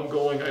I know I'm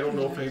going, I don't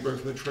know if anybody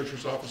from the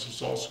treasurer's office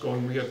is also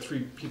going. We had 3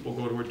 people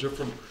go to a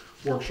different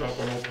workshop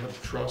on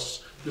OPEB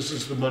trusts. This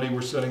is the money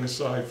we're setting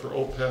aside for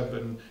OPEB,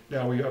 and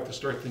now we have to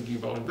start thinking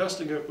about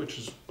investing it, which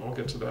is, I'll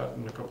get to that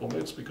in a couple of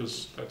minutes,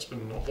 because that's been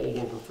a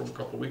holdover from a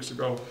couple of weeks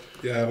ago.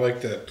 Yeah, I like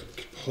that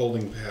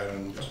holding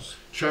pattern.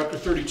 Chapter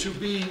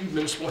 32B,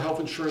 municipal health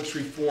insurance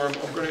reform.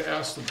 I'm going to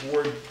ask the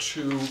board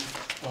to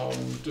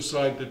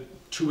decide that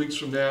 2 weeks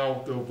from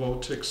now, they'll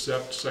vote to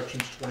accept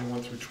sections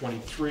 21 through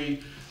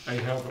 23.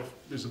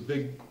 There's a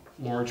big,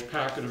 large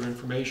packet of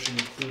information,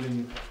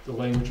 including the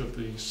language of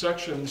the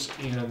sections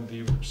and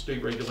the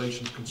state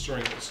regulations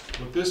concerning this.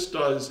 What this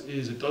does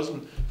is, it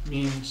doesn't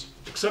mean,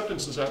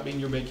 acceptance does not mean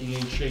you're making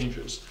any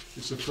changes.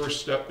 It's the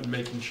first step in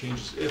making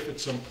changes, if at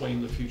some point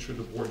in the future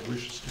the board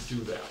wishes to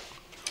do that.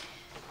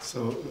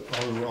 So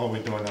all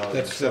we're doing now is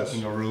That's-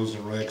 accepting the rules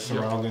and regs Yep.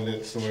 surrounding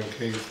it, so in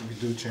case we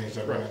do change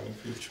our mind in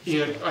the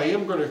future. And I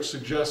am going to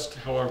suggest,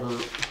 however,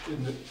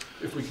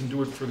 if we can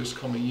do it for this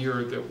coming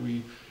year, that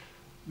a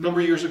number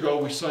of years ago,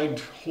 we signed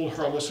hold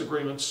harmless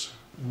agreements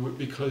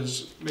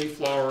because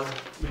Mayflower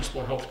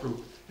Municipal Health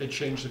Group had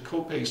changed the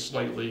copay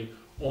slightly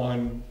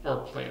on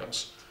our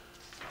plans.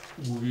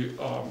 The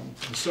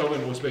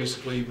settlement was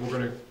basically, we're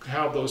going to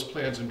have those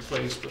plans in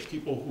place, but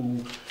people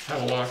who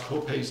had a lot of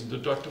copays and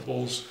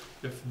deductibles,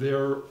 if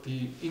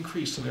the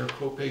increase in their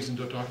copays and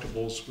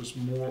deductibles was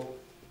more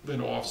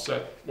than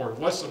offset, or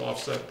less than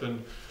offset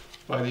than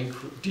by the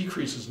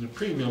decreases in the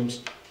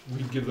premiums,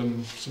 we'd give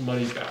them some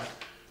money back.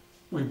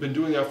 We've been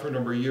doing that for a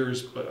number of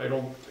years, but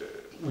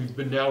we've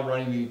been now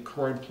running the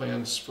current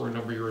plans for a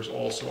number of years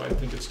also. I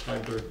think it's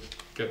time to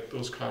get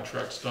those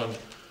contracts done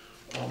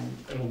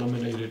and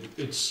eliminated.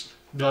 It's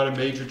not a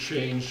major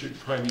change. You'd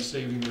probably be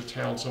saving the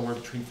town somewhere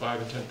between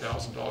 $5,000 and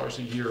 $10,000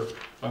 a year.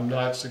 I'm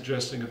not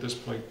suggesting at this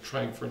point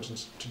trying, for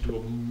instance, to do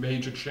a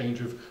major change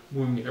of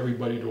moving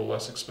everybody to a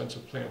less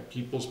expensive plan.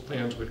 People's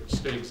plans would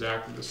stay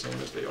exactly the same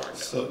as they are now.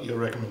 So your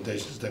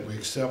recommendation is that we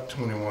accept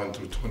 21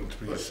 through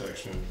 23 Right.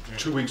 section?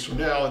 2 weeks from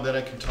now, and then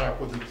I can talk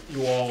with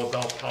you all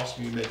about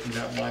possibly making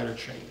that minor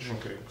change.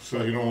 Okay,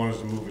 so you don't want us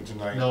to move it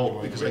tonight? No, You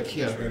want to because I wait?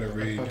 can't. Trying to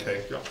read.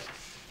 Okay. Yeah.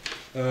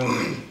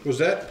 Was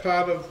that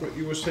part of what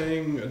you were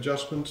saying,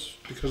 adjustments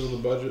because of the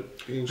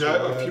budget being so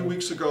That, a bad? few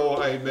weeks ago,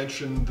 I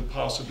mentioned the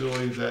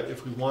possibility that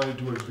if we wanted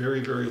to do a very,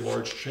 very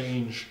large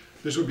change,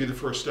 this would be the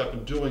first step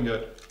in doing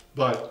it,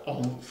 but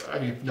I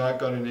have not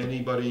gotten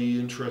anybody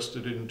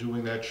interested in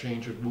doing that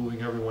change of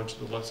moving everyone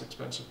to the less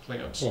expensive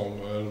plans. Well,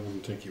 I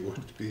wouldn't think you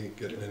would be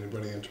getting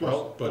anybody interested,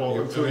 Well, but well,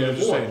 you, it's I mean, on I'm the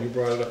just board. saying, you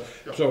brought it up.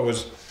 Yeah. So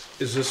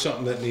is this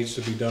something that needs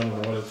to be done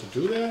in order to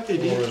do that? Or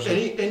is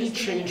it? Any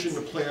change in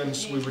the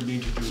plans, we would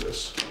need to do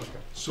this.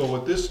 So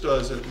what this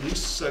does, at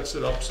least sets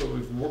it up so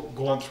we've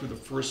gone through the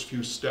first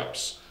few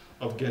steps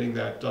of getting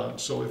that done.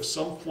 So if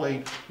some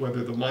point,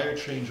 whether the minor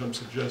change I'm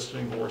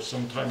suggesting or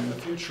sometime in the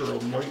future,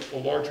 a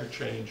larger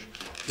change,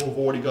 we'll have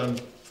already gone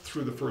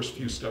through the first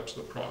few steps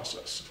of the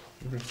process.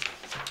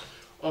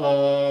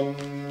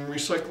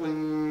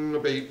 Recycling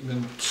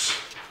abatement.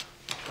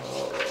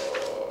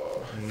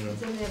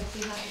 It's in there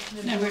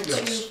behind. Number Yes.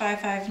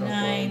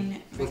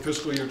 2559, For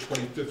fiscal year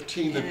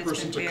 2015, the And it's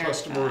person's been a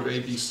customer of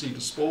verified. ABC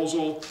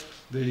Disposal.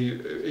 The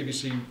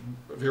ABC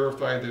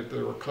verified that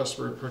they're a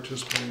customer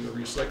participating in the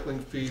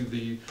recycling fee.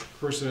 The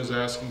person is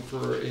asking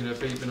for an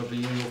abatement of the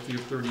annual fee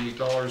of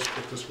 $38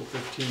 for fiscal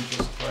 15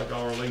 plus a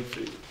 $5 late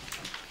fee.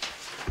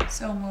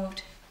 so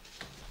moved.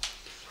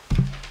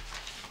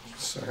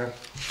 Second.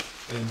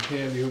 And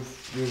Pam,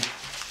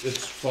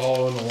 it's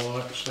following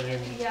along, saying,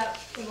 Yeah,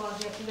 well,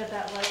 you have to get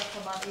that light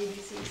from on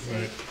ABC,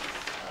 right,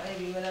 or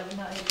maybe whatever,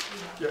 not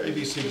ABC. Yeah,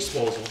 ABC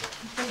Disposal.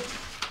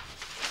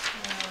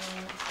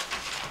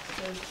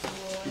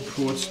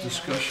 reports,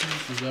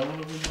 discussions, is that one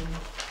of them?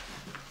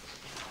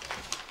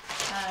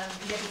 Yeah,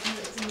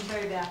 it's in the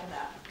very back of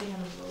that,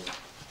 behind the rules.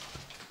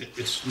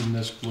 It's in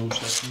this blue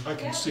section? I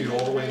can Yeah, see it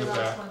all the way in the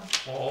very back,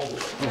 last one. all the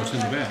way. Oh, it's in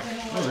the back.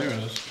 Oh, there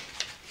it is.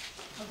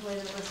 Hopefully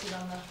they're listed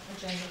on the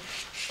agenda.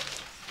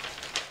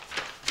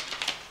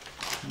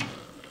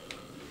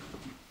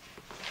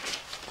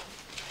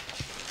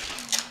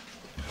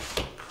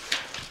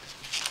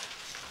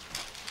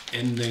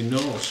 And they know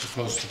it's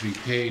supposed to be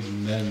paid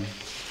and then,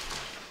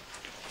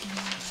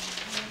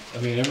 I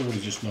mean, everybody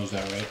just knows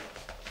that, right?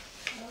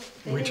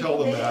 They We didn't- tell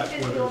them they that,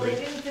 didn't whether They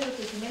they- didn't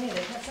physically come in,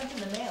 they got sent in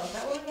the mail, is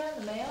that what we got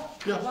in the mail?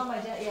 Yeah. It was on my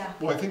yeah.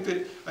 Well, I think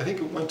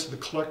it went to the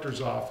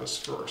collector's office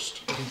first.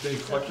 I think the So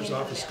it collector's came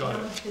in the office mail. got No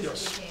it. one physically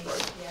Yes, came,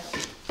 right.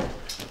 yeah.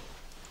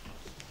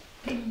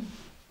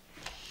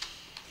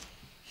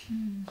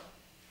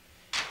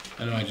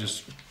 I know, I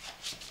just.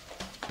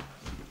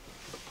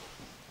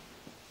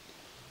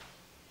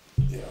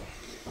 Yeah.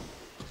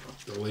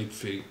 The late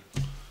fee,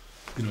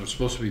 you know, it's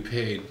supposed to be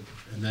paid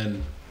and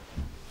then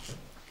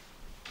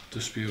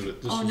dispute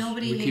it. This Oh, is-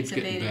 nobody we keep hates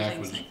getting abated things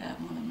backwards. like that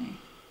more than me.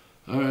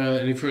 All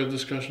right, any further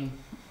discussion?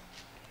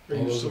 Are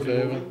All you those in so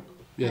favor? moving?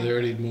 Yeah, they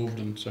already moved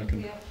in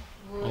second. Yep.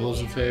 All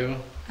those in favor?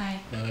 Aye.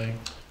 Aye.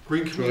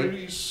 Green Troy?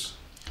 communities,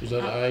 Was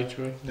that aye,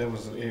 Troy? That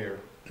was an error.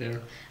 Yeah.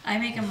 I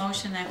make a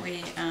motion that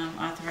we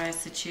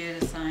authorize the chair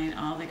to sign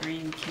all the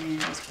Green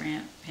Communities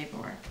Grant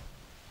paperwork.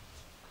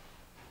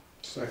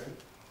 Second.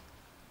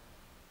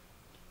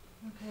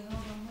 Okay,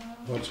 hold on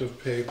now. Lots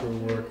of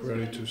paperwork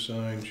ready to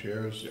sign,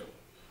 chairs. Yep.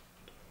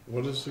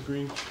 What is the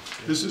green?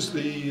 this is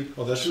the,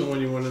 Oh, that's the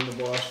one you went into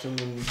Boston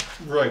and,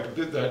 right,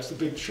 that's the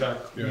big check.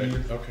 yeah, right,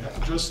 We- okay.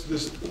 Just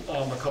this,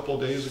 a couple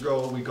of days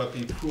ago, we got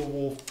the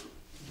approval,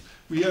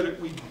 we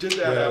did that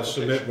Yeah, application.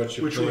 submit what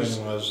your which plan was-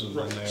 was and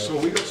then Right, they. so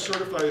we got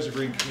certified as a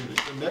green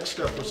community. The next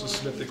step was to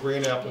submit the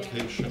grant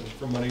application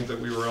for money that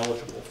we were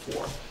eligible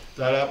for.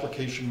 That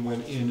application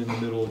went in the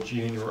middle of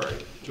January.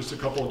 Just a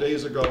couple of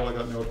days ago, I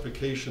got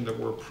notification that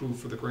we're approved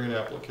for the grant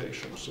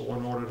application. So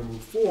in order to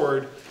move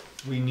forward,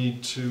 we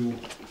need to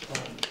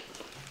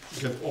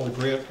get all the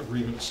grant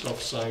agreement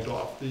stuff signed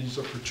off. These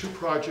are for two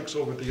projects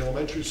over at the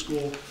elementary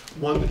school,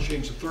 one to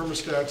change the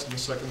thermostats and the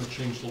second to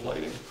change the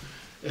lighting.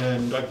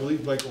 And I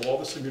believe, Michael, all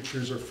the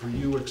signatures are for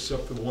you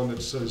except the one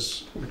that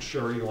says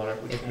McSherry on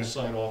it, which Okay. will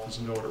sign off as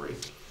a notary.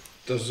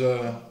 Does,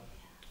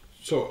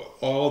 so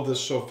all of this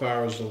so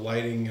far is the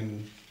lighting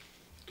and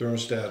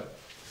thermostat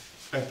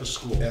At the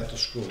school. at the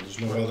school? There's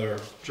no Right. other?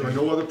 There are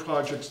no other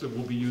projects that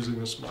will be using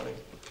this money.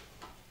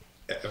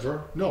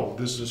 Ever? No,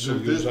 this is, This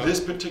will use up?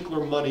 this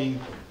particular money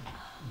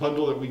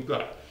bundle that we've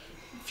got.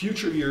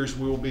 Future years,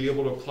 we will be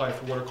able to apply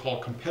for what are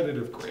called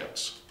competitive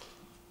grants.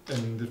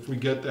 And if we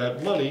get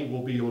that money,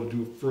 we'll be able to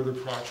do further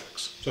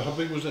projects. So how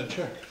big was that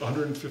check?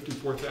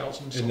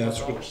 $154,000 And that's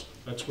what- dollars.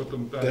 That's what the.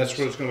 That's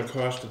what it's gonna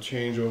cost to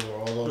change over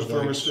all The those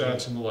lights?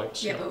 thermostats and the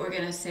lights. Yeah, but we're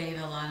gonna save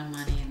a lot of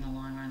money in the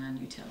long run on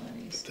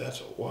utilities.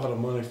 That's a lot of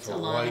money It's for a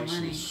lot of lights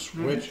money. and It's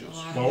switches. a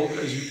lot of Well, money.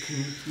 as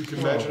you can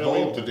Well, imagine, a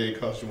bulb today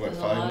cost you, what, There's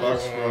a lot of-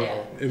 $5 yeah,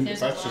 for? And There's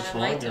a that's lot just of for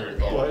lights ordinary over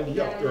there. well, and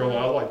yeah, there are a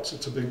lot of lights.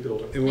 It's a big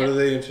building. And what do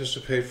they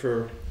anticipate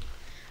for?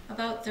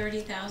 About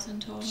 30,000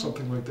 total.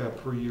 Something like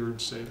that per year in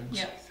savings.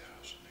 Yep.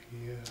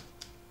 Yeah.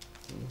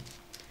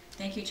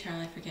 Thank you,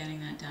 Charlie, for getting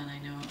that done. I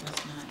know it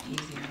was not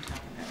easy on top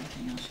of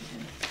everything else you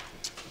did.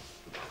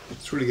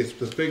 That's what he gets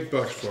the big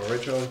bucks for,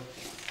 right, Charlie?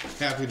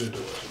 Happy to do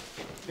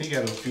it. He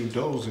got a few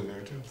doughs in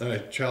there too. All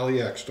right,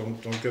 Charlie X,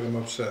 don't get him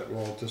upset,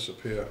 we'll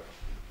disappear.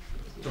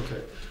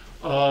 Okay.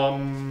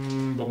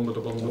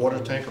 Water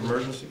tank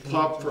emergency?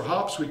 For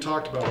HOPS, we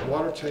talked about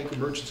water tank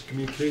emergency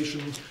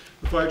communication.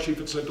 The fire chief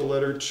had sent a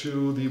letter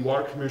to the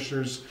water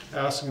commissioners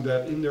asking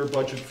that in their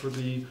budget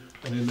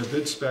and in their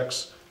bid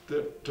specs,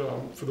 that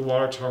for the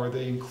water tower,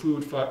 they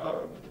include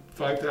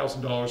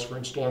 $5,000 for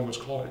installing what's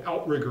called an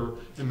outrigger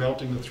and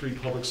mounting the 3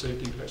 public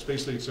safety connectors.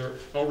 Basically, it's an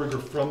outrigger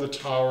from the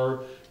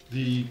tower.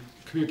 The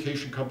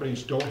communication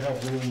companies don't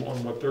have room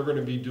on what they're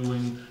gonna be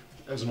doing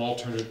as an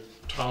alternate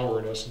tower,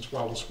 in essence,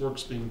 while this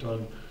work's being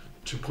done,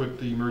 to put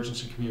the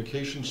emergency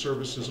communication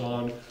services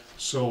on.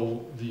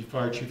 So the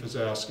fire chief is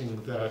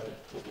asking that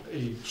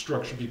a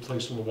structure be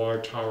placed on the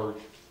water tower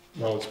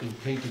while it's being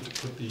painted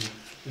to put the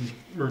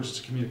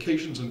emergency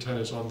communications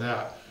antennas on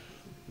that.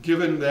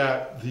 Given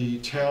that the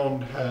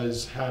town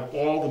has had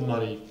all the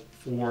money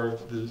for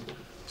the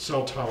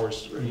cell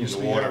towers, or used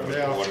to be water- have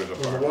now, the water or the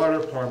department.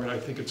 water department, I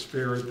think it's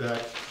fair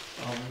that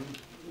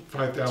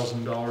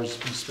 $5,000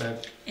 be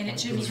spent. And it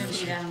shouldn't even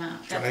be that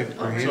amount. That's Five an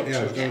grand, over. yeah,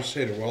 I was gonna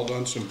say, to weld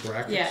on some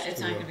brackets. Yeah, it's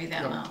not to gonna be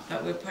that Yeah. amount,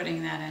 but we're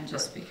putting that in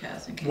just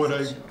because, in case What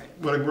it's short.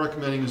 What I'm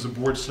recommending is the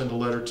board send a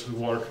letter to the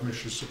water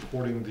commissioners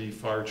supporting the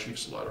fire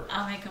chief's letter.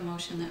 I'll make a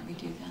motion that we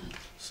do that.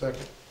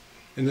 Second.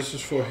 And this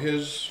is for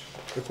his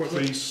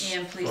equipment, Police.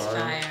 And police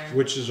fire.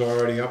 which is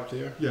already up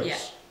there?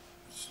 Yes.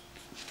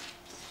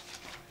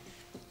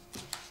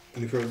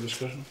 Any further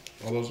discussion?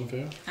 All those in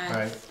favor?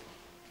 Aye.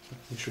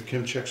 Make sure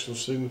Kim checks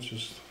those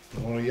signatures. I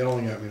don't want her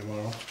yelling at me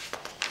tomorrow.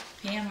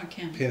 Pam or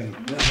Kim? Pin.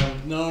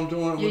 No, I'm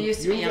doing it You with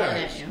used to be you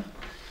yelling guys. at you.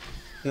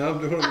 Now I'm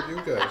doing it with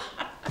you guys.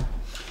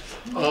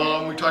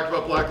 We talked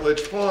about Black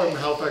Ledge Farm,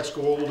 Halifax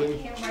Gold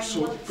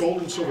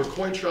and Silver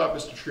Coin Shop.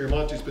 Mr.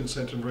 Triamonte's been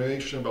sent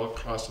information about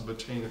cost of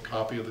obtaining a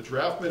copy of the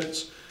draft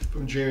minutes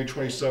from January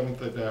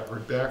 27th. I've not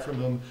heard back from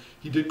him.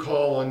 He did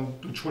call on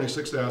the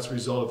 26th to ask the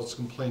result of his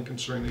complaint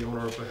concerning the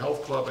owner of the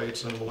health club. I had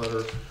sent him a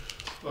letter.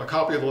 A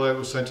copy of the letter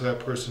was sent to that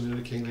person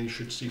indicating they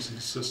should cease and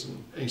desist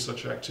in any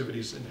such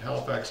activities in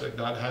Halifax. I've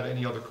not had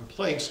any other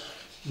complaints,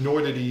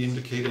 nor did he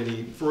indicate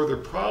any further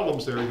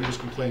problems there. He was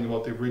complaining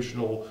about the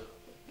original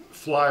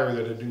flyer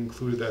that had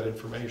included that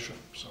information.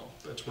 So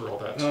that's where all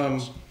that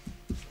stands.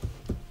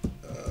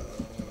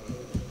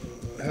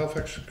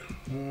 Halifax.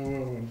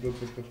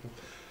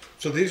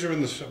 So these are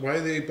in the. Why are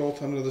they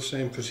both under the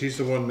same? Because he's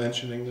the one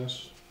mentioning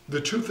this.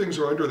 The two things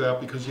are under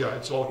that because, yeah,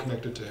 it's all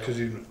connected to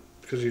him.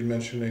 Because he's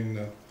mentioning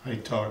the. I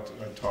talked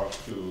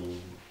to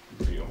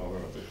the owner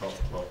of the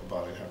health club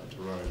about it, happened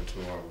to run into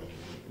him,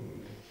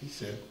 and he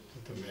said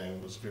that the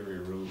man was very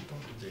rude on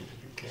the day that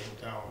he came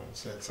down and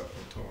said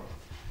something to him.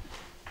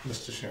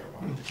 Mr.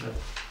 Sherman.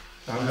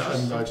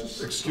 I'm not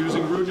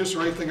excusing rudeness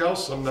or anything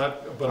else. I'm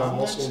not, but I'm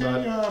also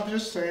not I'm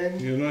just saying.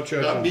 You're not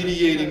judging.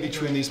 mediating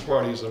between these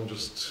parties. I'm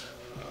just.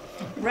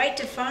 Right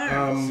to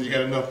farm. So you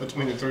got enough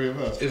between the three of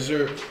us. Is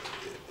there,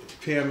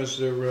 Pam, is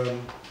there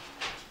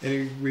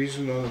any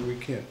reason that we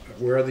can't,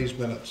 where are these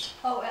minutes?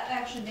 Oh,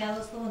 actually, now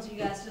those are the ones you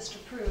guys just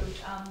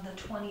approved, the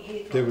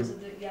 28th They ones,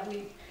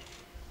 would-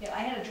 yeah,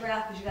 I had a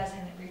draft, because you guys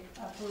hadn't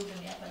approved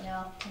them yet, but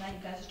now you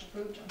guys just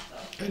approved them,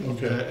 so.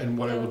 And, Okay. and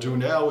what I will do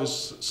now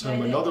is send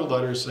him Right. another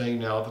letter saying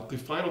now that the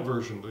final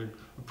version, the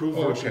approved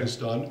version Okay. is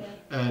done,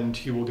 Yeah. and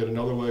he will get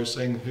another letter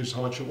saying here's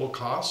how much it will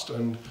cost,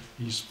 and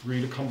he's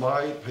free to come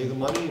by, pay the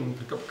money, and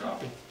pick up a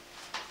copy.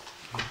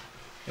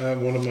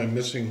 One of my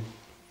missing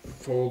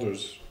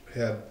folders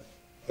had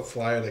a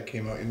flyer that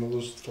came out. You know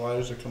those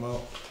flyers that come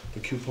out?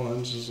 The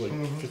coupons, is like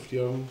 50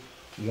 of them.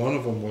 One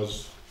of them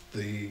was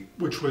the,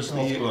 Which was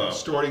Oh, the wow.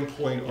 starting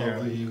point Yeah.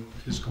 of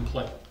his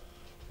complaint.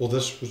 well,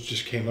 this was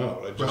just came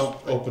out. I just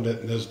Well, opened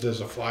it and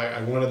there's a flyer.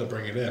 I wanted to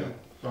bring it in.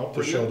 Well, To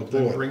bring show it- the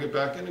then board. bring it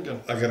back in again.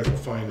 I gotta go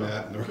find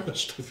that and the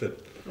rest of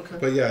it. Okay.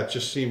 But yeah, it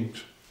just seemed,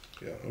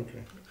 yeah, okay.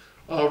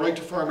 Right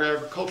to Farm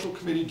Agricultural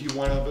Committee, do you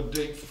want to have a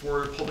date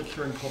for a public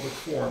hearing, public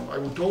forum? I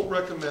don't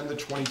recommend the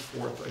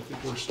 24th. I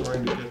think we're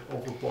starting to get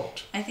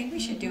overbooked. I think we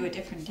should do a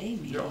different day,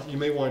 maybe. Yeah, you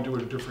may want to do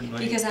it a different night.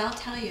 Because I'll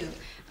tell you,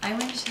 I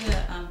went to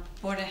the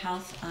Board of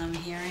Health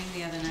hearing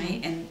the other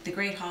night, and the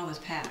Great Hall was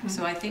packed.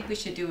 So I think we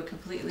should do a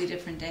completely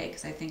different day,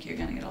 because I think you're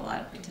gonna get a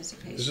lot of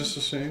participation. Is this the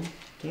same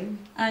thing?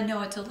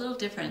 No, it's a little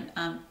different.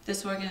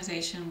 This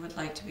organization would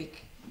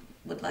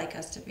like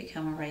us to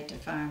become a right to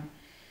farm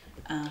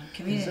Exactly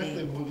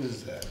community. what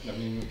is that? I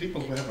mean,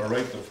 people have a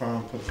right to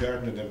farm, put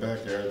garden in their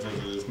backyards as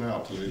it is now.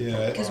 To the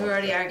Yeah. Because we're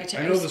already I know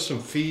architects. there's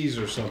some fees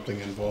or something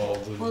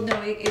involved. Well,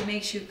 no, it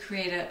makes you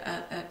create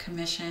a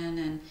commission,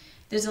 and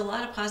there's a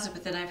lot of positive,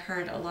 but then I've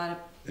heard a lot of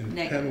And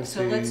negative.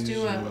 So let's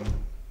do penalties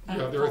a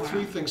Yeah, there are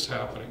three forum. things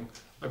happening.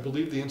 I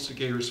believe the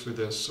instigators for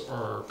this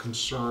are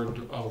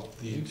concerned of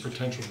the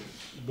potential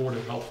Board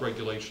of Health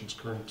regulations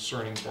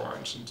concerning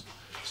barns and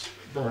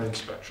barn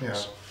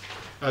inspections.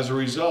 As a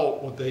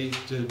result, what they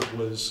did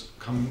was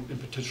come and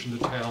petition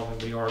the town, and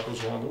the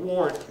articles are on the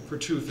warrant for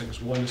two things.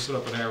 One, to set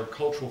up an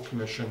agricultural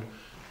commission,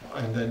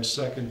 and then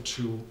second,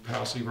 to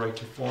pass a right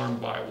to farm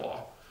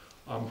bylaw.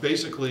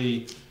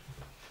 Basically,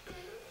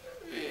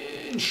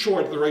 in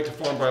short, the right to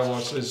farm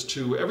bylaw says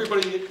to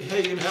everybody,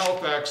 hey, in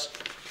Halifax,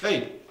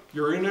 hey,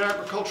 you're in an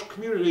agricultural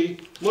community,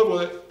 live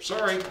with it,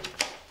 sorry.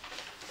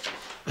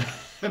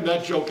 I'm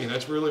not joking,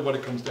 that's really what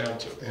it comes down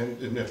to.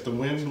 And if the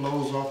wind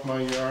blows off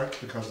my yard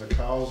because the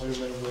cows are in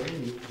their way,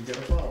 you get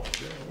a problem.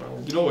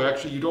 Well, you know,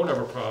 actually, you don't have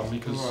a problem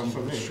because Well, for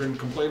you me. shouldn't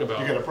complain about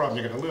You it. got a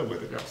problem, you gotta live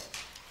with it.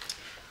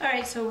 Yeah. All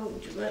right, so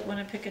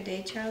wanna pick a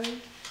date,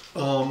 Charlie?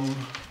 Um,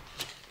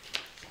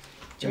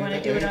 Do you wanna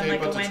Any- do it on any day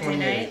like a but the Wednesday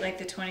 28th. night, like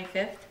the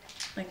 25th,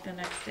 like the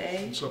next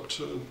day? it's up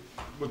to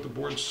what the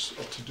board's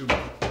up to do.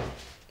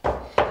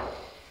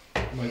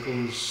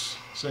 Michael's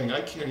saying,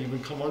 I can't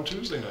even come on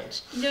Tuesday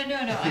nights. No,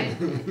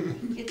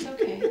 it's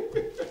okay.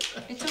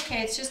 It's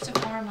okay, it's just a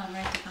forum on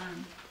right to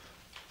farm.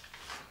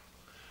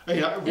 Hey,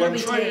 It'll be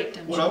taped,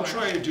 I'm what I'm sure.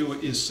 trying to do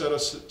is set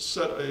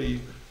a,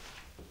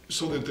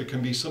 so that there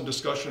can be some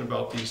discussion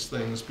about these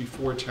things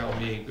before town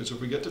meeting, because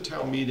if we get to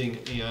town meeting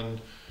and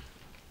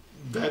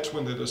that's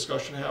when the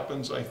discussion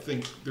happens, I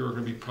think there are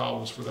gonna be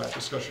problems for that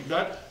discussion.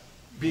 Not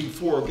being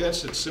for or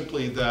against it,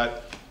 simply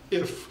that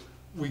if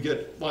we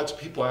get lots of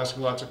people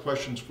asking lots of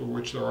questions for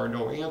which there are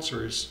no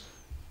answers,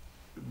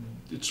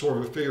 it sort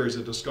of favors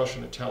a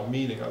discussion at town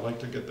meeting. I'd like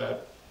to get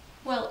that.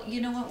 Well, you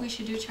know what we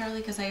should do,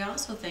 Charlie, because I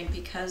also think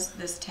because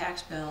this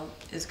tax bill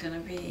is gonna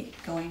be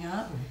going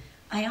up,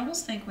 I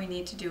almost think we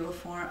need to do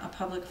a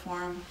public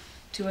forum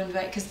to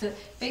invite, because the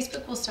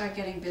Facebook will start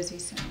getting busy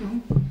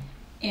soon.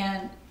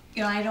 And,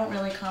 you know, I don't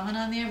really comment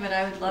on there, but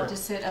I would love to Right.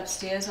 sit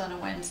upstairs on a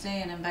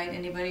Wednesday and invite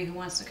anybody who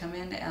wants to come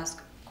in to ask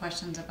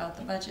questions about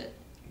the budget.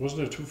 Wasn't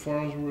there two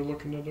forums we were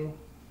looking to do?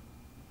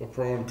 A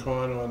pro and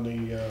con on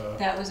the,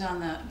 That was on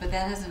the, but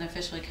that hasn't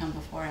officially come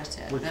before us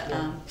yet. Which The,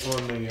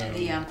 one? on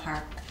the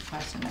park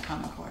question, the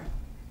Common Core.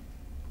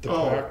 the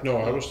Oh. park? No,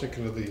 I was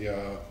thinking of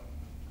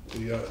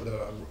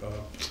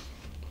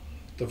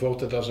the vote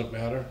that doesn't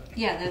matter.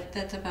 Yeah,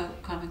 that's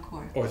about Common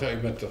Core. Oh, I thought you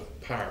meant the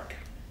park.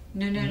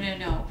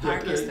 No,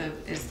 park is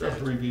the,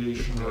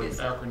 Abbreviation or is-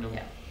 acronym.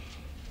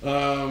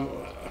 yeah.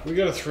 We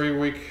got a 3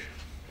 week,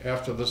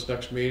 after this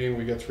next meeting,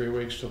 we got 3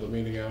 weeks till the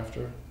meeting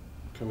after.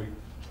 Can we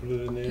put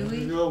it in there? Do we?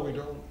 No, we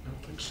don't, I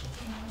don't think so.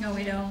 No,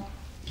 we don't.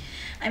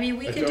 I mean,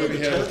 we I can thought do we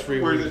the had- 10th,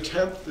 3 we're the weeks.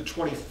 10th, the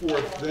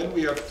 24th, then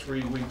we have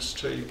 3 weeks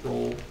to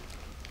April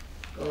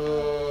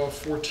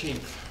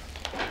 14th,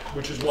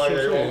 which is why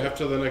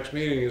After the next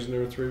meeting, isn't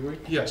there a 3 week?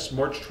 yes,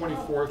 March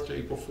 24th to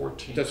April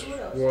 14th. That's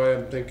why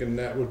I'm thinking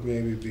that would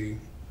maybe be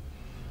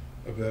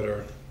a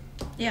better,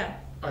 Yeah,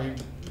 I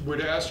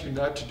would ask you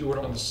not to do it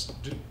on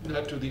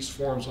not do these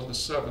forms on the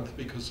 7th,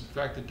 because in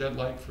fact, the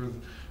deadline for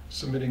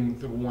submitting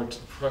the warrant to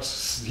the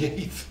press is the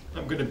 8th.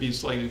 I'm gonna be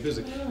slightly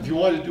busy. If you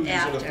want to do these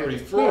on the After.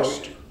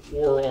 31st,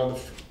 or on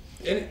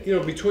the, and, you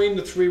know, between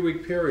the 3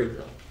 week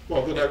period,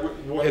 well, then I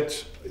would,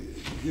 it's,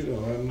 you know,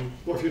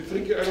 well, if you're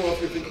thinking, I don't know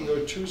if you're thinking of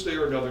a Tuesday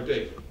or another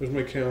date. where's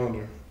my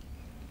calendar?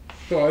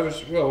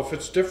 well, if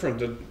it's different,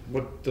 then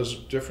what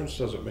difference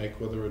does it make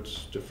whether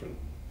it's different?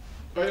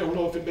 I don't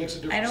know if it makes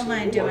a difference. I don't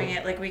mind doing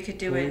it, like, we could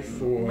do it,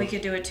 24. we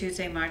could do it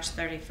Tuesday, March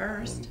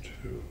 31st. 1,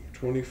 2,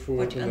 24th,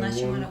 Which, and unless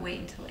you then wanna 1. wait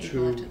until two,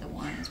 April after the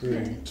one is three.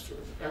 printed.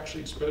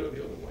 Actually, it's better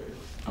the other way.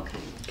 Okay,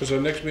 Because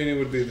our next meeting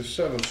would be the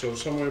 7th, so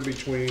somewhere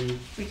between,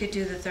 we could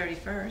do the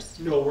 31st.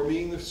 No, we're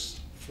meeting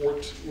we're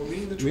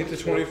meeting the 24th. meet the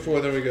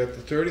 24th, then we got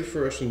the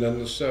 31st, and then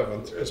the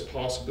 7th. As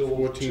possible.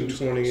 14, Tuesdays.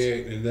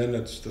 28, and then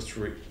it's the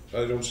 3.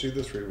 I don't see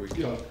the 3 week.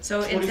 Yeah,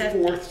 So instead,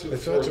 24th to I the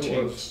thought it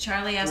 14th. was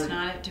Charlie asked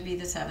not it to be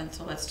the 7th,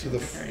 so let's to do the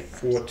the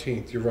 31st.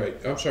 14th, you're right.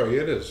 I'm sorry,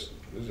 it is.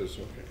 It is,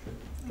 okay.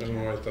 I don't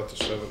know why I thought the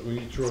 7th.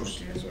 We chose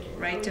So the do 7th.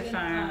 Right to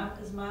farm.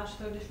 Is March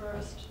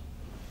 31st.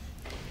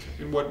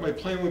 And what my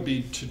plan would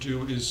be to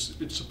do is,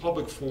 it's a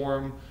public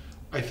forum.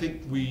 I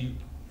think we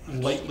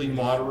lightly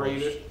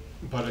moderate it,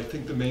 but I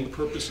think the main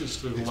purpose is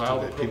to Is to allow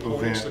the let people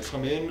proponents to vent.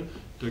 come in,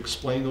 to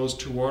explain those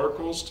 2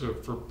 articles,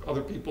 for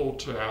other people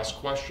to ask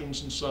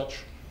questions and such,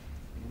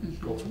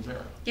 go from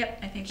there. Yep,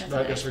 I think It's that's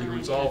not an necessarily excellent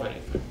resolve idea.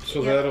 anything.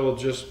 So Yeah. that'll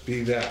just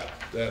be that.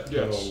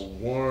 Yes. No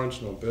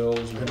warrants, no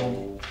bills, I no.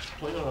 don't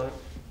plan on it.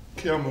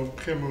 Kim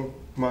will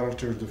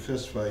monitor the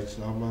fist fights,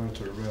 and I'll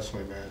monitor the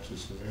wrestling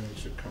matches, and then it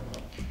should come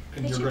up.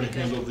 And It you're should gonna be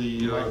good. handle the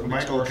mixed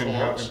Michael can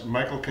martial arts.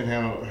 Michael can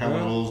handle Yeah.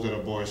 those that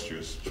are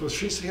boisterous. So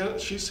she's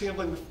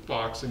handling the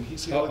boxing,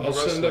 he's I'll, handling the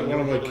I'll wrestling. send up one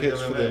of my you're handling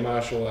kids the for their MMA.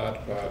 martial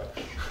art part.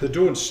 They're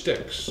doing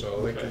sticks,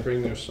 so they Okay. can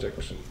bring their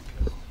sticks, and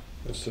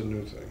that's the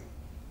new thing.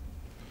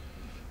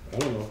 I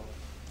don't know.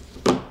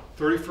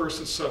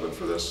 31st at 7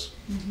 for this?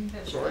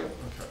 That's Sorry?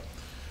 Okay.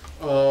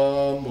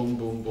 Boom, boom,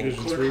 boom. Gives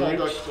you Code of 3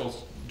 conduct, weeks?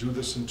 I'll do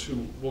this in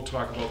 2, we'll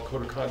talk about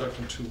code of conduct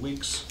in 2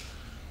 weeks.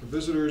 The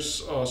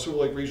visitors, Silver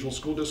Lake Regional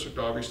School District,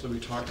 obviously, we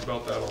talked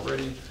about that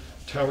already.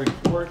 Town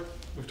report,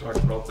 we've talked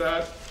about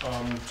that.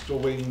 Still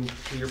waiting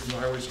to hear from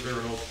the Highways of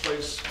Arundel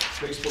Place.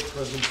 Facebook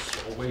presence,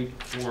 I'll wait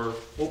for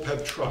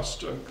OPEB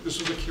trust. This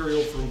was a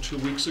carryover from 2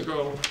 weeks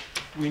ago.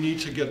 We need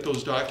to get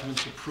those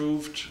documents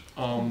approved.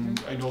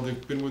 I know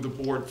they've been with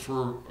the board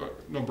for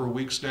a number of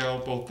weeks now,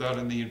 both that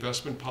and the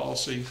investment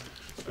policy.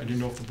 I didn't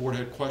know if the board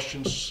had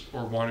questions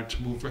or wanted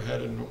to move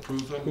ahead and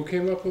approve them. Who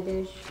came up with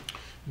those?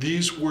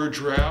 These were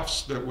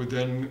drafts that were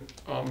then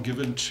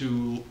given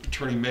to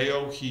Attorney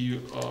Mayo. He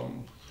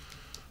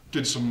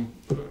made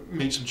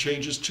some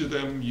changes to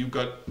them. You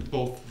got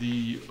both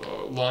the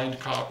lined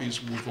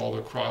copies with all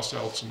the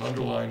cross-outs and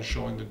underlines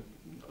showing the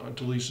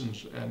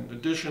deletions and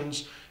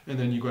additions, and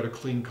then you got a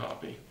clean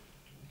copy.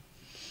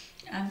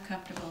 I'm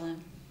comfortable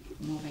in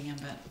moving them,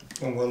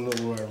 but Well, one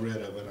little I read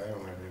of it, I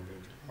don't have any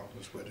big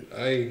problems with it.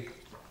 I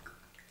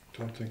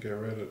don't think I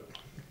read it.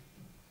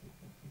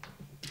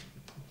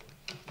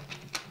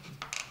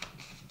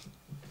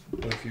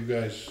 But if you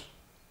guys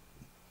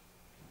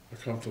are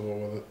comfortable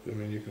with it, I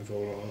mean, you can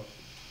vote on it.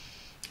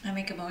 I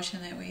make a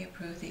motion that we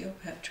approve the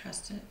OPEB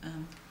trust,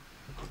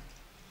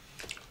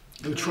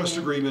 The trust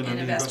agreement and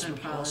and the investment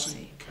investment policy.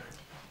 policy. Okay.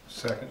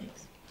 Second.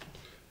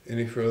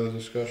 Any further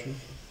discussion?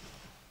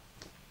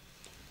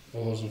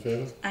 All those in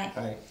favor?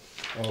 Aye.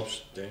 I'll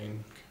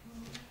abstain.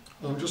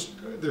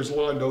 There's a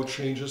lot of note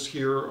changes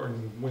here.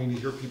 I'm waiting to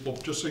hear people,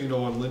 just so you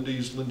know, on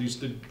Lindy's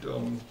did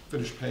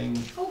finish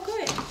paying Oh,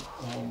 good.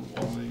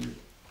 on the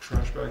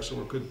trash bag, so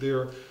we're good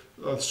there.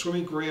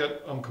 Swimming grant,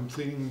 I'm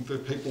completing the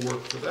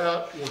paperwork for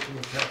that, working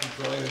with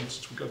Kathy Bryan,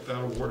 since we got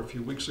that award a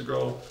few weeks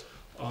ago.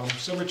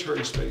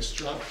 Cemetery space,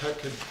 John Peck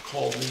had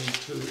called me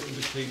to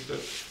indicate that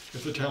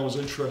if the town was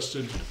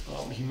interested,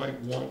 he might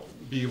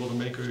be able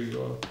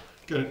to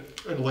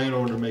get a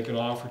landowner to make an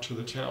offer to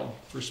the town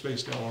for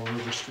space down on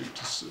River Street.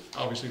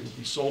 Obviously, it would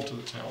be sold to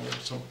the town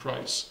at some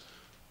price,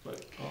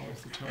 but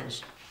if the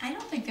town's... I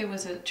don't think there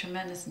was a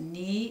tremendous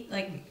need,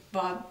 like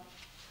Bob,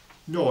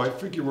 No, I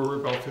figure we're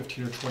about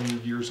 15 or 20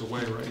 years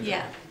away right now.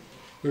 yeah.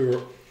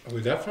 Are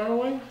we that far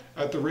away?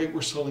 At the rate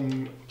we're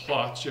selling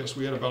plots, yes,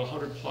 we had about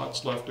 100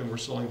 plots left and we're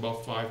selling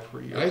about 5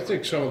 per year. I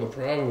think some of the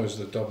problem is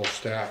the double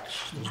stacks.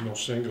 There's no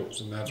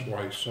singles, and that's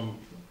why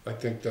I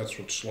think that's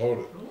what slowed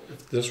it.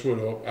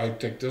 I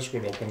think this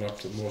would open up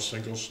to more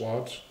single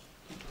slots.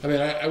 I mean,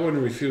 I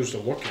wouldn't refuse to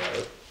look at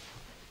it.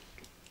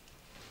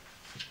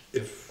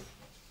 If,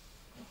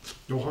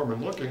 No harm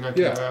in looking, I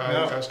Yeah.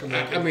 can ask them.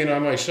 I mean, I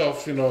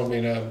myself, I'm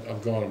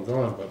gone,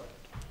 but,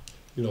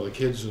 the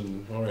kids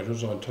and, all right,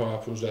 who's on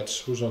top, who's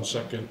on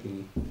second,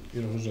 and,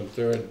 who's on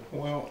third.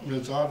 Well,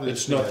 it's obviously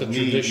It's not the a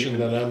need. tradition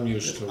that I'm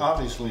used It's to.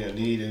 obviously a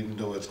need, even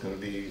though it's gonna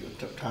be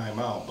a time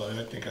out, but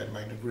I think I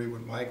might agree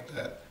with Mike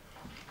that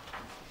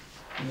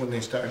when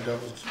they start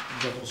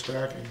double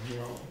stacking,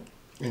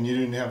 and you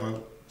didn't have a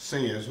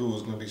say as who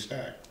was gonna be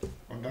stacked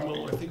or not.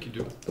 Well, I think you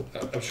do.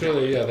 I'm sure,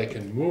 they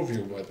can move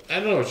you, but, I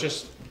don't know, it's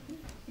just,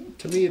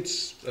 to me,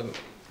 it's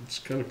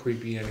kind of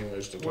creepy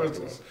anyways to talk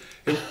about.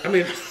 I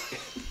mean,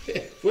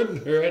 it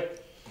wouldn't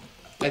hurt,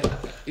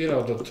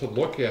 to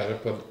look at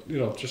it, but,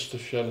 just to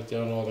shut it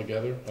down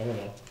altogether, I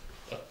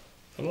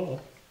don't know.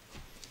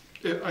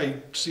 I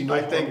see no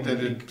I harm in think that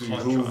being it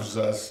contract. behooves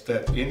us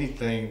that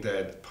anything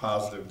that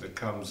positive that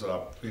comes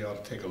up, we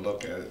ought to take a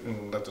look at it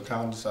and let the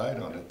town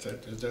decide on it.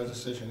 It's their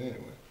decision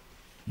anyway.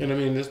 And I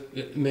mean,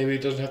 maybe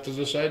it doesn't have to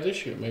decide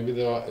this year, maybe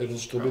it'll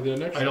still be there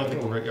next year. I don't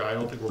think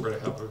we're gonna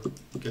have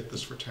get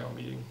this for town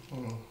meeting.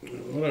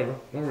 Whatever,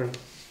 all right.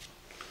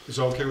 Is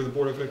it okay with the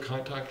Board of Ed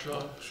contact,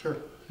 John? Sure.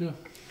 Yeah.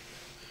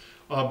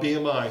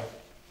 BMI.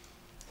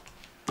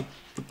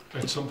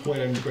 At some point,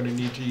 I'm gonna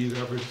need to either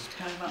have a,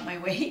 Talking about my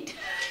weight.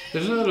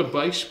 Isn't that a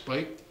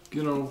bike,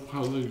 you know,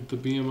 how the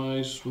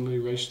BMIs, when they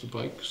race the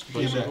bikes? The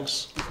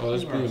bicycles? BMX. Oh,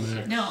 that's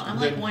BMX. No, I'm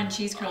like one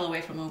cheese curl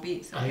away from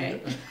obese,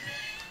 okay?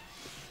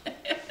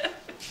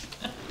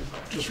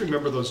 Just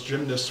remember those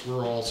gymnasts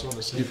were also in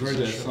the same You've heard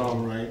that position.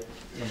 song, right?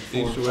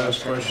 Used to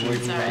ask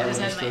questions. Sorry, I just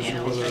had my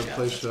animal Whether I check up.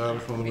 placed it out in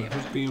front of me.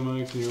 Who's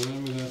BMI, can you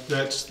remember that?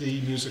 That's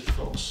the music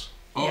folks.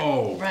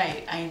 Oh, Yeah,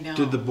 right, I know.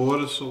 did the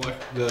Board of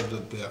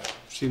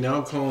see, now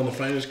I'm calling the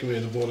Finance Committee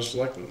the Board of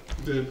Selectmen.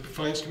 The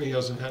Finance Committee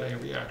hasn't had any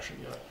reaction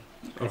yet.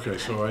 Okay,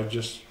 so I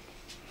just,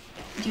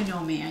 You know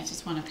me, I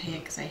just wanna pay it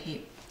because I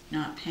hate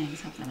not paying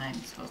something I'm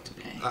supposed to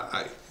pay.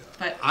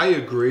 But I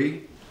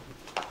agree,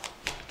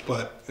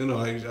 but, you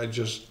know, it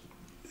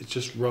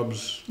just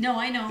rubs. no,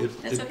 I know,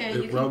 It, that's it, okay.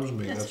 it You rubs can,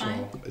 me, that's that's fine.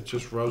 all. It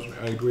just rubs me.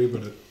 I agree,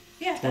 but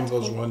Yeah, it's one of that's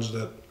those cool. ones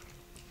that,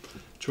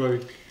 Troy,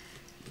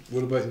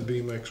 what about the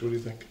BMX? What do you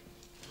think?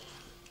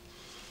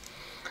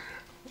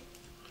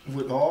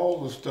 With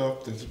all the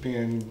stuff that's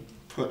being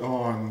put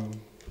on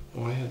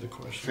Oh, I had the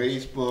question.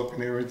 Facebook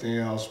and everything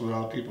else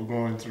without people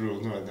going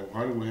through, no, then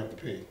why do we have to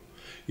pay?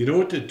 You know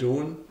what they're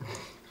doing?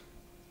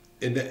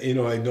 And, you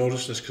know, I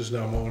noticed this because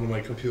now one of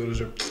my computers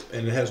are,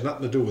 and it has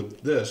nothing to do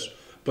with this,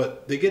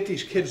 but they get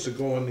these kids to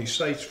go on these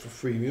sites for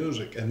free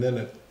music, and then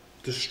it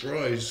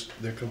destroys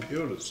their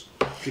computers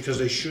because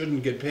they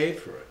shouldn't get paid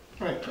for it.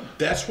 Right.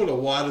 That's what a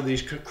lot of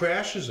these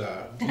crashes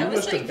are. You That was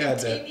must like have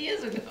had 15 that,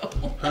 years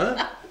ago.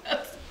 huh?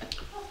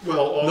 Well,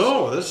 also,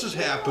 No, this is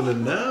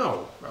happening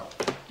now. well,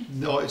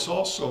 no, it's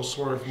also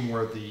sort of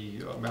more the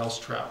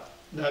mousetrap,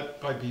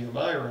 not by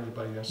BMI or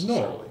anybody necessarily.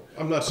 No,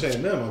 I'm not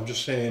saying them. I'm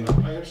just saying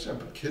I understand,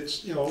 but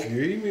kids, you know,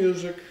 free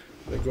music.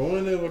 They go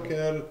in there, look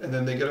at it. and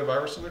then they get a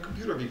virus on their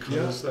computer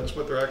because that's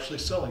what they're actually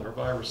selling, are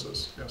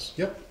viruses, yes.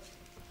 Yep.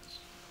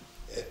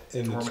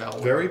 And Or it's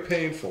malware. very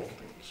painful.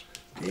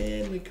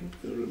 Damn, the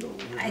computer don't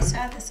work. I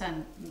saw this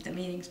on the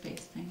meeting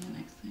space thing, the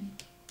next thing.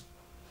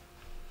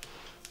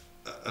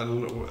 I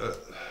don't know.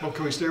 Well,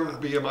 can we stay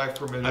with BMI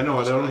for a minute? I know.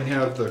 I don't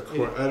have the.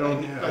 I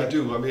don't. I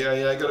do, I mean,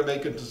 I gotta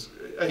make it,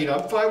 I mean,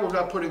 I'm fine with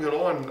not putting it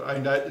on,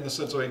 not in the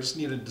sense of I just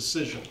need a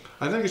decision.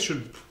 I think it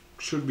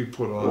should be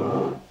put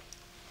on.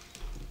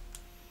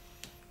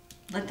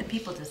 Let the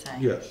people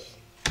decide. Yes.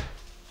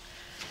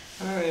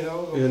 All right,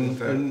 I'll go And with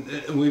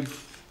that. and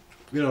we've,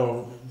 you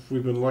know,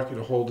 we've been lucky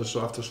to hold this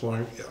off this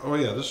long. Oh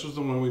yeah, this was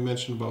the one we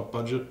mentioned about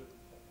budget.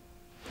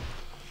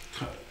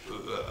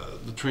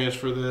 The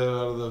transfer there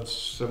out of the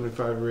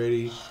 75 or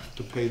 80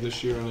 to pay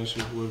this year, and I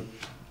said, "We're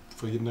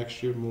for you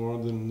next year more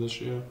than this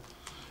year."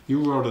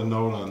 You wrote a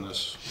note on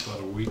this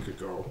about a week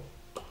ago.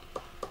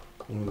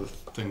 One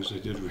of the things I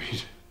did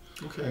read.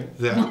 Okay.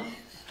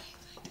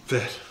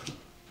 That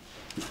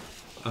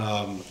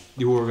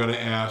you were going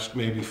to ask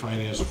maybe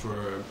finance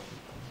for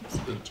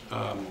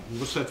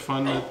what's that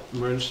fund, that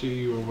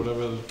emergency or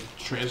whatever, the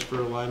transfer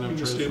line In of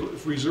the transfer?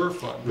 state reserve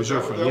fund.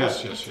 Reserve fund, That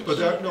yes, was- yes. But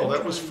that, no,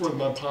 that was for the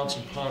Monpont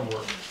Pond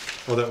work.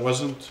 Oh, that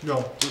wasn't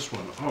No, this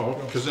one. Oh,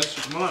 because that's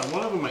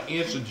one of them I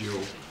answered you,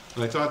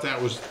 and I thought that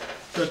was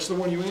that's the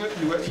one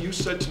you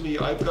said to me,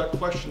 I've got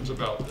questions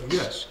about this.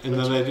 yes, and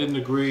then I didn't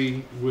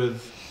agree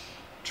with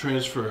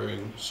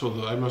transferring, so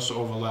that I must have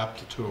overlapped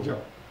the two. Yeah,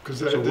 because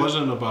So it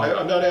wasn't about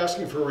I'm not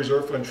asking for a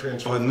reserve fund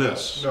transfer. on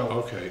this. No.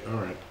 Okay, all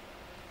right.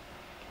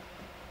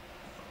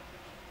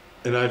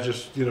 And I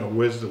just, you know,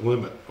 where's the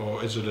limit?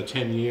 Or is it a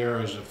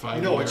 10-year, is it 5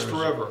 years? No, it's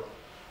forever.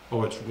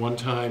 Oh, it's one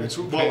time? It's,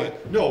 pay? well,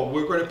 no,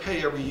 we're gonna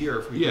pay every year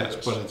if we do Yes,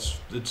 this.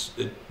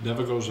 but it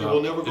never goes It up.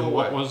 will never go And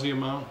what away. was the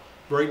amount?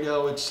 Right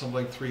now, it's something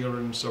like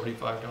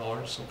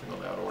 $375, something on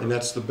that order. And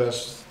that's the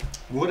best,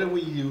 What are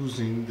we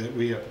using that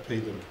we have to pay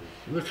them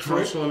for? the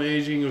council on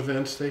aging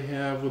events they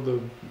have with the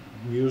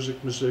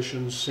music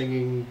musicians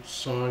singing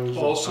songs. of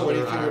Also, other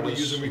anything that we artists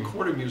use in and-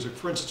 recorded music,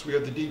 for instance, we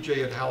have the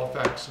DJ at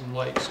Halifax and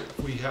Lights.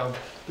 If we have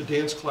the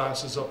dance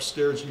classes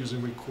upstairs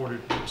using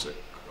recorded music.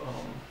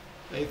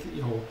 Anything,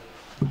 you know,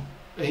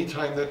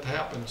 anytime that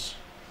happens.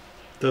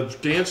 The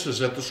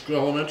dances at the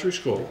elementary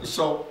school.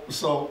 So,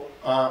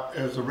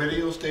 as the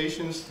radio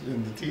stations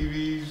and the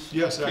TVs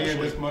Yes, paying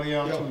actually. this money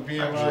out to the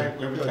Yeah, BMI,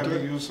 actually. every Yeah, time do they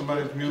it. use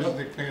somebody's music, Yeah.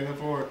 they're paying them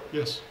for it.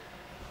 Yes.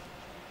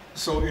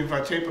 So if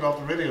I tape it off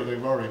the radio,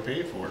 they've already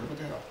paid for it. What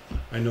the hell?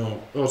 I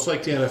know. Well, it's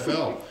like the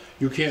NFL.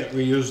 You can't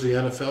reuse the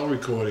NFL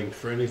recording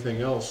for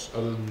anything else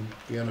other than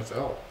the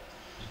NFL.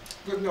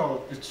 But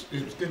no, it's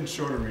getting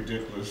short and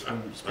ridiculous,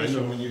 especially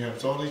know. when you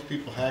have all these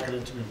people hacking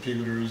into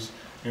computers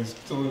and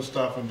stealing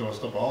stuff and doing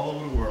stuff all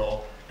over the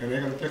world, and they're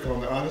gonna pick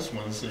on the honest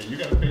ones and say, "You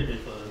gotta pay me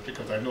for this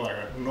because I know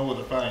where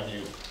to find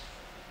you."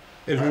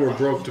 And who were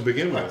broke to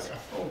begin Like, with.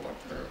 oh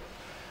my God.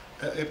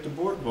 If the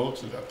board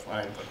votes it, that's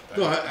fine, but.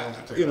 No,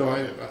 don't think you know, about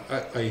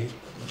it. I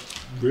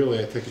really,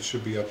 I think it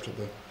should be up to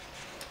the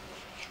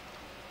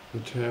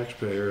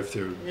taxpayer if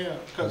they're, Yeah,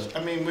 because,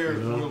 I mean, You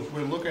know?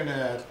 we're looking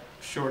at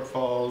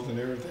shortfalls and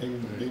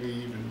everything, maybe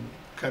even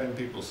cutting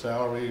people's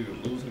salary,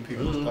 or losing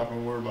people's Mhm. stuff,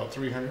 and we're about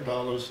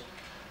 $300.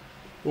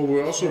 well,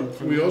 we also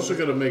For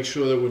gotta make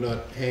sure that we're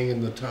not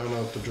hanging the town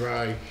out to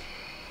dry.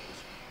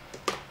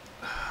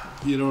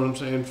 You know what I'm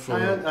saying, for,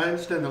 I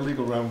understand the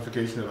legal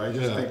ramifications of it, I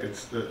just Yeah. think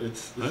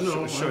it's I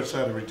know,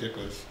 short-sighted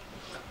ridiculous.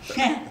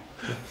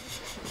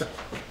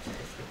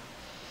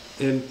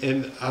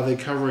 and are they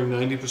covering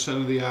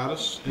 90% of the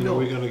artists? And are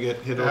we gonna get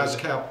hit over?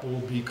 ASCAP will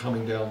be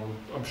coming down,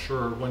 I'm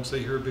sure, once they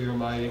hear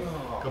BMI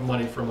got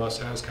money from us,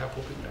 ASCAP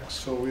will be next.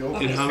 So we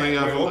open. And how many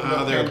of we them open are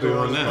up there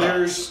Pandora's doing that?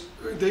 box.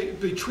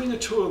 Between the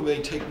two of them,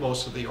 they take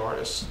most of the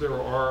artists. There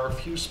are a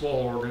few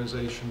small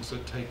organizations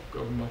that take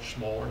a much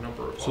smaller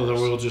number of So then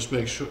artists. we'll just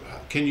make sure,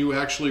 can you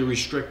actually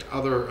restrict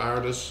other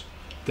artists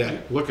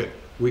that, look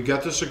we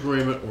got this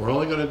agreement, we're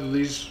only gonna do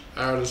these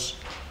artists,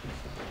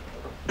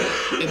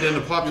 and then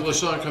a popular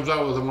song comes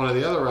out with one of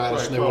the other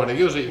artists and they Right, wanna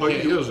use it, you well,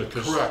 can't use it,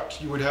 'cause-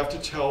 Correct. You would have to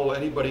tell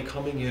anybody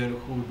coming in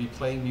who would be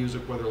playing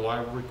music, whether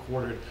live or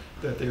recorded,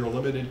 that they are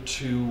limited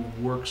to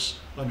works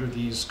under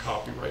these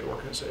copyright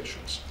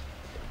organizations.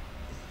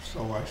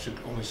 So I should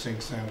only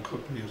sing Sam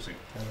Cooke music,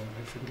 and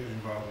I shouldn't get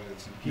involved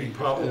in it. He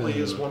probably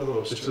is one of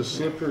those It's two. a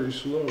slippery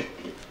slope.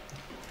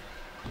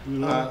 You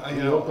know, You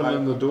you know,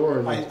 open the door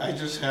and. I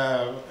just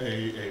have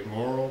a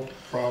moral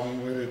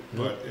problem with it,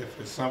 but if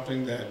it's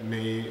something that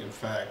may, in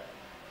fact,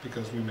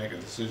 because we make a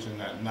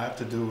decision not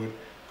to do it,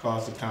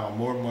 cost the town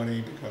more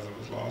money because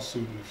of a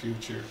lawsuit in the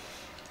future,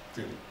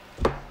 then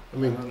I I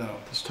mean, don't know.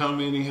 does town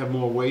meeting have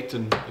more weight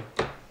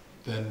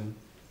than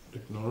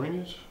ignoring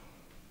it?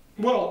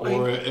 Well,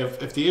 Or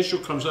if the issue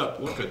comes up,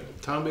 look,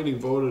 town meeting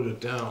voted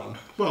it down.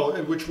 well,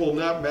 which will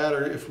not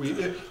matter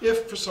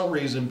if for some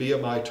reason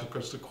BMI took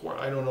us to court.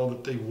 I don't know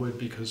that they would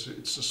because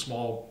it's a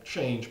small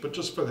change, but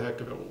just for the heck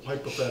of it,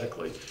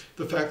 hypothetically,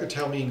 the fact that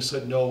town meeting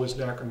said no is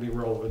not going to be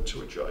relevant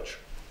to a judge.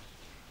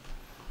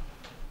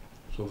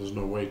 So there's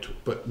no way to,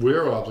 but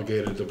we're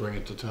obligated to bring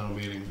it to town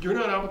meeting. You're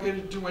not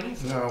obligated to do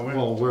anything. No,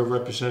 Well, we're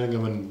representing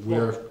them and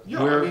Yeah,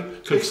 I we're mean,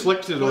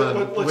 conflicted but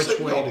on let's which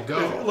say- way no, to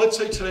go. Let's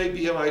say today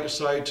BMI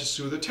decided to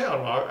sue the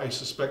town. I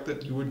suspect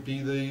that you would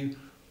be the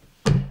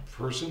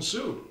person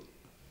sued.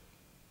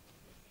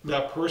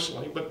 Not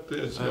personally, but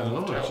as I don't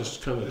know, town. it's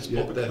just kind It's of, yeah,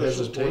 public that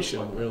officials, hesitation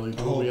board really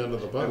threw me under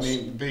the I bus.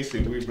 mean,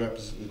 basically, we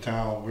represent the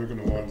town, we're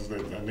the ones that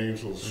our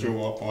names will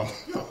show up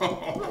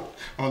on,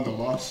 on the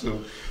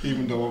lawsuit,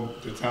 even though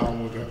the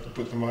town would have to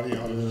put the money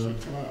out if it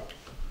should come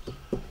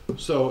out.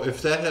 So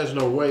if that has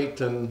no weight,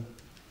 then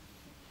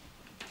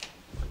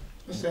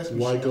Let's ask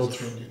why go Michelle's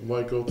through, opinion.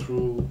 why go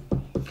through,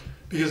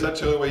 Because that's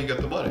the only way you get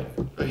the money.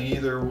 I mean,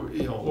 either,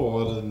 well,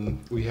 other than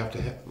we have to,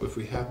 if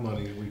we have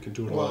money, we can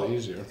do it a lot Well,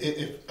 easier.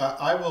 If,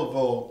 I will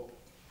vote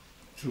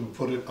to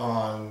put it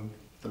on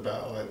the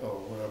ballot or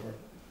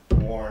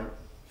whatever, warrant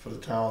for the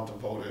town to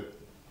vote it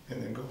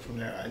and then go from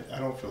there. I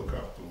don't feel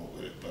comfortable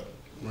with it, but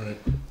Right.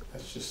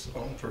 that's just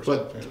my own personal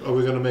But opinion. are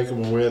we gonna make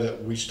them aware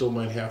that we still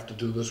might have to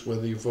do this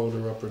whether you vote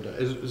or up or down?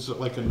 Is it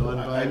like a I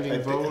non-binding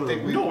think- vote? I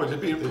think or- we- no,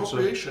 it'd be an It's a-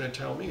 appropriation at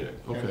town meeting.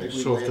 I Okay, think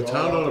we so if lay the it all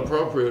town out don't there.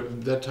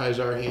 appropriate, that ties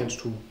our hands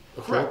to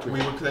Correct. We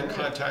appropriate. would then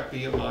contact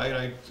BMI,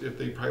 and if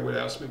they probably would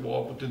ask me,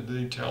 well, did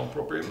the town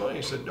appropriate money?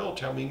 I said, no,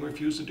 town meeting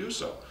refused to do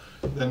so.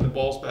 Then the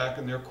ball's back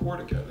in their court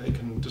again. They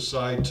can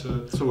decide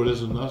to, So it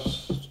isn't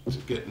us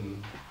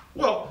getting,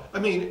 well, I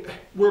mean,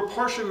 we're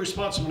partially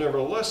responsible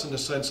nevertheless in the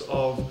sense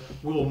of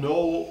we'll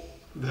know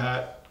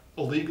that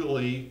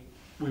illegally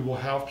we will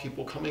have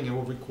people coming in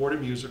with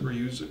recorded music or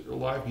use it or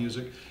live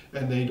music,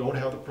 and they don't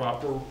have the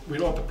proper, we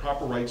don't have the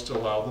proper rights to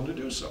allow them to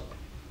do so.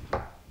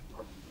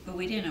 But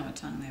we didn't know what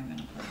song they were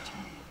gonna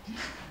play.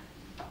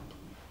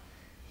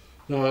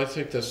 no, I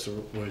think that's the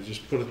way,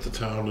 just put it to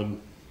town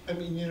and, I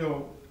mean, you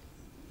know,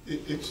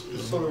 it's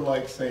sort of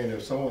like saying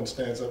if someone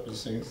stands up and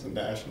sings the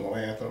national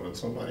anthem and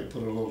somebody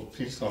put a little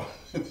piece on,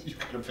 you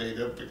gotta pay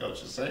them because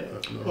you're saying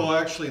it. Well,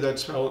 actually,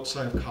 that's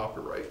outside of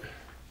copyright.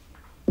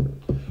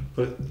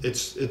 but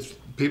it's,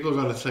 people are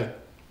gonna think,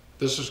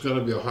 this is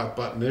gonna be a hot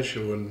button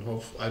issue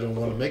and I don't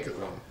wanna make it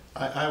one.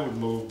 I would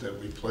move that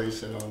we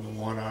place it on the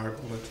warrant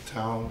article at the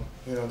town,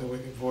 you know, that we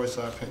can voice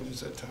our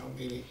opinions at town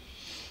meeting.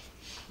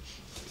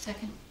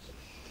 Second?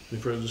 Any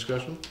further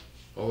discussion?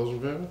 All those in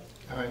favor?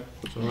 Aye.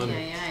 So on it.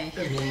 Aye,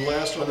 aye. And then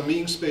last on the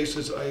meeting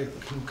spaces, I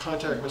can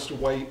contact Mr.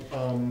 White.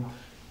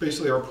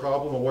 Basically, our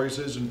problem always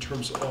is in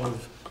terms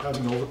of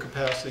having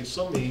overcapacity.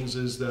 Some meetings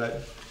is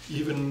that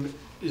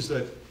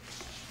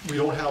we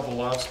don't have a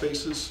lot of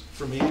spaces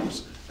for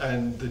meetings,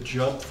 and the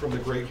jump from the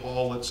Great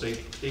Hall, let's say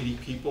 80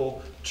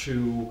 people,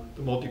 to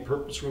the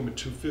multipurpose room at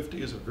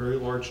 250 is a very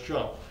large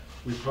jump.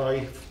 We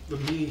probably, the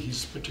meeting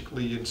he's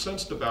particularly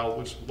incensed about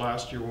was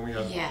last year when we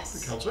had Yes.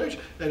 the consultation.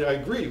 And I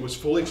agree, it was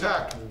fully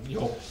packed.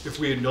 You know, if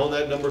we had known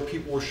that number of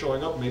people were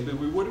showing up, maybe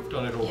we would have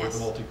done it over Yes. the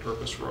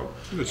multi-purpose room.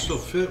 It would still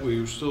fit, we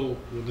were still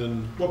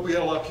within, But we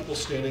had a lot of people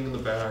standing in the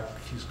back.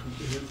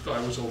 I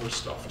was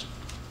overstuffed.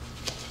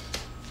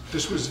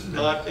 This was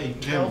not a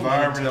The town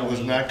environment was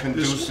meeting. not This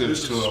conducive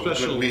is to a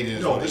special- good meeting,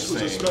 is No, what this he's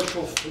was a saying.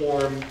 special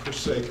forum, per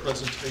se,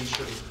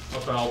 presentation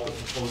about the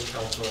proposed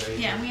council on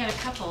aging. Yeah, and we had a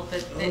couple,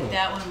 but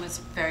that one was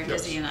very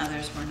busy and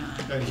others were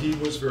not. And he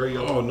was very,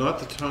 oh, not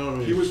the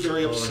town. he was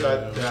very Oh,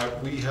 upset yeah.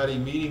 that we had a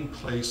meeting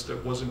place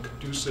that wasn't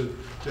conducive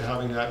to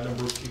having that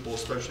number of people,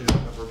 especially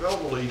that number of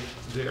elderly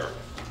there.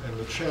 And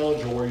the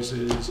challenge always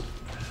is,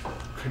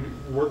 can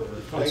you work,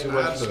 find It's the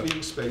hard right to-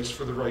 meeting space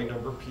for the right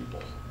number of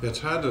people. It's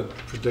hard to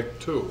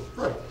predict too.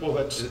 Right, well,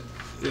 that's,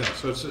 Yeah,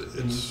 so it's,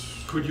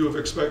 could you have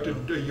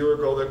expected a year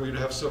ago that we'd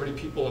have so many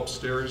people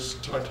upstairs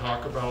to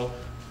talk about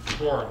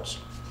barns?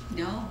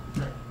 No,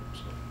 Right, so,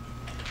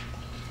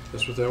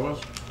 that's what that was?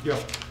 yeah.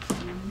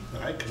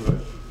 I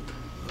could,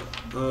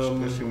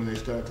 Um, especially when they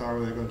start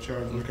talking, they're gonna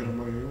charge, look at the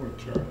money they were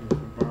charging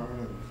for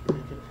barn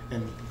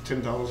and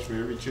 $10 for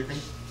every chicken.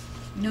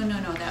 no,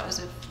 that was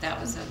a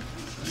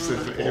So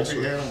for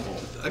every animal.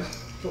 I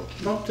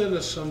bumped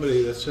into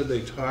somebody that said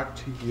they talked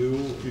to you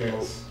about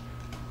Yes.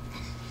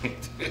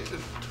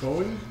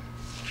 towing?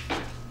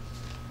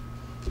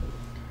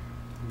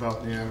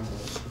 About the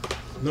animals.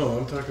 No,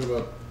 I'm talking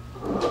about,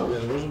 yeah,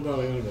 it wasn't about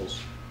animals.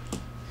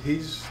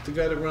 He's the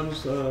guy that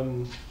runs, the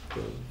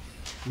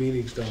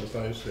meetings down the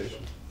fire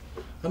station.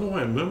 I don't know why,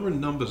 I remember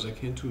numbers, I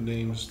can't do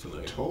names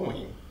tonight.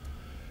 Towing.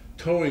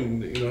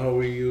 Towing, you know how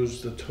we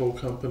use the tow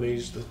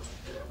companies, the,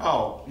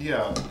 Oh,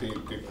 yeah, the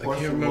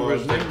question remember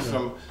was his name that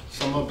now.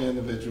 some of the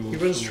individuals.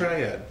 he runs who-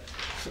 Triad.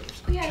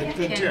 yeah, Ken-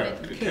 Ken, yeah,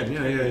 but- Ken,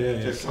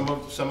 yeah. Just some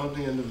of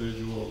the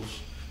individuals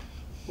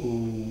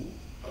who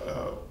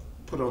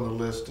put on the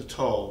list to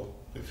tow,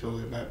 they feel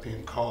they're not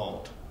being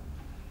called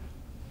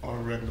on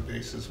a regular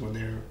basis when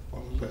they're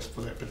on the list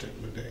for that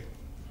particular day.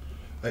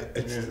 And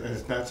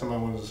it's not something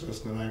I want to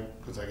discuss tonight,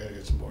 because I gotta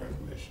get some more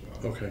information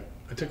on it. Okay,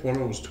 I think one of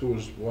them was too,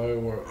 is why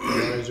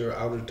is there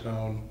out of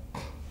town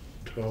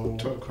tow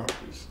Tow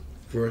companies.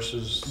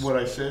 versus, What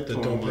I said to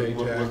That them don't pay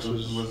was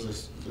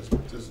taxes.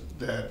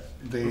 that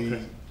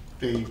Okay.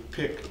 they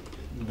pick,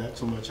 not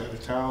so much out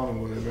of town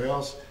or whatever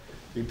else,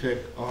 they pick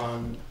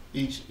on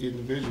each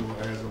individual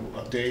as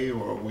a day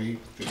or a week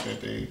that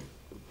they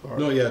are.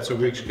 no, yeah, it's a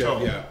week's,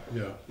 tow yeah.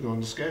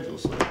 On the schedule,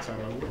 so that's how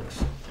it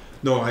works.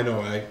 No, I know,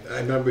 I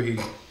remember he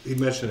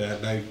mentioned that,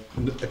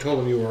 and I told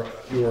him you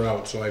were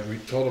out, so I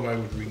told him I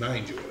would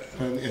remind you of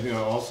that. And you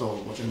know, also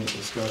in the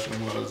discussion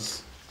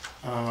was,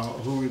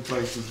 who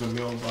replaces the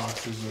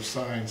mailboxes or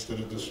signs that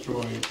are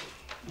destroyed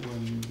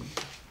when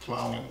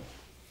plowing?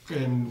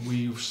 And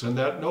we send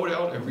that note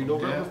out every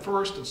November Yeah.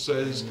 1st. It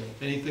says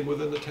anything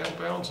within the town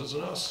bounds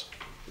isn't us.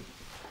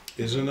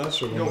 Isn't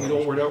us or? You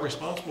know, we're not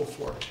responsible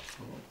for it.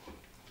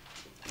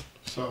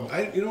 So,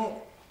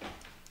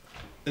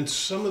 And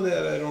some of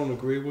that I don't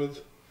agree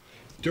with.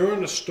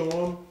 During a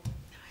storm,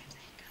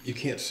 you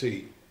can't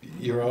see.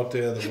 You're out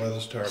there, the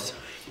weather's terrible.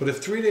 But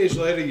if 3 days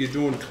later you're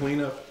doing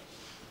cleanup,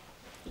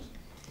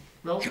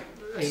 Well,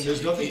 and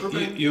there's nothing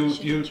preventing.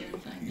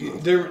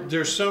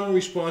 there's some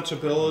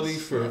responsibility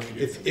for,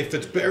 if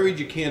it's buried,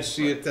 you can't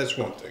see it, that's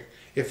one thing.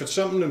 If it's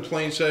something in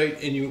plain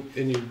sight and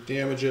you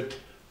damage it,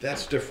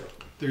 that's different.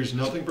 There's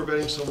nothing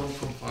preventing someone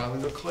from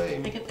filing a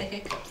claim. They get the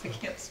hiccups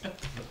against them.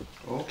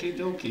 okey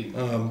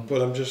dokey.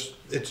 But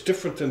it's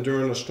different than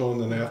during a storm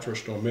than after a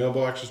storm.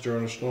 Mailboxes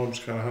during a storm is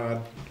kinda hard,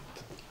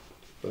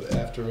 but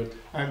after it,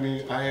 I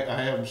mean,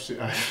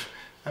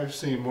 I've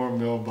seen more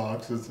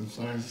mailboxes and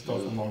signs and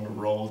stuff along the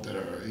road that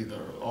are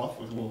either off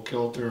with a little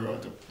kilter or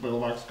the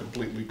mailbox is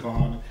completely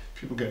gone.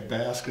 People get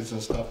baskets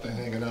and stuff they're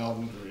hanging out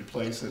and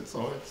replace it,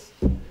 so it's,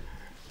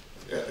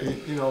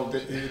 you know,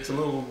 it's a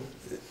little,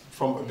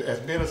 as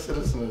being a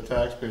citizen and a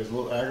taxpayer, it's a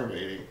little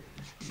aggravating,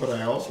 but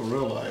I also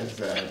realize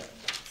that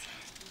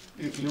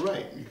you're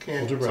right, you can't,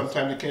 Hold your breath.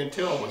 sometimes you can't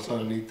tell what's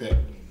underneath that.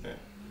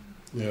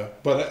 yeah.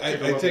 But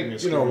I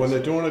think, you know, when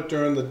they're doing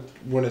it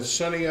when it's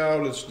sunny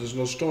out, there's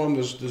no storm,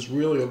 there's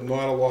really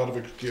not a lot of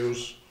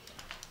excuse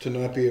to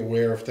not be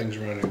aware of things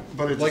running.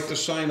 But it's Like the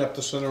sign up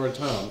the center of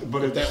town.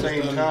 But at the That was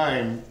same done-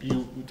 time,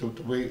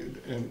 the way,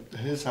 and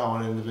here's how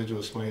an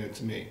individual explained it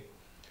to me.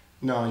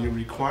 Now, you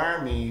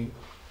require me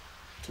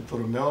to put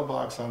a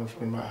mailbox out in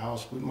front of my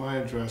house with my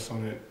address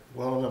on it,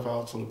 well enough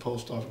out so the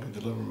post office can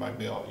deliver my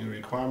mail. You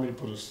require me to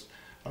put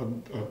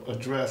a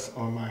address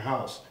on my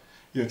house.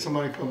 Yet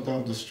somebody comes down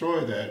and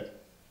destroy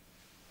that.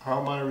 How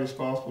am I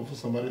responsible for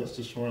somebody else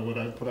destroying what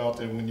I put out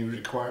there when you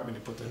require me to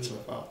put that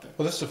stuff out there?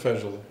 Well, that's the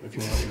federal, if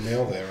you want your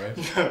mail there,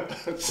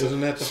 right?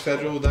 Isn't that the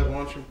federal that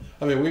wants you?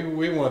 I mean,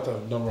 we want the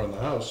number on the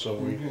house, so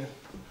Yeah.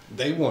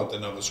 they want the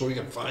number, so we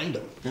can find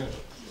them. Yeah.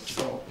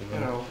 So, you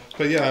know,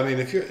 But yeah, I mean,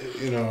 if you're,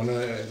 you know,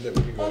 we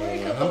can go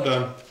on. I'm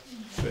done.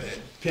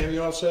 Pam,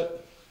 you all set?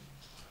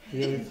 You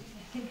got any-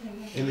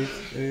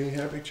 Anything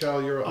happy,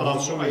 Charlie? You're, I'm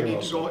assuming I you're need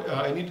all to set. go,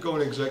 I need to go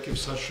in executive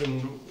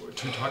session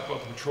to talk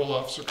about the patrol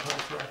officer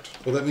contract.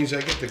 Well, that means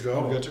I get to I'm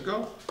go. good to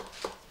go.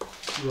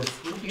 You're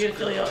free. You gotta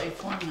fill out your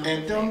form though.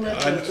 And don't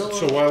let I- the door.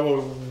 So while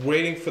we're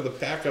waiting for the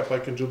backup, I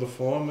can do the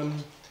form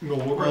and, No,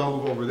 we're gonna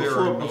move over there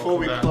Before, and we'll before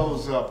we come back.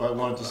 close up, I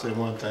wanted to say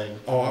one thing.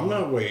 oh, I'm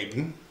not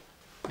waiting.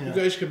 You Yeah.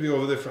 guys could be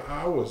over there for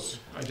hours.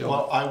 I don't.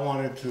 Well, I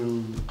wanted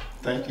to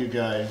thank you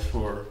guys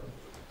for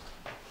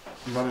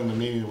running the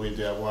meeting the way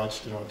that I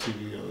watched it on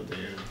TV the other day.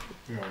 And,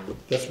 you know,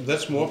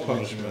 That's more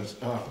punishment.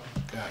 Oh,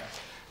 God.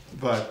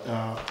 But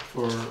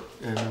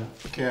and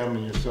Cam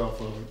and yourself,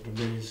 for the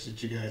meetings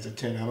that you guys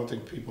attend, I don't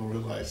think people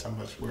realize how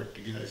much work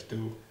you guys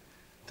do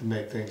to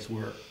make things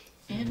work.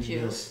 And you.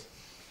 Because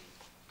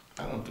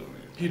I don't do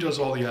anything. He does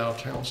all the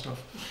out-of-town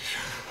stuff.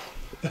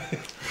 No,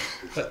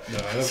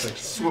 I don't think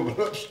so. Swimming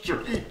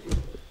upstream.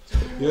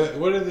 Yeah,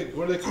 what do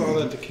they call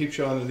that that keeps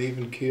you on an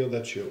even keel?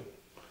 That's you.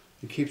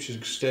 It keeps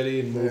you steady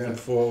and moving Yeah.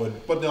 forward.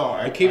 But no,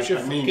 It keeps you,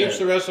 I mean keeps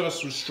that. the rest of us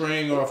from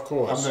straying off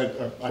course. I'm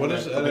not What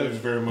is- committed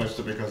very much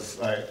to, because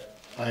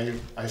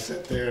I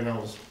sat there and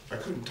I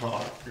couldn't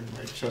talk and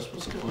my chest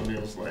was killing me.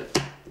 I was like,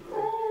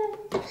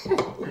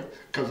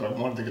 because I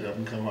wanted to get up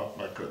and come up,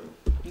 and I couldn't.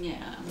 Yeah,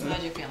 I'm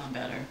glad you're feeling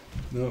better.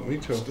 No, me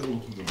too. Still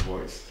losing the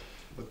voice.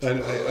 I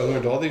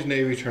learned all these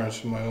Navy terms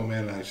from my old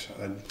man.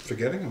 I'm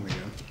forgetting them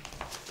again.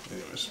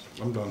 Anyways,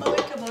 I'm done. I'll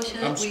make a motion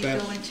I'm that we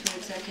spent. go into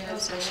executive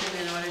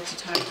session in order to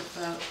talk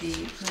about the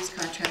police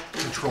contract.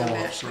 not to Patrol come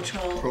back- officer.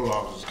 Patrol Pro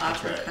officer's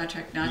officer contract.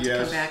 contract, not to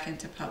Yes. come back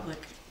into public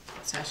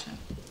session.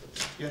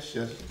 Yes,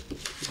 yes.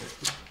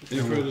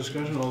 Any further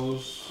discussion? All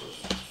those?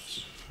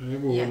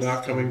 We're Yes.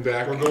 not coming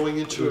back. We're going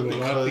into it We will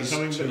not be because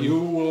coming to- back. You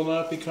will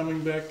not be coming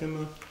back in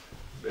the.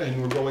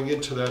 And we're going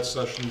into that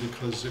session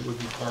because it would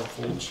be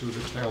harmful to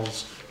the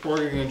town's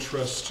bargaining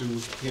interests to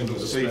handle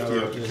The this safety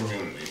matter of the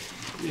community.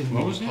 in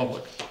What was that?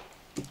 public.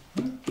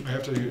 I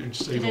have to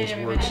say Good night, those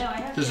everybody. words. I know, I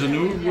have There's to- a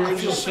new yeah. word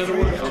you said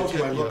away. I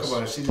look Yes.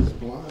 about it, see this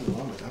blonde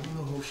woman, I don't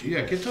know who she is.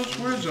 Yeah, get those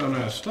words on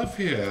our stuff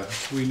here.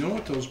 We know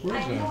what those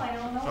words I know, are. I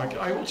don't know.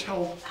 I will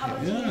tell. How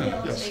much Yeah.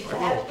 detail Yes, is I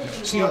will.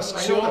 adequate? See, Yes, I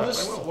see know all that,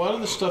 this, I will. a lot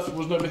of this stuff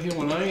was never here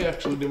when I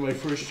actually did my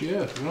first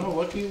year. You know how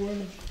lucky you were?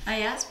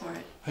 I asked for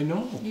it. I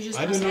know. You just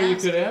I must didn't know you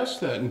ask. could ask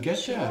that and get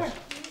Sure. that.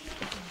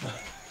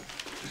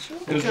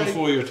 It was Okay.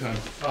 before your time.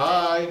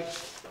 Bye.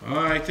 All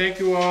right, thank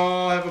you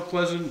all. Have a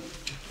pleasant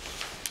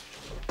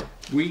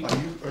week. Are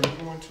you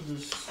going to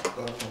this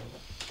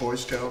Boy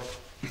Scout?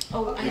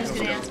 Oh, I was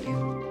gonna ask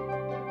you.